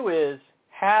need to do is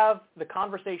have the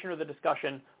conversation or the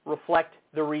discussion reflect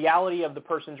the reality of the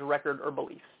person's record or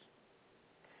beliefs.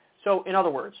 So in other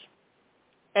words,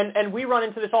 and we run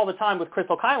into this all the time with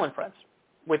Crystal Kyle and Friends,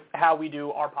 with how we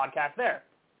do our podcast there.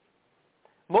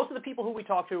 Most of the people who we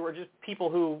talk to are just people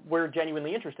who we're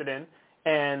genuinely interested in,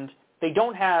 and they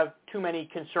don't have too many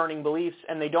concerning beliefs,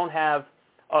 and they don't have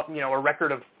a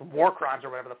record of war crimes or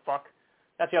whatever the fuck.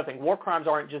 That's the other thing. War crimes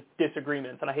aren't just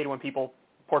disagreements, and I hate it when people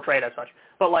portray it as such.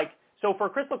 But so for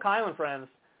Crystal Kyle and Friends,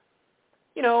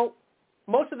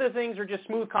 most of the things are just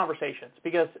smooth conversations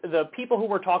because the people who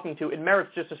we're talking to, it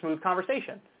merits just a smooth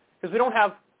conversation. because we don't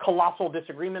have colossal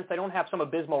disagreements. They don't have some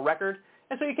abysmal record.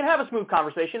 And so you can have a smooth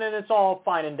conversation, and it's all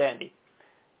fine and dandy.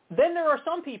 Then there are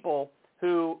some people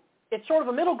who it's sort of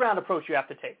a middle ground approach you have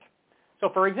to take. So,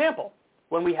 for example,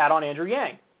 when we had on Andrew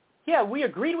Yang, yeah, we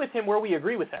agreed with him where we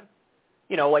agree with him.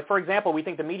 You know, like, for example, we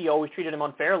think the media always treated him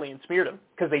unfairly and smeared him,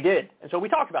 because they did. And so we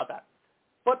talked about that.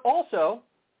 But also,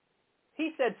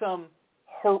 he said some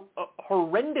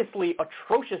horrendously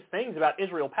atrocious things about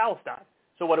Israel-Palestine.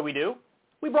 So what do?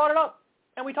 We brought it up,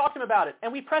 and we talked to him about it,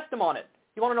 and we pressed him on it.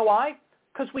 You want to know why?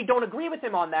 Because we don't agree with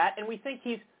him on that, and we think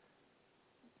he's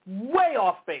way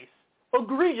off base,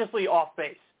 egregiously off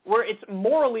base, where it's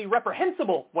morally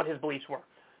reprehensible what his beliefs were.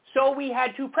 So we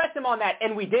had to press him on that,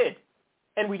 and we did.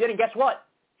 And we did, and guess what?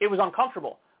 It was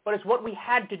uncomfortable. But it's what we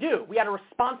had to do. We had a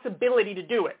responsibility to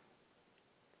do it.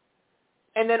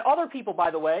 And then other people,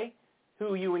 by the way,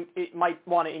 who you might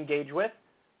want to engage with,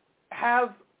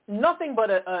 have nothing but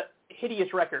a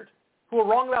hideous record, who are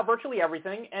wrong about virtually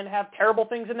everything and have terrible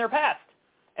things in their past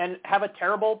and have a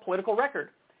terrible political record.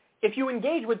 If you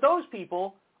engage with those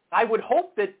people, I would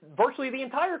hope that virtually the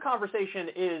entire conversation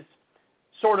is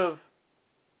sort of,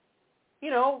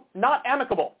 not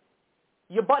amicable.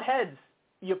 You butt heads.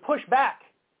 You push back.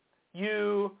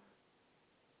 You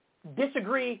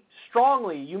disagree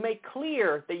strongly. You make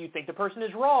clear that you think the person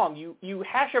is wrong. You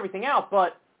hash everything out,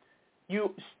 but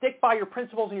you stick by your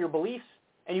principles and your beliefs,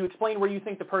 and you explain where you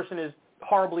think the person is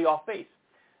horribly off base.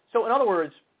 So in other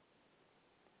words,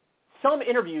 some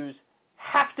interviews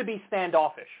have to be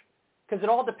standoffish because it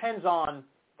all depends on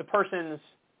the person's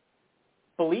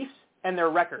beliefs and their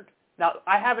record. Now,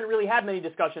 I haven't really had many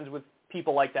discussions with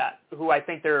people like that who I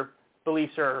think their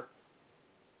beliefs are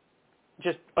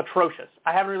just atrocious.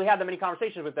 I haven't really had that many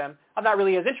conversations with them. I'm not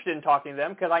really as interested in talking to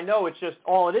them because I know it's just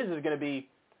all it is going to be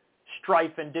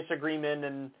strife and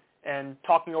disagreement and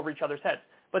talking over each other's heads.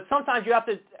 But sometimes you have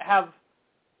to have,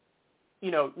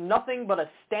 nothing but a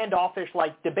standoffish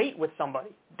debate with somebody.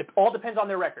 It all depends on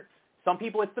their record. Some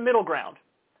people it's the middle ground.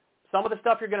 Some of the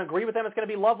stuff you're going to agree with them, it's going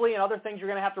to be lovely, and other things you're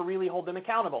going to have to really hold them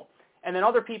accountable. And then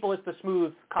other people, it's the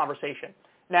smooth conversation.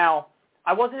 Now,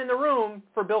 I wasn't in the room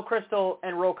for Bill Kristol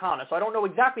and Ro Khanna, so I don't know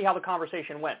exactly how the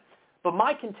conversation went. But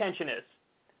my contention is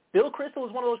Bill Kristol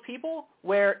is one of those people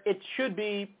where it should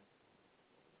be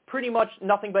pretty much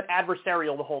nothing but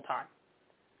adversarial the whole time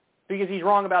because he's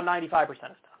wrong about 95% of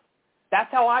stuff.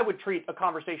 That's how I would treat a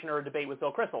conversation or a debate with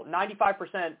Bill Kristol.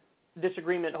 95%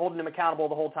 disagreement, holding him accountable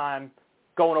the whole time,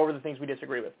 going over the things we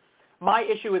disagree with. My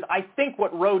issue is I think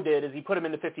what Roe did is he put him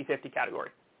in the 50-50 category.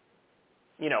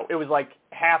 It was like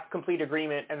half complete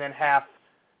agreement and then half,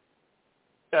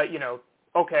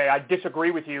 okay, I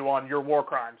disagree with you on your war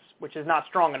crimes, which is not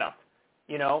strong enough,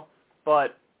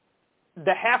 But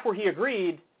the half where he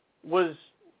agreed was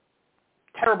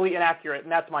terribly inaccurate,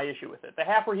 and that's my issue with it. The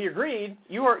half where he agreed,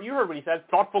 you heard what he said,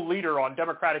 thoughtful leader on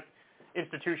democratic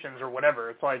institutions or whatever.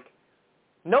 It's like,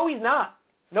 no, he's not.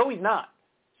 No, he's not.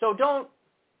 So don't,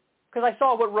 because I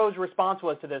saw what Roe's response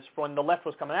was to this when the left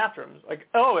was coming after him. Like,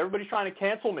 oh, everybody's trying to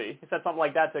cancel me. He said something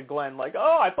like that to Glenn, like,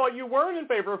 oh, I thought you weren't in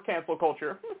favor of cancel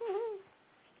culture.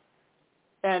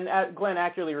 And Glenn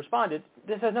accurately responded,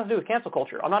 this has nothing to do with cancel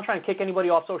culture. I'm not trying to kick anybody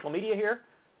off social media here.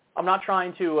 I'm not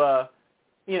trying to,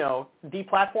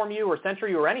 deplatform you or censor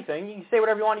you or anything. You can say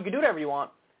whatever you want. You can do whatever you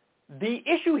want. The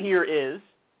issue here is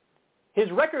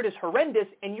his record is horrendous,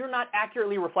 and you're not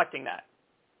accurately reflecting that.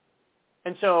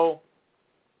 And so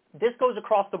this goes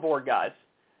across the board, guys.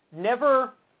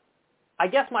 Never, I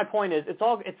guess my point is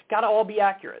it's got to all be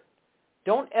accurate.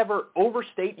 Don't ever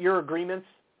overstate your agreements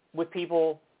with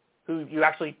people who you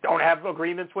actually don't have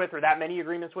agreements with or that many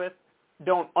agreements with.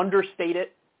 Don't understate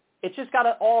it. It's just got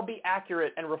to all be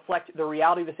accurate and reflect the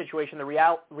reality of the situation, the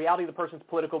reality of the person's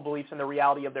political beliefs, and the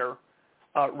reality of their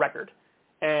record.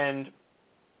 And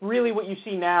really what you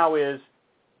see now is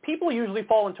people usually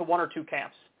fall into one or two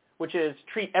camps, which is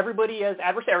treat everybody as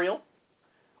adversarial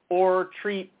or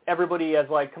treat everybody as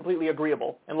completely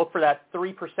agreeable and look for that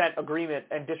 3% agreement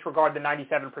and disregard the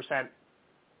 97%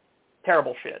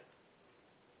 terrible shit.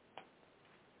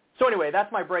 So anyway,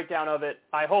 that's my breakdown of it.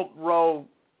 I hope Roe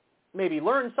maybe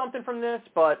learned something from this,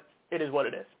 but it is what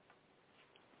it is.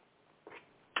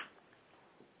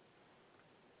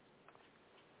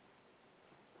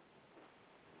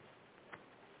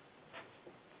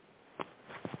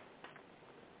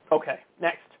 Okay,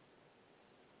 next.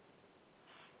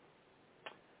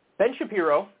 Ben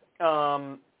Shapiro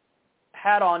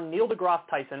had on Neil deGrasse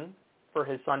Tyson for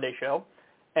his Sunday show,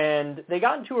 and they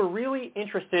got into a really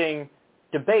interesting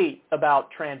debate about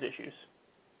trans issues.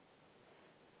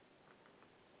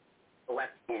 The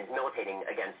left is militating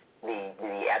against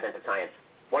the advent of science.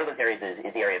 One of those areas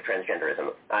is the area of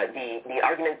transgenderism. The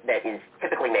argument that is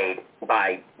typically made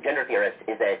by gender theorists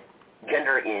is that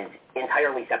gender is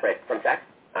entirely separate from sex.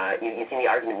 You've seen the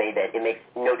argument made that it makes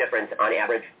no difference on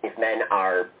average if men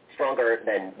are stronger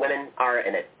than women are,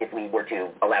 and that if we were to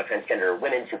allow transgender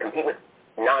women to compete with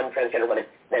non-transgender women,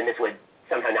 then this would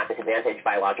somehow not disadvantage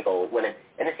biological women.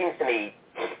 And this seems to me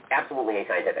absolutely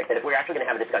ascientific, that if we're actually going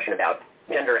to have a discussion about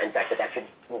gender and sex, that should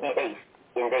be based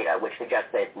in data, which suggests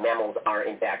that mammals are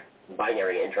in fact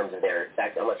binary in terms of their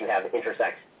sex, unless you have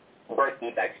intersex birth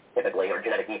defects typically, or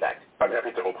genetic defects. I'm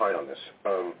happy to opine on this.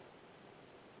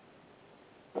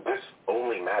 This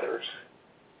only matters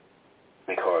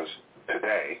because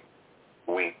today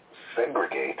we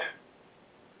segregate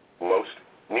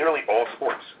nearly all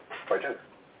sports by gender.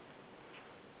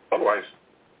 Otherwise,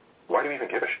 why do we even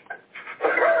give a shit?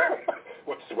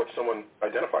 what someone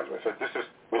identifies with? So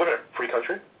we live in a free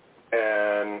country,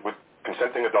 and with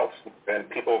consenting adults and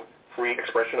people free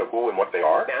expression of who and what they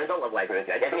are. Man, I don't love language.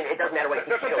 I mean, it doesn't matter what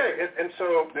you That's okay. And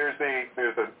so there's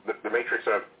the matrix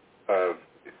of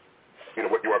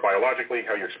what you are biologically,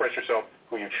 how you express yourself,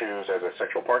 who you choose as a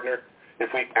sexual partner. If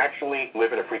we actually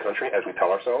live in a free country, as we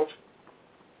tell ourselves,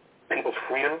 people's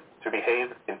freedom to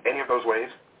behave in any of those ways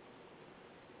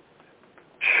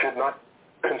should not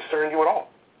concern you at all.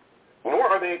 Nor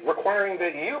are they requiring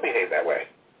that you behave that way.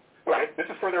 Okay? This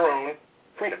is for their own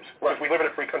freedoms, because we live in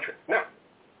a free country. Now,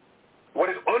 what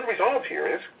is unresolved here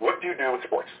is, what do you do with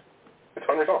sports? It's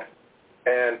unresolved.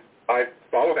 And I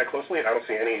follow that closely, and I don't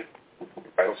see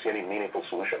any meaningful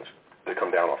solutions that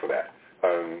come down off of that.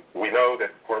 We know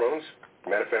that hormones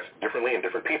manifest differently in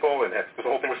different people, and that's the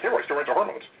whole thing with steroids. Steroids are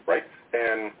hormones, right?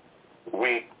 And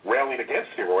we rallied against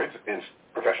steroids in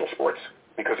professional sports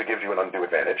because it gives you an undue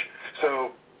advantage.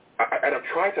 So I've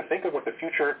tried to think of what the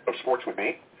future of sports would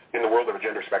be in the world of a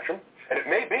gender spectrum. And it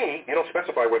may be, you don't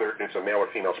specify whether it's a male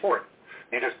or female sport.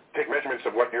 You just take measurements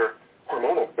of what your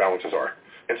hormonal balances are.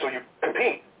 And so you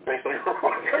compete based on your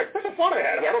hormonal. This is fun I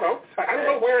had. I don't know. I don't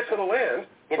know where it's going to land.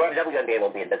 But WWE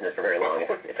won't be in business for very long if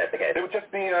that's the case. It would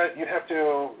just be, you'd have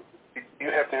to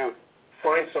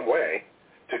find some way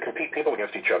to compete people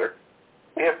against each other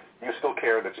if you still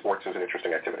care that sports is an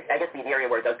interesting activity. I guess the area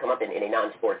where it does come up in a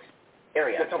non-sports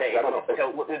area. I don't know. So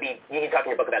you're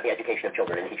talking in your book about the education of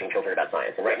children and teaching children about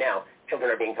science. And right now,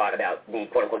 children are being taught about the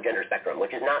quote-unquote gender spectrum,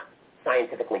 which is not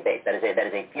scientifically based. That is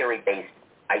a theory-based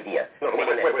idea. No,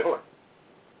 wait, hold on.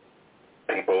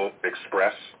 People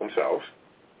express themselves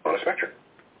on a spectrum.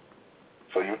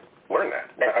 So you learn that.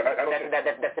 That's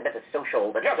a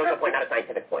social point, not a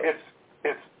scientific point.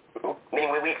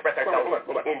 Meaning we express ourselves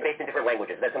based in different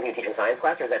languages. Is that something you teach in science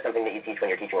class, or is that something that you teach when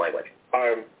you're teaching language?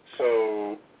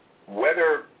 So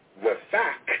whether the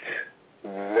fact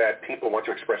that people want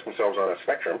to express themselves on a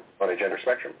spectrum, on a gender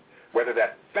spectrum, whether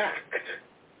that fact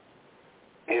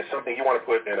is something you want to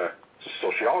put in a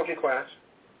sociology class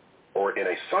or in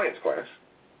a science class,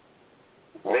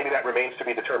 maybe that remains to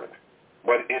be determined.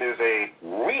 But it is a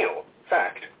real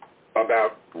fact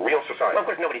about real society. Well, of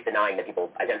course, nobody's denying that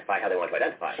people identify how they want to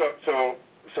identify. So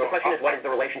the question is, what is the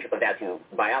relationship of that to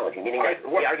biology? Meaning that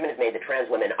the argument is made that trans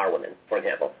women are women, for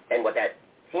example. And what that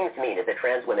seems to mean is that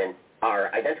trans women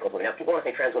are identical to women. Now, people want to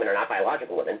say trans women are not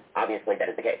biological women. Obviously, that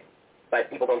is the case.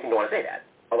 But people don't seem to want to say that,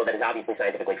 although that is obviously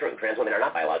scientifically true. Trans women are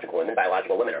not biological women.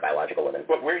 Biological women are biological women.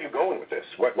 But where are you going with this?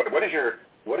 What are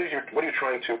you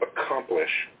trying to accomplish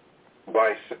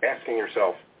by asking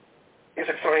yourself, is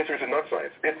it science or is it not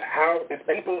science? It's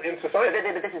people in society.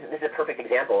 This is a perfect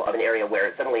example of an area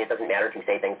where suddenly it doesn't matter to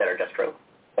say things that are just true.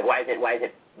 Like why is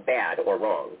it bad or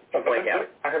wrong?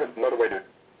 I have another way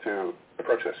to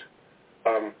approach this.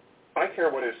 I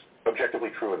care what is objectively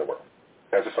true in the world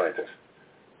as a scientist.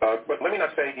 But let me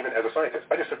not say even as a scientist.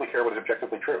 I just simply care what is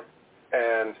objectively true.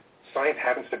 And science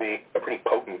happens to be a pretty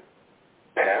potent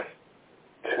path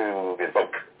to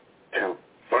invoke, to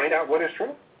find out what is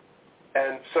true.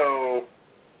 And so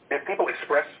if people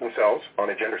express themselves on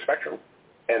a gender spectrum,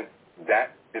 and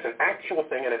that is an actual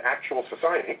thing in an actual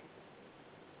society,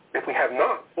 if we have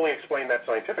not fully explained that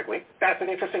scientifically, that's an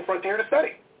interesting frontier to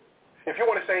study. If you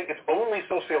want to say it's only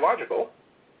sociological,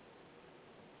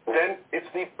 then it's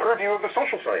the purview of the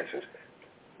social sciences.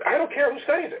 I don't care who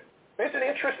studies it. It's an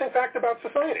interesting fact about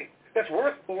society that's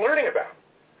worth learning about.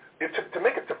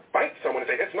 To fight someone and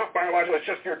say, it's not biological, it's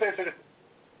just your thing,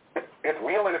 it's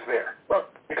real and it's there. Well,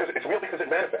 because it's real because it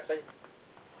manifests.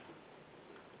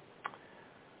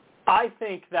 I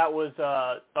think that was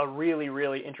a really,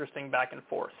 really interesting back and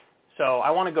forth. So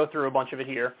I want to go through a bunch of it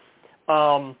here.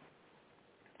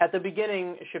 At the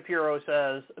beginning, Shapiro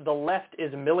says, the left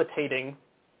is militating,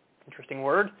 interesting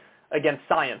word, against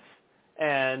science.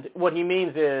 And what he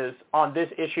means is on this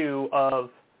issue of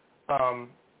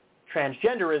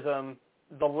transgenderism,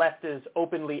 the left is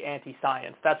openly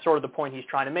anti-science. That's sort of the point he's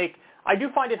trying to make. I do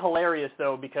find it hilarious,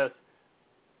 though, because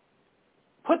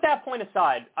put that point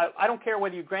aside. I don't care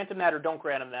whether you grant him that or don't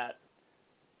grant him that.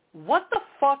 What the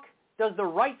fuck does the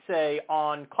right say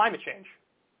on climate change?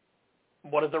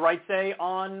 What does the right say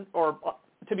on, or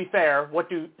to be fair, what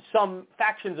do some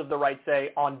factions of the right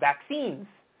say on vaccines?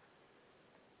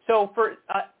 So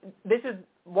this is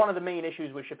one of the main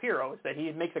issues with Shapiro, is that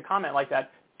he makes a comment like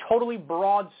that, totally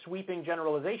broad, sweeping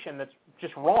generalization that's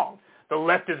just wrong. The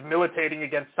left is militating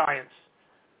against science.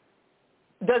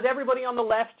 Does everybody on the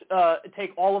left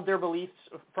take all of their beliefs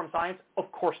from science?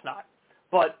 Of course not.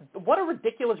 But what a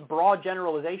ridiculous broad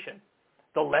generalization.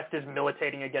 The left is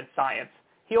militating against science.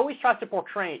 He always tries to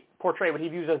portray what he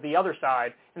views as the other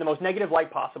side in the most negative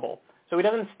light possible. So he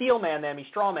doesn't steelman them, he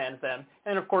strawmans them.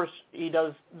 And, of course, he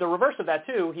does the reverse of that,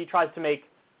 too. He tries to make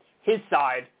his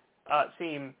side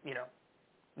seem,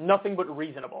 nothing but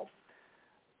reasonable.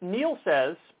 Neil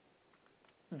says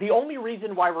the only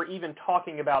reason why we're even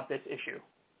talking about this issue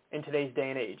in today's day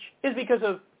and age is because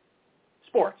of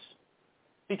sports.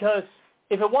 Because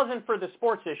if it wasn't for the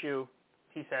sports issue,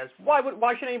 he says, why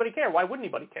should anybody care? Why would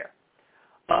anybody care?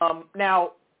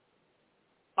 Now,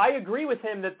 I agree with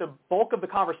him that the bulk of the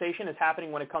conversation is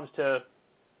happening when it comes to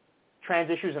trans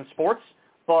issues in sports,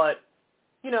 but,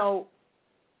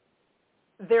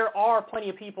 there are plenty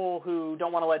of people who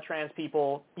don't want to let trans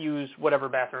people use whatever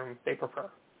bathroom they prefer.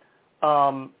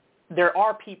 There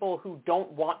are people who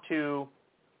don't want to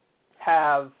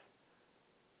have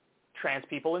trans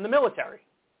people in the military.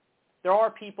 There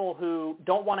are people who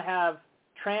don't want to have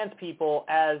trans people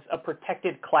as a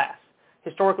protected class.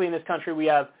 Historically in this country, we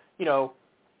have,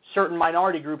 certain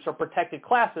minority groups are protected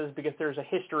classes because there's a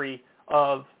history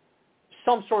of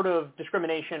some sort of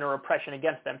discrimination or oppression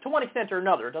against them to one extent or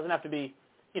another. It doesn't have to be,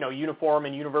 uniform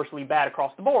and universally bad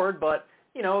across the board, but,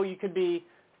 you could be,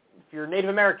 if you're Native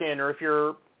American or if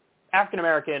you're African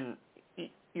American,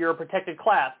 you're a protected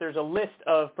class. There's a list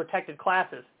of protected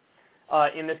classes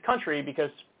in this country because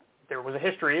there was a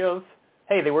history of,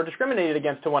 hey, they were discriminated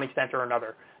against to one extent or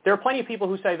another. There are plenty of people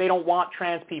who say they don't want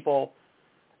trans people,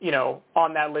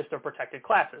 on that list of protected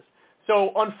classes.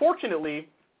 So unfortunately,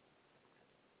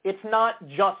 it's not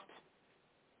just,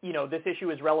 this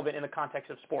issue is relevant in the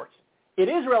context of sports. It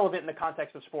is relevant in the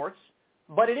context of sports,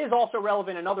 but it is also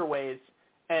relevant in other ways.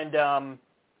 And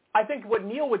I think what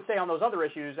Neil would say on those other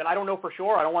issues, and I don't know for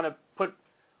sure, I don't want to put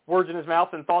words in his mouth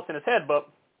and thoughts in his head, but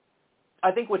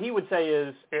I think what he would say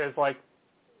is like,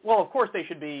 well, of course they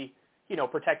should be,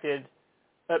 protected,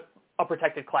 a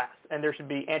protected class, and there should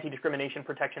be anti-discrimination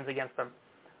protections against them.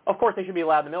 Of course they should be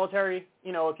allowed in the military.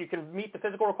 If you can meet the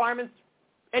physical requirements,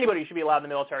 anybody should be allowed in the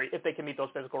military if they can meet those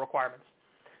physical requirements.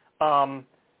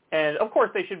 And of course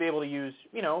they should be able to use,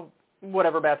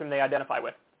 whatever bathroom they identify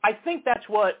with. I think that's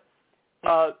what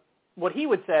he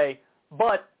would say,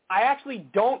 but I actually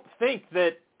don't think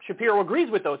that Shapiro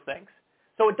agrees with those things.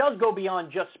 So it does go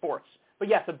beyond just sports. But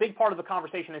yes, a big part of the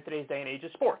conversation in today's day and age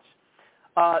is sports.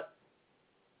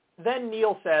 Then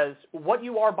Neil says, what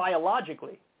you are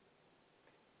biologically,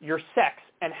 your sex,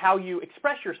 and how you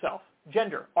express yourself,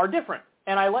 gender, are different.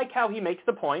 And I like how he makes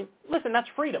the point, listen, that's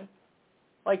freedom.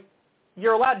 Like,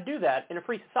 you're allowed to do that in a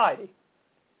free society.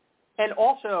 And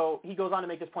also, he goes on to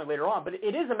make this point later on, but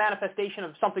it is a manifestation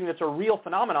of something that's a real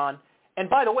phenomenon. And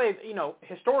by the way,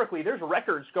 historically, there's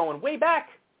records going way back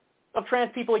of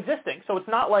trans people existing. So it's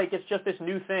not like it's just this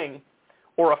new thing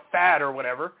or a fad or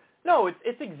whatever. No,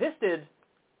 it's existed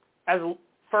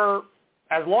for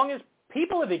as long as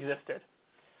people have existed.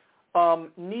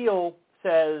 Neil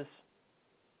says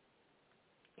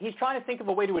he's trying to think of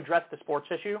a way to address the sports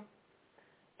issue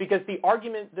because the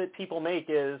argument that people make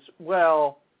is,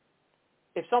 well,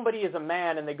 if somebody is a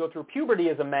man and they go through puberty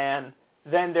as a man,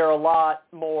 then they're a lot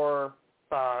more,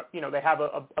 they have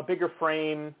a bigger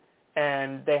frame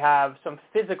and they have some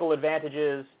physical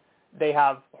advantages. They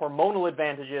have hormonal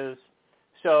advantages.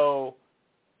 So,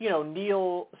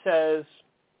 Neil says,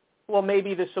 well,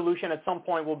 maybe the solution at some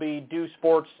point will be do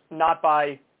sports not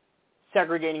by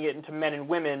segregating it into men and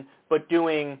women, but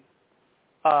doing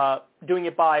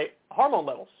it by hormone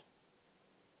levels.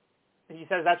 He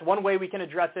says that's one way we can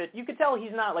address it. You could tell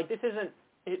he's not, this isn't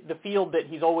the field that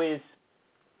he's always,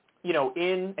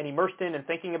 in and immersed in and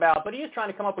thinking about, but he is trying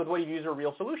to come up with what he views are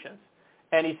real solutions.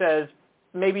 And he says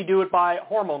maybe do it by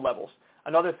hormone levels.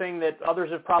 Another thing that others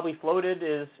have probably floated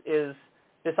is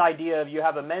this idea of you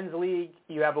have a men's league,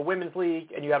 you have a women's league,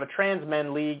 and you have a trans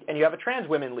men league, and you have a trans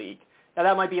women league. Now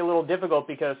that might be a little difficult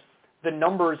because the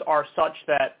numbers are such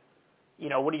that,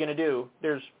 what are you going to do?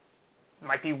 There's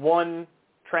might be one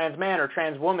trans man or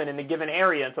trans woman in a given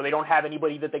area, and so they don't have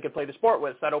anybody that they could play the sport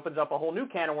with. So that opens up a whole new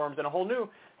can of worms and a whole new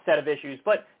set of issues.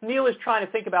 But Neil is trying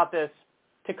to think about this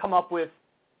to come up with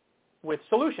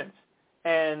solutions.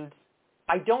 And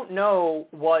I don't know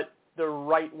what the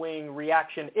right-wing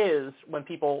reaction is when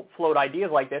people float ideas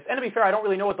like this. And to be fair, I don't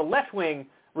really know what the left-wing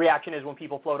reaction is when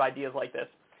people float ideas like this.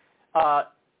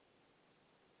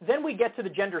 Then we get to the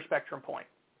gender spectrum point.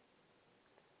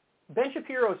 Ben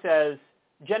Shapiro says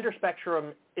gender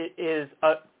spectrum is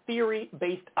a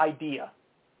theory-based idea.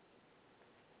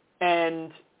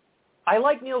 And I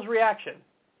like Neil's reaction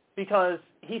because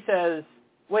he says,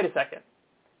 wait a second,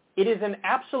 it is an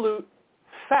absolute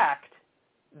fact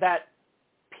that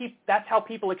that's how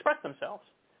people express themselves.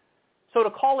 So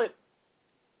to call it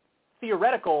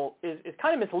theoretical is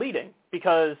kind of misleading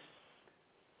because,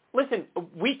 listen,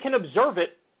 we can observe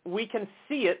it, we can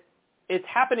see it, it's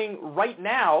happening right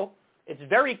now. It's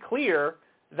very clear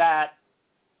that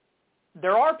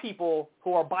there are people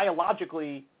who are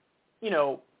biologically,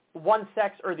 one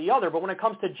sex or the other, but when it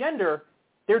comes to gender,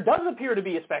 there does appear to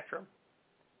be a spectrum.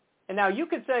 And now you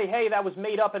could say, hey, that was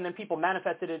made up and then people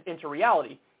manifested it into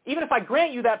reality. Even if I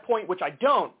grant you that point, which I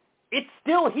don't, it's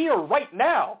still here right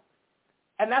now.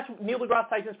 And that's Neil deGrasse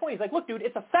Tyson's point. He's like, look, dude,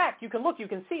 it's a fact. You can look, you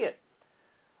can see it.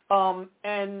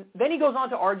 And then he goes on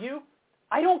to argue,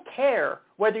 I don't care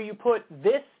whether you put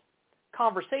this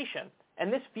conversation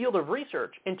and this field of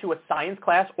research into a science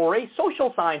class or a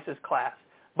social sciences class,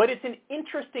 but it's an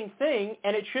interesting thing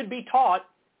and it should be taught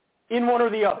in one or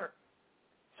the other.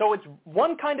 So it's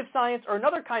one kind of science or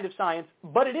another kind of science,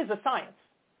 but it is a science.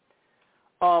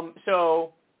 I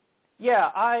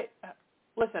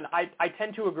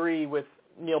tend to agree with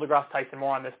Neil deGrasse Tyson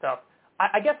more on this stuff.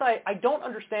 I guess I don't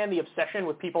understand the obsession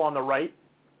with people on the right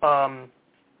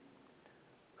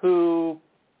who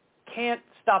can't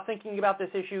stop thinking about this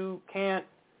issue, can't,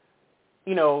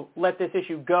 let this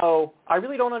issue go. I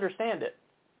really don't understand it.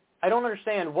 I don't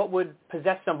understand what would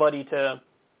possess somebody to,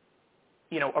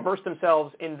 immerse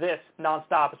themselves in this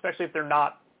nonstop, especially if they're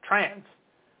not trans.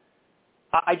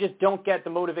 I just don't get the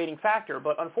motivating factor.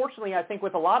 But unfortunately, I think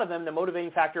with a lot of them, the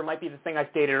motivating factor might be the thing I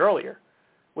stated earlier,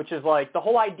 which is like the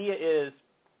whole idea is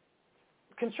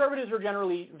conservatives are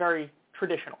generally very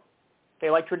traditional. They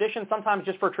like tradition sometimes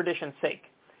just for tradition's sake.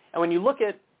 And when you look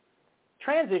at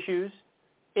trans issues,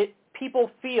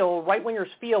 right-wingers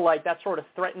feel like that sort of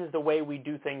threatens the way we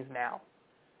do things now.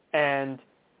 And,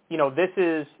 this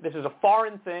is a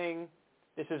foreign thing.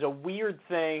 This is a weird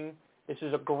thing. This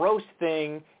is a gross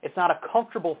thing. It's not a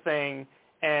comfortable thing.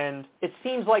 And it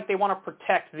seems like they want to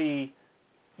protect the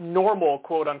normal,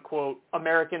 quote-unquote,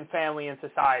 American family and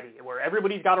society where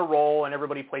everybody's got a role and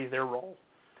everybody plays their role.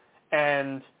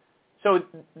 And so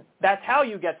that's how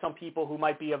you get some people who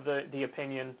might be of the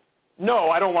opinion, no,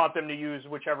 I don't want them to use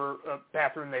whichever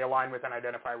bathroom they align with and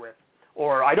identify with.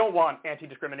 Or I don't want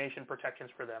anti-discrimination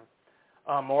protections for them.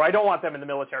 Or I don't want them in the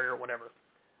military or whatever.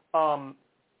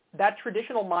 That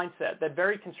traditional mindset, that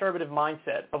very conservative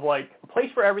mindset of like a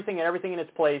place for everything and everything in its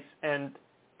place, and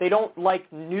they don't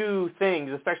like new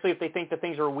things, especially if they think that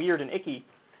things are weird and icky.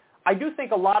 I do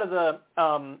think a lot of the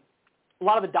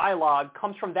dialogue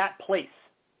comes from that place,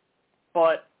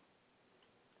 but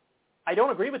I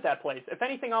don't agree with that place. If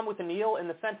anything, I'm with Neil in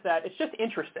the sense that it's just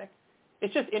interesting.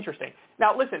 It's just interesting.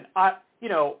 Now, listen,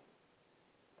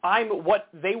 I'm what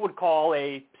they would call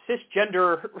a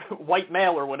cisgender white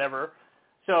male or whatever.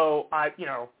 So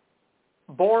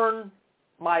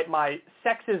my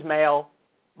sex is male.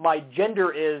 My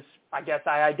gender is, I guess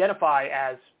I identify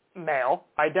as male.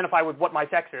 I identify with what my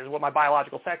sex is, what my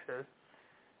biological sex is.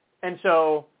 And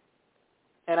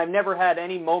I've never had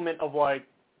any moment of like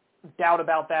doubt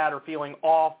about that or feeling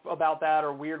off about that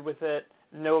or weird with it.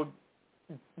 No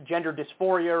gender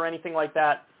dysphoria or anything like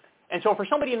that. And so for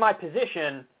somebody in my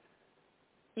position,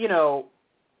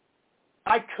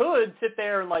 I could sit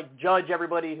there and like judge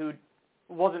everybody who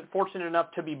wasn't fortunate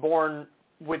enough to be born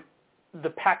with the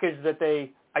package that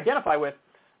they identify with,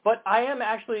 but I am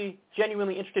actually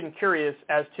genuinely interested and curious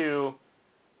as to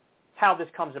how this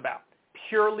comes about.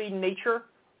 Purely nature,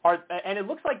 and it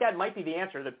looks like that might be the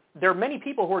answer, that there are many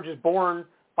people who are just born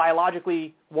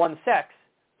biologically one sex,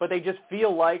 but they just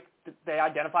feel like they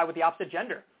identify with the opposite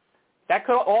gender. That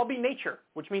could all be nature,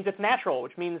 which means it's natural,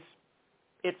 which means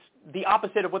it's the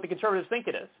opposite of what the conservatives think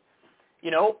it is.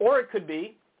 Or it could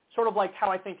be sort of like how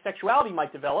I think sexuality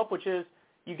might develop, which is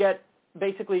you get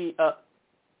basically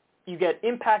you get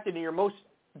impacted in your most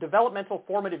developmental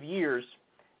formative years,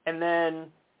 and then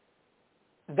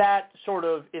that sort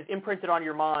of is imprinted on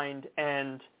your mind,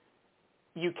 and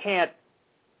you can't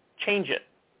change it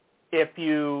if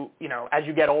as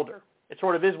you get older. It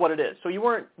sort of is what it is. So you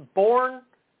weren't born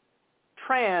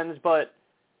trans, but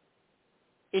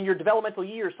in your developmental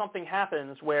years, something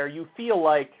happens where you feel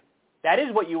like that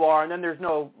is what you are, and then there's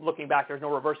no looking back, there's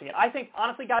no reversing it. I think,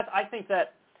 honestly, guys, I think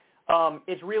that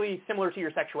it's really similar to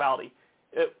your sexuality.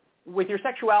 With your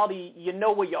sexuality, you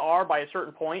know what you are by a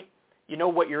certain point. You know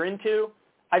what you're into.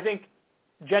 I think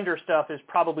gender stuff is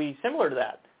probably similar to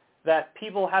that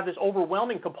people have this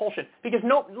overwhelming compulsion. Because,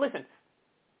 listen,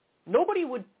 nobody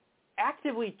would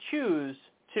actively choose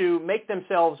to make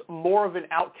themselves more of an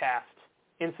outcast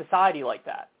in society like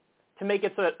that, to make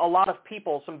it so that a lot of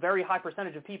people, some very high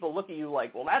percentage of people look at you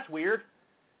like, well, that's weird.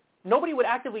 Nobody would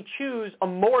actively choose a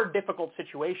more difficult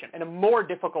situation and a more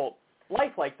difficult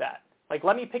life like that. Like,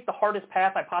 let me pick the hardest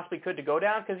path I possibly could to go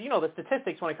down, because, the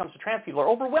statistics when it comes to trans people are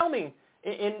overwhelming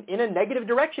in a negative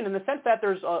direction, in the sense that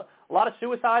there's a lot of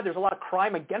suicide, there's a lot of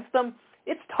crime against them.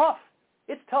 It's tough.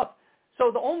 It's tough.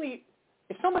 So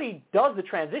if somebody does the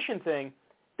transition thing,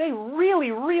 they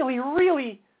really, really,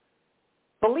 really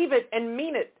believe it and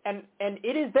mean it, and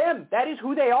it is them. That is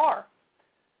who they are.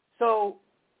 So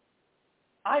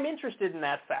I'm interested in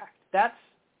that fact. That's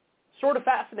sort of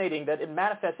fascinating that it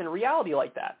manifests in reality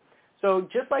like that. So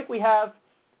just like we have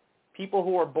people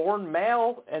who are born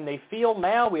male and they feel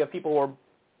male, we have people who are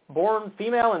born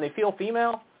female and they feel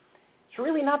female. It's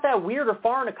really not that weird or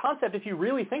foreign a concept if you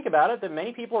really think about it, that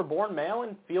many people are born male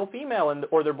and feel female,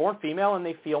 or they're born female and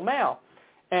they feel male.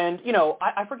 And,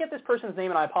 I forget this person's name,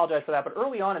 and I apologize for that, but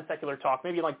early on in Secular Talk,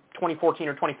 maybe in like 2014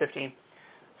 or 2015,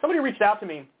 somebody reached out to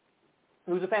me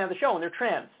who's a fan of the show, and they're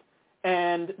trans.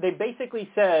 And they basically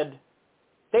said,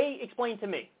 they explained to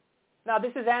me, now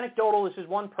this is anecdotal, this is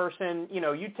one person,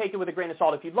 you take it with a grain of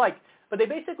salt if you'd like, but they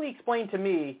basically explained to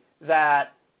me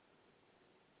that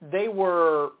they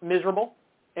were miserable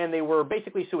and they were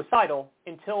basically suicidal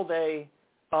until they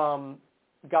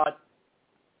got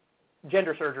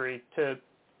gender surgery to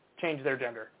change their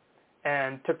gender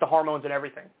and took the hormones and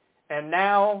everything. And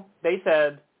now they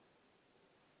said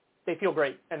they feel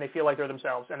great and they feel like they're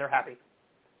themselves and they're happy.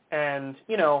 And,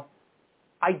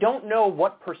 I don't know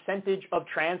what percentage of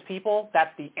trans people that's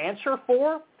the answer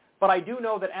for, but I do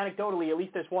know that anecdotally, at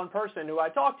least this one person who I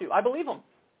talked to, I believe them.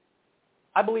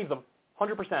 I believe them,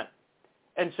 100%.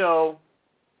 And so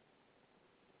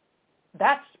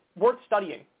that's worth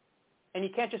studying. And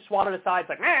you can't just swat it aside. It's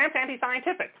like, it's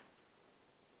anti-scientific.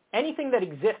 Anything that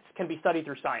exists can be studied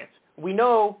through science. We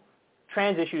know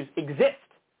trans issues exist.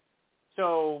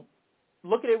 So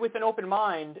look at it with an open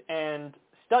mind and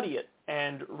study it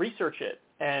and research it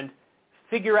and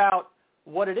figure out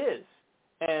what it is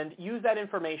and use that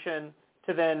information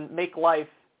to then make life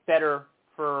better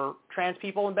for trans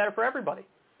people and better for everybody.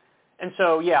 And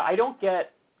so, yeah, I don't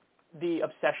get the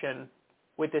obsession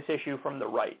with this issue from the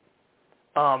right.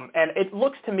 And it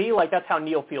looks to me like that's how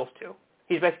Neil feels too.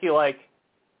 He's basically like,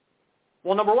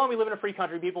 well, number one, we live in a free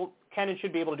country. People can and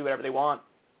should be able to do whatever they want.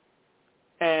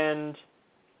 And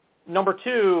number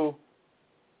two,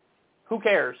 who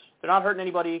cares? They're not hurting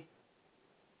anybody.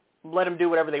 Let them do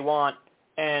whatever they want.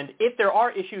 And if there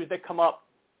are issues that come up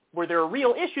where there are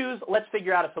real issues, let's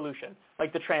figure out a solution,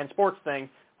 like the trans sports thing.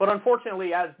 But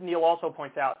unfortunately, as Neil also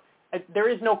points out, there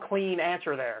is no clean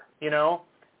answer there,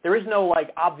 There is no,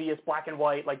 obvious black and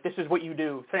white, this is what you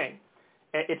do thing.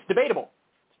 It's debatable.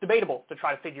 It's debatable to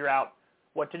try to figure out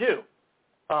what to do.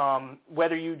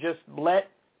 Whether you just let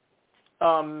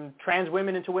trans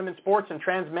women into women's sports and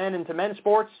trans men into men's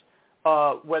sports,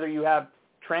 whether you have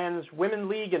trans women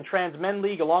league and trans men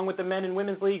league along with the men and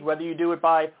women's league, whether you do it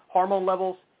by hormone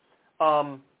levels,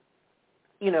 I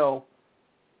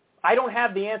don't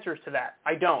have the answers to that.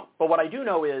 I don't. But what I do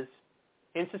know is,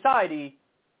 in society,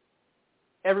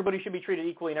 everybody should be treated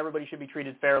equally and everybody should be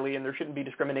treated fairly, and there shouldn't be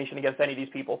discrimination against any of these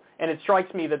people. And it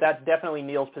strikes me that that's definitely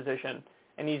Neil's position,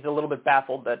 and he's a little bit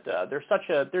baffled that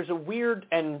there's a weird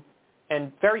and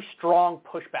very strong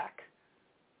pushback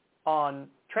on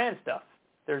trans stuff.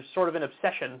 There's sort of an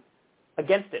obsession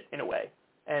against it in a way.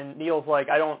 And Neil's like,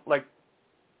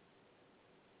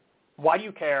 why do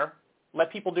you care? Let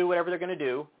people do whatever they're going to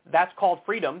do. That's called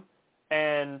freedom.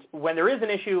 And when there is an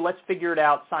issue, let's figure it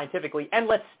out scientifically, and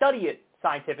let's study it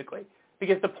scientifically.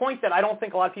 Because the point that I don't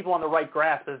think a lot of people on the right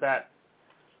grasp is that,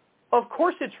 of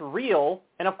course it's real,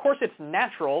 and of course it's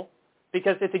natural,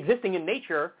 because it's existing in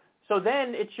nature, so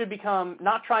then it should become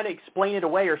not trying to explain it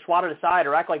away or swat it aside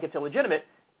or act like it's illegitimate.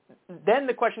 Then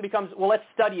the question becomes, well, let's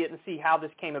study it and see how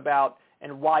this came about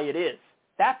and why it is.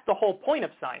 That's the whole point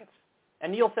of science.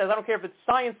 And Neil says, I don't care if it's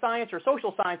science or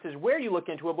social sciences, where you look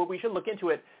into it, but we should look into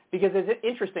it because it's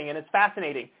interesting and it's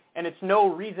fascinating, and it's no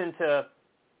reason to,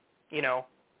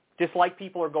 dislike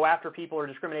people or go after people or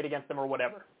discriminate against them or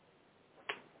whatever.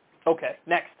 Okay,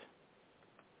 next.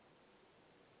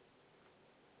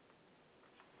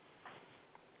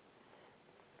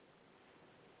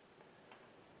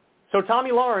 So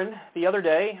Tommy Lauren the other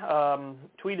day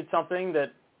tweeted something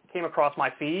that came across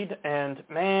my feed, and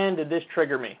man, did this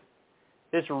trigger me.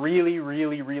 This really,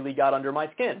 really, really got under my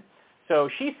skin. So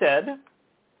she said,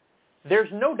 there's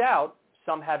no doubt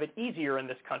some have it easier in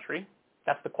this country.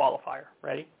 That's the qualifier.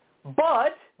 Ready?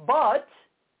 But,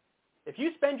 if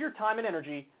you spend your time and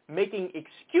energy making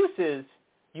excuses,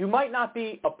 you might not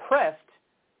be oppressed.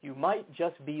 You might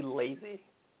just be lazy.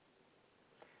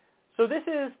 So this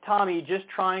is Tommy just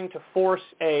trying to force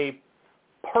a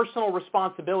personal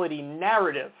responsibility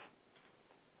narrative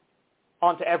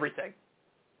onto everything.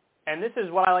 And this is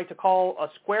what I like to call a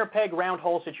square peg, round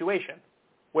hole situation,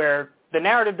 where the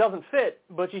narrative doesn't fit,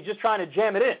 but she's just trying to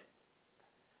jam it in.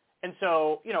 And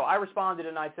so, I responded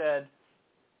and I said,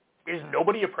 is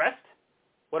nobody oppressed?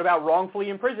 What about wrongfully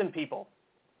imprisoned people?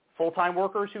 Full-time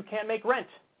workers who can't make rent?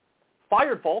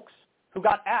 Fired folks who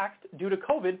got axed due to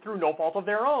COVID through no fault of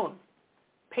their own?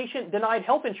 Patient denied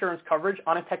health insurance coverage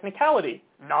on a technicality?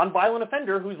 Nonviolent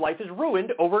offender whose life is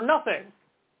ruined over nothing?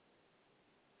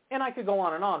 And I could go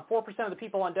on and on. 4% of the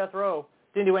people on death row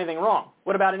didn't do anything wrong.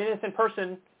 What about an innocent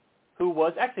person who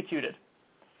was executed?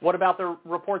 What about the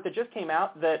report that just came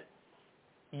out that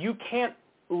you can't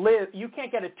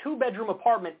get a 2-bedroom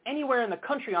apartment anywhere in the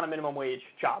country on a minimum wage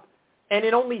job? And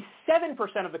in only 7%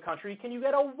 of the country can you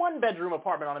get a 1-bedroom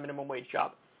apartment on a minimum wage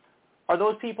job. Are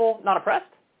those people not oppressed?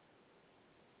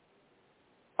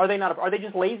 Are they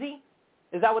just lazy?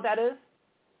 Is that what that is?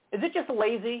 Is it just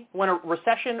lazy when a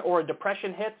recession or a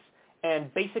depression hits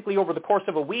and basically over the course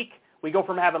of a week we go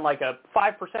from having like a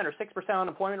 5% or 6%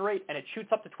 unemployment rate and it shoots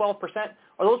up to 12%?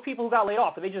 Are those people who got laid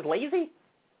off, are they just lazy?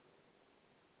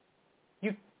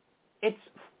 It's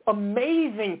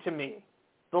amazing to me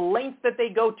the length that they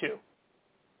go to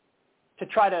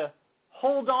try to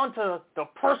hold on to the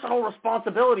personal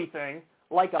responsibility thing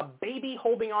like a baby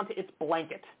holding on to its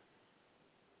blanket.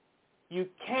 You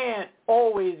can't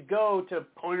always go to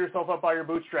pull yourself up by your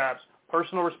bootstraps,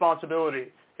 personal responsibility.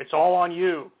 It's all on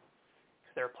you.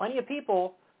 There are plenty of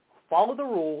people who follow the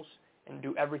rules and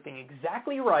do everything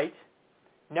exactly right,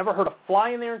 never hurt a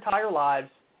fly in their entire lives,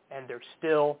 and they're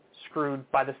still screwed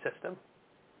by the system.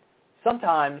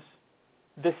 Sometimes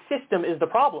the system is the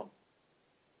problem.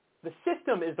 The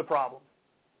system is the problem.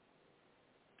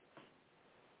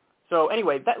 So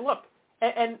anyway,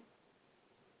 and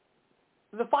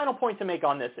the final point to make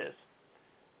on this is,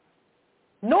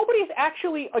 nobody's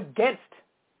actually against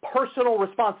personal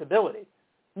responsibility.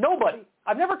 Nobody.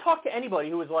 I've never talked to anybody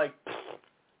who was like,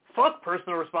 fuck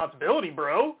personal responsibility,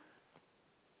 bro.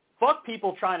 Fuck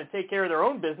people trying to take care of their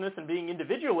own business and being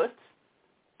individualists.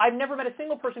 I've never met a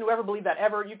single person who ever believed that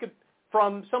ever. You could,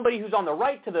 from somebody who's on the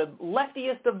right to the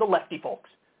leftiest of the lefty folks.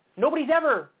 Nobody's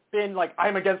ever been like,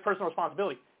 I'm against personal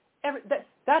responsibility.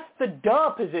 That's the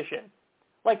duh position.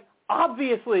 Like,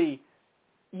 obviously,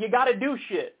 you got to do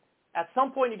shit. At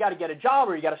some point, you got to get a job,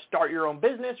 or you got to start your own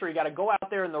business, or you got to go out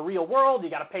there in the real world. You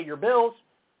got to pay your bills.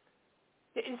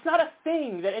 It's not a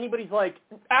thing that anybody's like,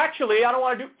 actually, I don't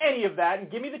want to do any of that,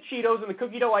 and give me the Cheetos and the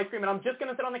cookie dough ice cream, and I'm just going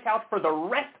to sit on the couch for the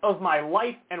rest of my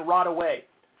life and rot away.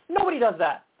 Nobody does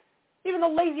that. Even the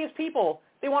laziest people,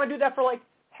 they want to do that for like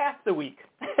half the week.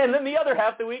 And then the other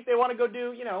half the week, they want to go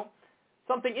do,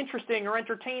 something interesting or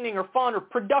entertaining or fun or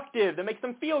productive that makes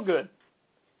them feel good.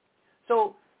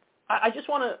 So I just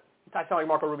want to, I sound like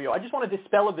Marco Rubio, I just want to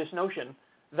dispel this notion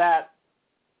that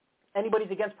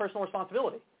anybody's against personal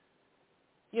responsibility.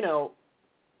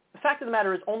 The fact of the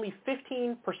matter is only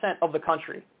 15% of the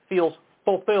country feels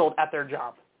fulfilled at their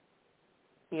job.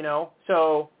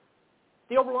 So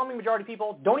the overwhelming majority of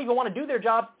people don't even want to do their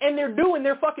jobs, and they're doing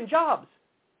their fucking jobs.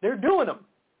 They're doing them.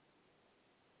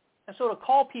 And so to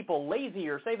call people lazy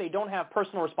or say they don't have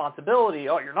personal responsibility,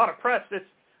 oh, you're not oppressed,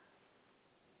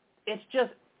 it's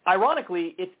just,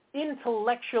 ironically, it's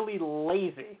intellectually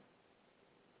lazy.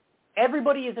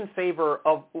 Everybody is in favor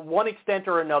of one extent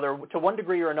or another, to one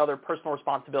degree or another, personal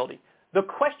responsibility. The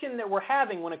question that we're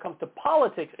having when it comes to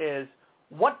politics is,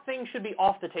 what things should be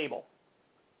off the table?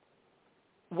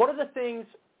 What are the things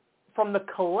from the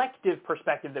collective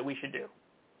perspective that we should do?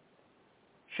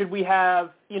 Should we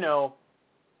have,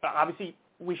 obviously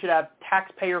we should have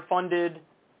taxpayer-funded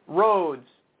roads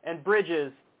and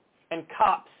bridges and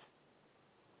cops.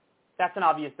 That's an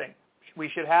obvious thing. We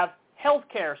should have health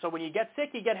care, so when you get sick,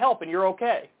 you get help and you're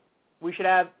okay. We should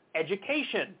have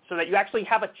education so that you actually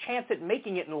have a chance at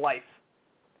making it in life.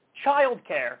 Child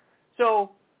care.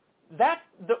 So that's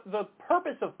the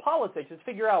purpose of politics, is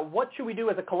figure out what should we do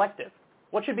as a collective.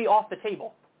 What should be off the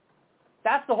table.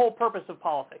 That's the whole purpose of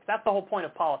politics. That's the whole point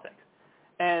of politics.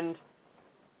 And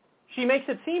she makes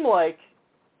it seem like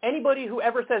anybody who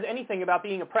ever says anything about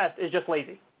being oppressed is just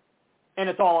lazy, and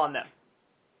it's all on them.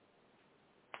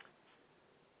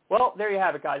 Well, there you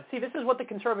have it, guys. See, this is what the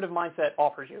conservative mindset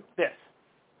offers you, this.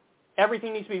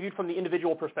 Everything needs to be viewed from the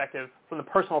individual perspective, from the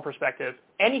personal perspective.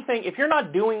 Anything, if you're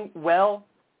not doing well,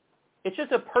 it's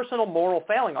just a personal moral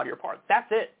failing on your part. That's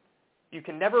it. You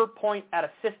can never point at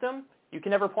a system. You can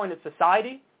never point at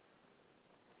society.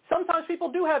 Sometimes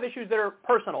people do have issues that are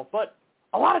personal, but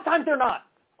a lot of times they're not.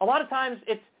 A lot of times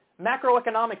it's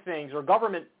macroeconomic things or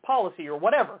government policy or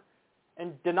whatever,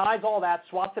 and denies all that,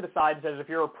 swats it aside, and says if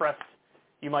you're oppressed,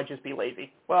 you might just be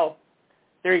lazy. Well,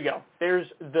 there you go. There's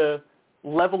the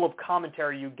level of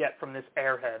commentary you get from this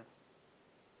airhead.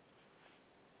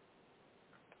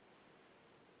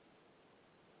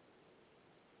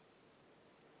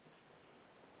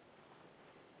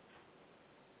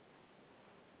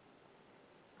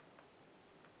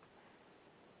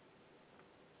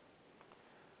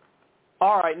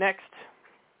 All right, next,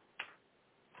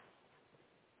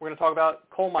 we're going to talk about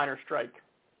coal miner strike.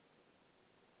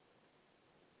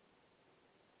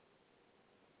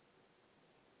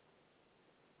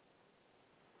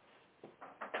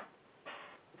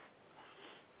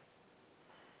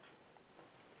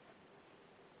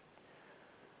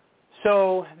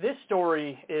 So this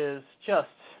story is just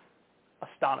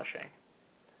astonishing.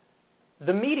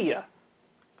 The media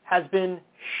has been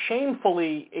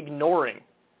shamefully ignoring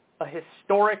a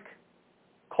historic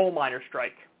coal miner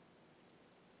strike.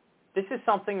 This is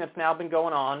something that's now been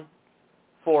going on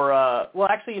for, well,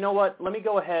 actually, you know what? Let me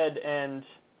go ahead and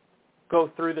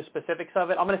go through the specifics of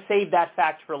it. I'm going to save that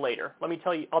fact for later.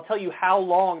 I'll tell you how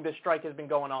long this strike has been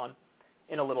going on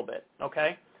in a little bit,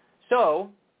 okay? So,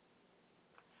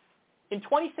 in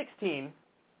 2016,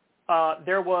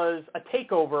 there was a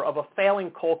takeover of a failing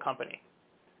coal company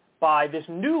by this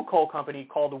new coal company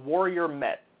called Warrior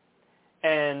Met.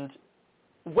 And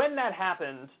when that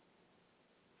happened,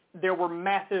 there were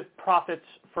massive profits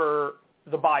for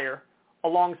the buyer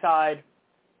alongside,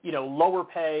 lower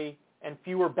pay and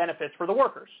fewer benefits for the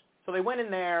workers. So they went in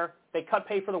there, they cut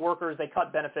pay for the workers, they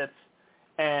cut benefits,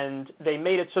 and they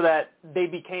made it so that they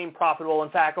became profitable. In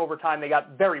fact, over time, they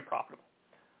got very profitable.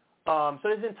 So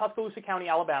this is in Tuscaloosa County,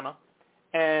 Alabama,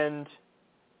 and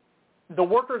the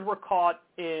workers were caught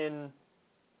in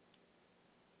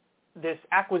this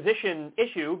acquisition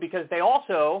issue because they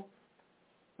also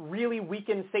really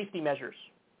weakened safety measures.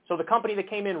 So the company that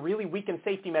came in really weakened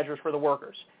safety measures for the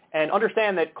workers. And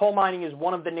understand that coal mining is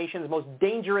one of the nation's most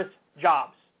dangerous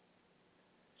jobs.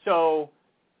 So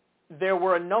there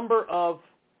were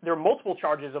multiple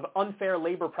charges of unfair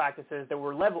labor practices that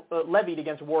were levied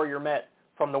against Warrior Met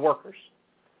from the workers.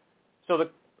 So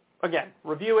again,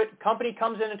 review it. Company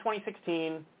comes in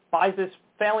 2016, buys this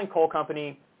failing coal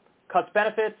company, cuts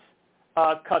benefits,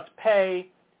 cuts pay,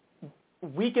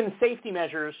 weakens safety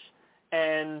measures,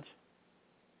 and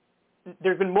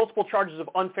there's been multiple charges of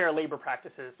unfair labor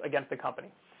practices against the company.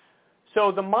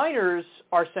 So the miners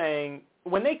are saying,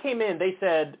 when they came in, they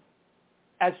said,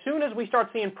 as soon as we start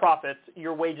seeing profits,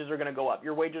 your wages are going to go up.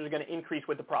 Your wages are going to increase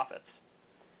with the profits.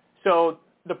 So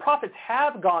the profits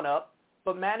have gone up,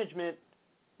 but management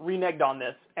reneged on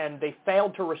this, and they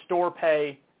failed to restore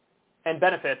pay and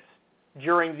benefits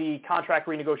during the contract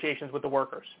renegotiations with the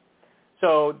workers.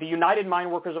 So the United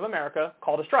Mine Workers of America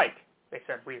called a strike. They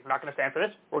said, we're not going to stand for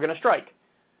this. We're going to strike.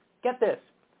 Get this.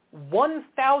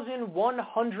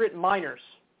 1,100 miners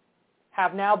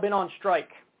have now been on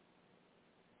strike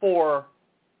for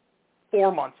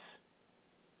 4 months.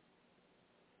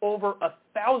 Over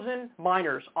 1,000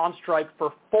 miners on strike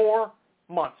for 4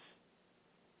 months.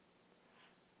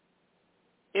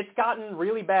 It's gotten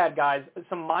really bad, guys.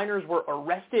 Some miners were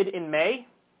arrested in May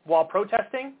while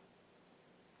protesting.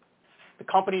 The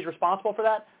company's responsible for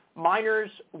that. Miners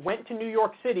went to New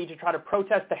York City to try to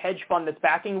protest the hedge fund that's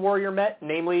backing Warrior Met,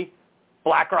 namely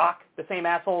BlackRock, the same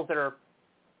assholes that are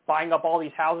buying up all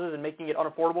these houses and making it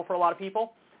unaffordable for a lot of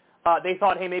people. They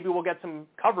thought, hey, maybe we'll get some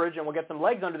coverage and we'll get some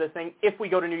legs under this thing if we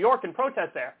go to New York and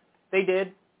protest there. They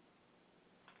did.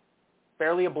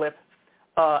 Barely a blip.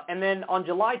 And then on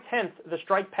July 10th, the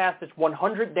strike passed its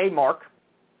 100-day mark.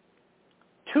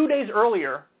 2 days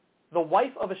earlier, the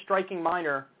wife of a striking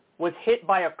miner was hit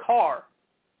by a car.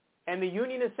 And the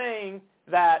union is saying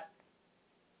that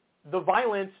the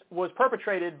violence was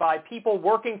perpetrated by people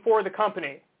working for the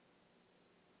company.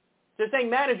 They're saying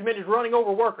management is running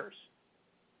over workers,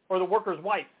 or the worker's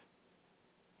wife.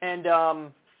 And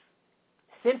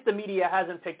since the media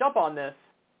hasn't picked up on this,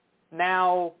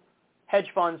 now hedge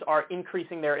funds are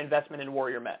increasing their investment in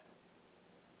Warrior Met.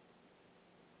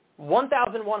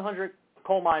 1,100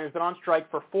 coal miners been on strike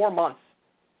for 4 months.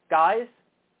 Guys,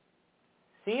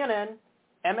 CNN,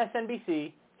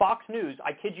 MSNBC, Fox News,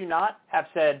 I kid you not, have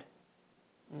said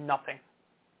nothing.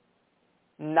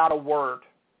 Not a word.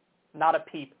 Not a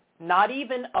peep. Not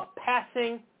even a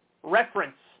passing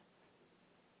reference.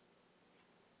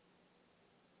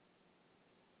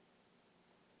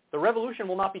 The revolution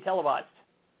will not be televised.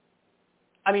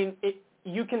 I mean,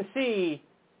 you can see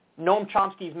Noam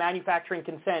Chomsky's manufacturing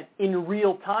consent in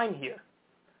real time here.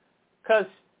 Because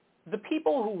the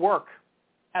people who work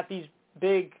at these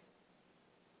big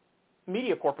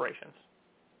media corporations,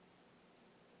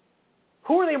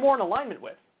 who are they more in alignment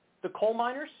with? The coal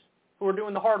miners who are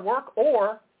doing the hard work,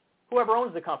 or whoever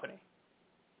owns the company?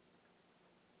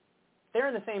 They're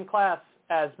in the same class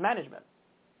as management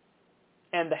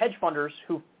and the hedge funders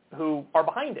who are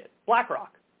behind it,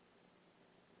 BlackRock.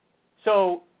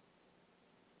 So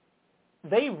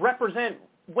they represent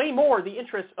way more the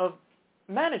interests of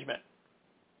management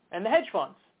and the hedge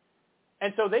funds.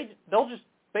 And so they'll just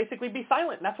basically be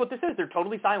silent. And that's what this is. They're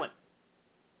totally silent.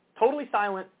 Totally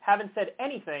silent, haven't said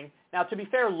anything. Now, to be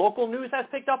fair, local news has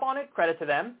picked up on it, credit to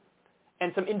them.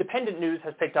 And some independent news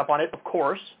has picked up on it, of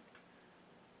course.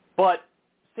 But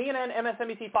CNN,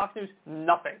 MSNBC, Fox News,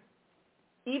 nothing.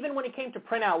 Even when it came to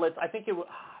print outlets, I think it was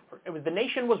The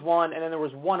Nation was one, and then there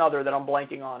was one other that I'm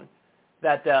blanking on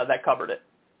that covered it.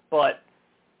 But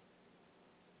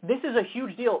this is a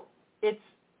huge deal. It's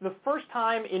the first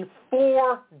time in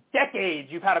 4 decades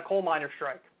you've had a coal miner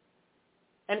strike.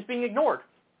 And it's being ignored.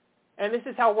 And this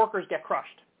is how workers get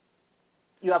crushed.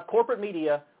 You have corporate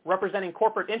media representing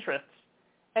corporate interests,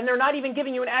 and they're not even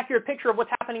giving you an accurate picture of what's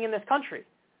happening in this country.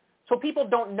 So people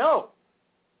don't know.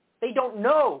 They don't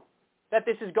know that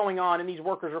this is going on and these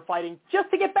workers are fighting just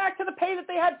to get back to the pay that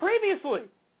they had previously.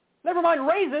 Never mind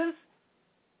raises.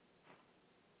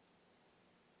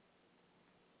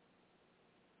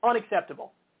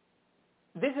 Unacceptable.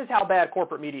 This is how bad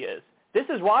corporate media is. This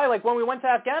is why, like when we went to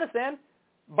Afghanistan,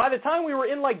 by the time we were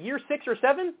in like year 6 or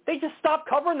 7, they just stopped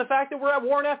covering the fact that we're at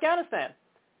war in Afghanistan.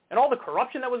 And all the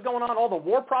corruption that was going on, all the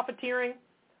war profiteering,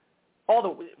 all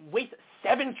the waste,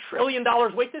 $7 trillion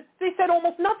wasted, they said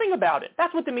almost nothing about it.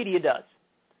 That's what the media does.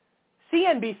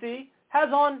 CNBC has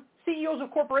on CEOs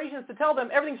of corporations to tell them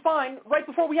everything's fine right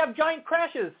before we have giant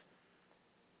crashes.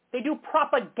 They do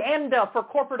propaganda for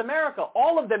corporate America.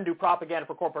 All of them do propaganda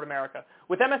for corporate America.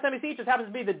 With MSNBC, it just happens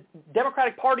to be the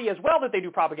Democratic Party as well that they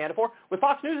do propaganda for. With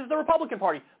Fox News, it's the Republican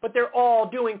Party. But they're all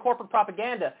doing corporate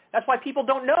propaganda. That's why people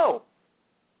don't know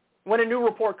when a new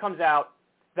report comes out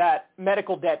that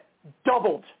medical debt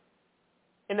doubled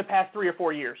in the past 3 or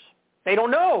 4 years. They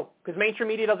don't know because mainstream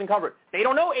media doesn't cover it. They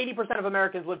don't know 80% of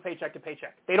Americans live paycheck to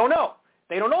paycheck. They don't know.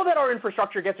 They don't know that our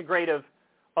infrastructure gets a grade of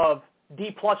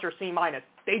D+ or C-.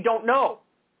 They don't know.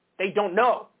 They don't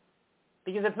know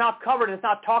because it's not covered and it's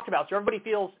not talked about. So everybody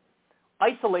feels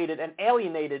isolated and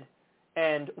alienated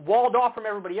and walled off from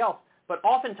everybody else. But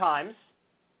oftentimes,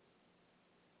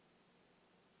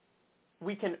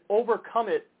 we can overcome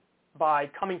it by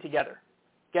coming together,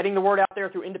 getting the word out there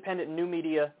through independent and new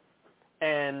media,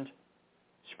 and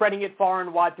spreading it far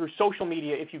and wide through social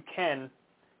media if you can.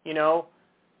 You know,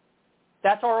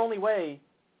 that's our only way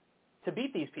to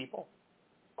beat these people.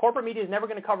 Corporate media is never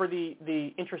going to cover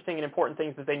the interesting and important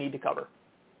things that they need to cover.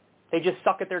 They just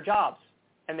suck at their jobs,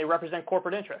 and they represent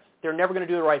corporate interests. They're never going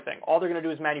to do the right thing. All they're going to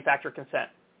do is manufacture consent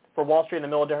for Wall Street and the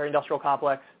military-industrial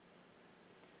complex,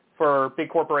 for big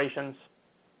corporations.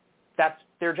 That's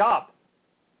their job.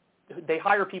 They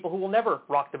hire people who will never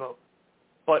rock the boat.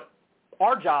 But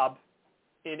our job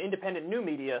in independent new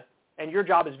media, and your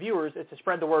job as viewers, is to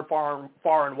spread the word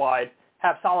far and wide,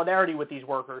 have solidarity with these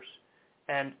workers.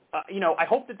 And, I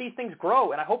hope that these things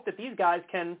grow, and I hope that these guys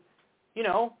can,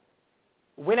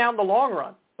 win out in the long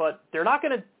run. But they're not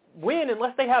going to win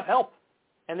unless they have help.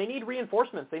 And they need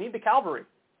reinforcements. They need the cavalry,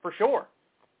 for sure.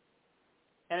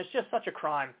 And it's just such a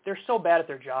crime. They're so bad at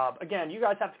their job. Again, you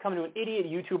guys have to come to an idiot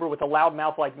YouTuber with a loud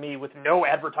mouth like me with no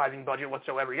advertising budget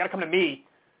whatsoever. You got to come to me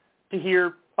to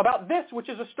hear about this, which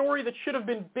is a story that should have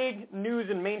been big news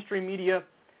in mainstream media,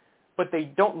 but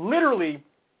they don't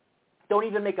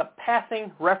even make a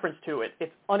passing reference to it.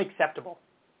 It's unacceptable.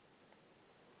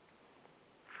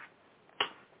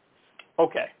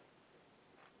 Okay.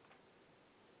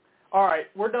 All right,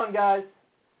 we're done, guys.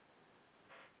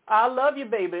 I love you,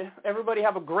 baby. Everybody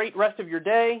have a great rest of your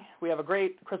day. We have a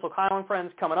great Crystal Kylan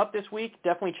Friends coming up this week.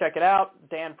 Definitely check it out.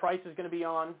 Dan Price is going to be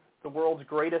on, the world's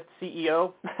greatest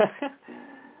CEO.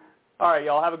 All right,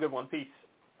 y'all. Have a good one. Peace.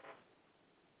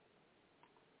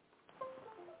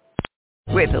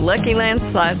 With the Lucky Land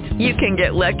Slots, you can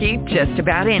get lucky just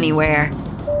about anywhere.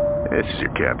 This is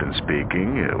your captain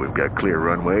speaking. We've got clear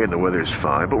runway and the weather's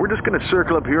fine, but we're just going to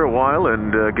circle up here a while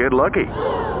and get lucky.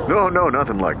 No,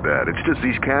 nothing like that. It's just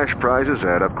these cash prizes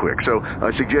add up quick. So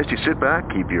I suggest you sit back,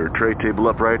 keep your tray table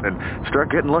upright, and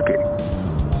start getting lucky.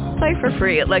 Play for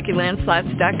free at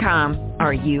LuckyLandSlots.com.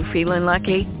 Are you feeling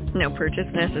lucky? No purchase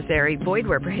necessary. Void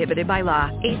where prohibited by law.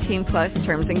 18+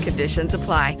 terms and conditions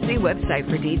apply. See website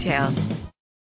for details.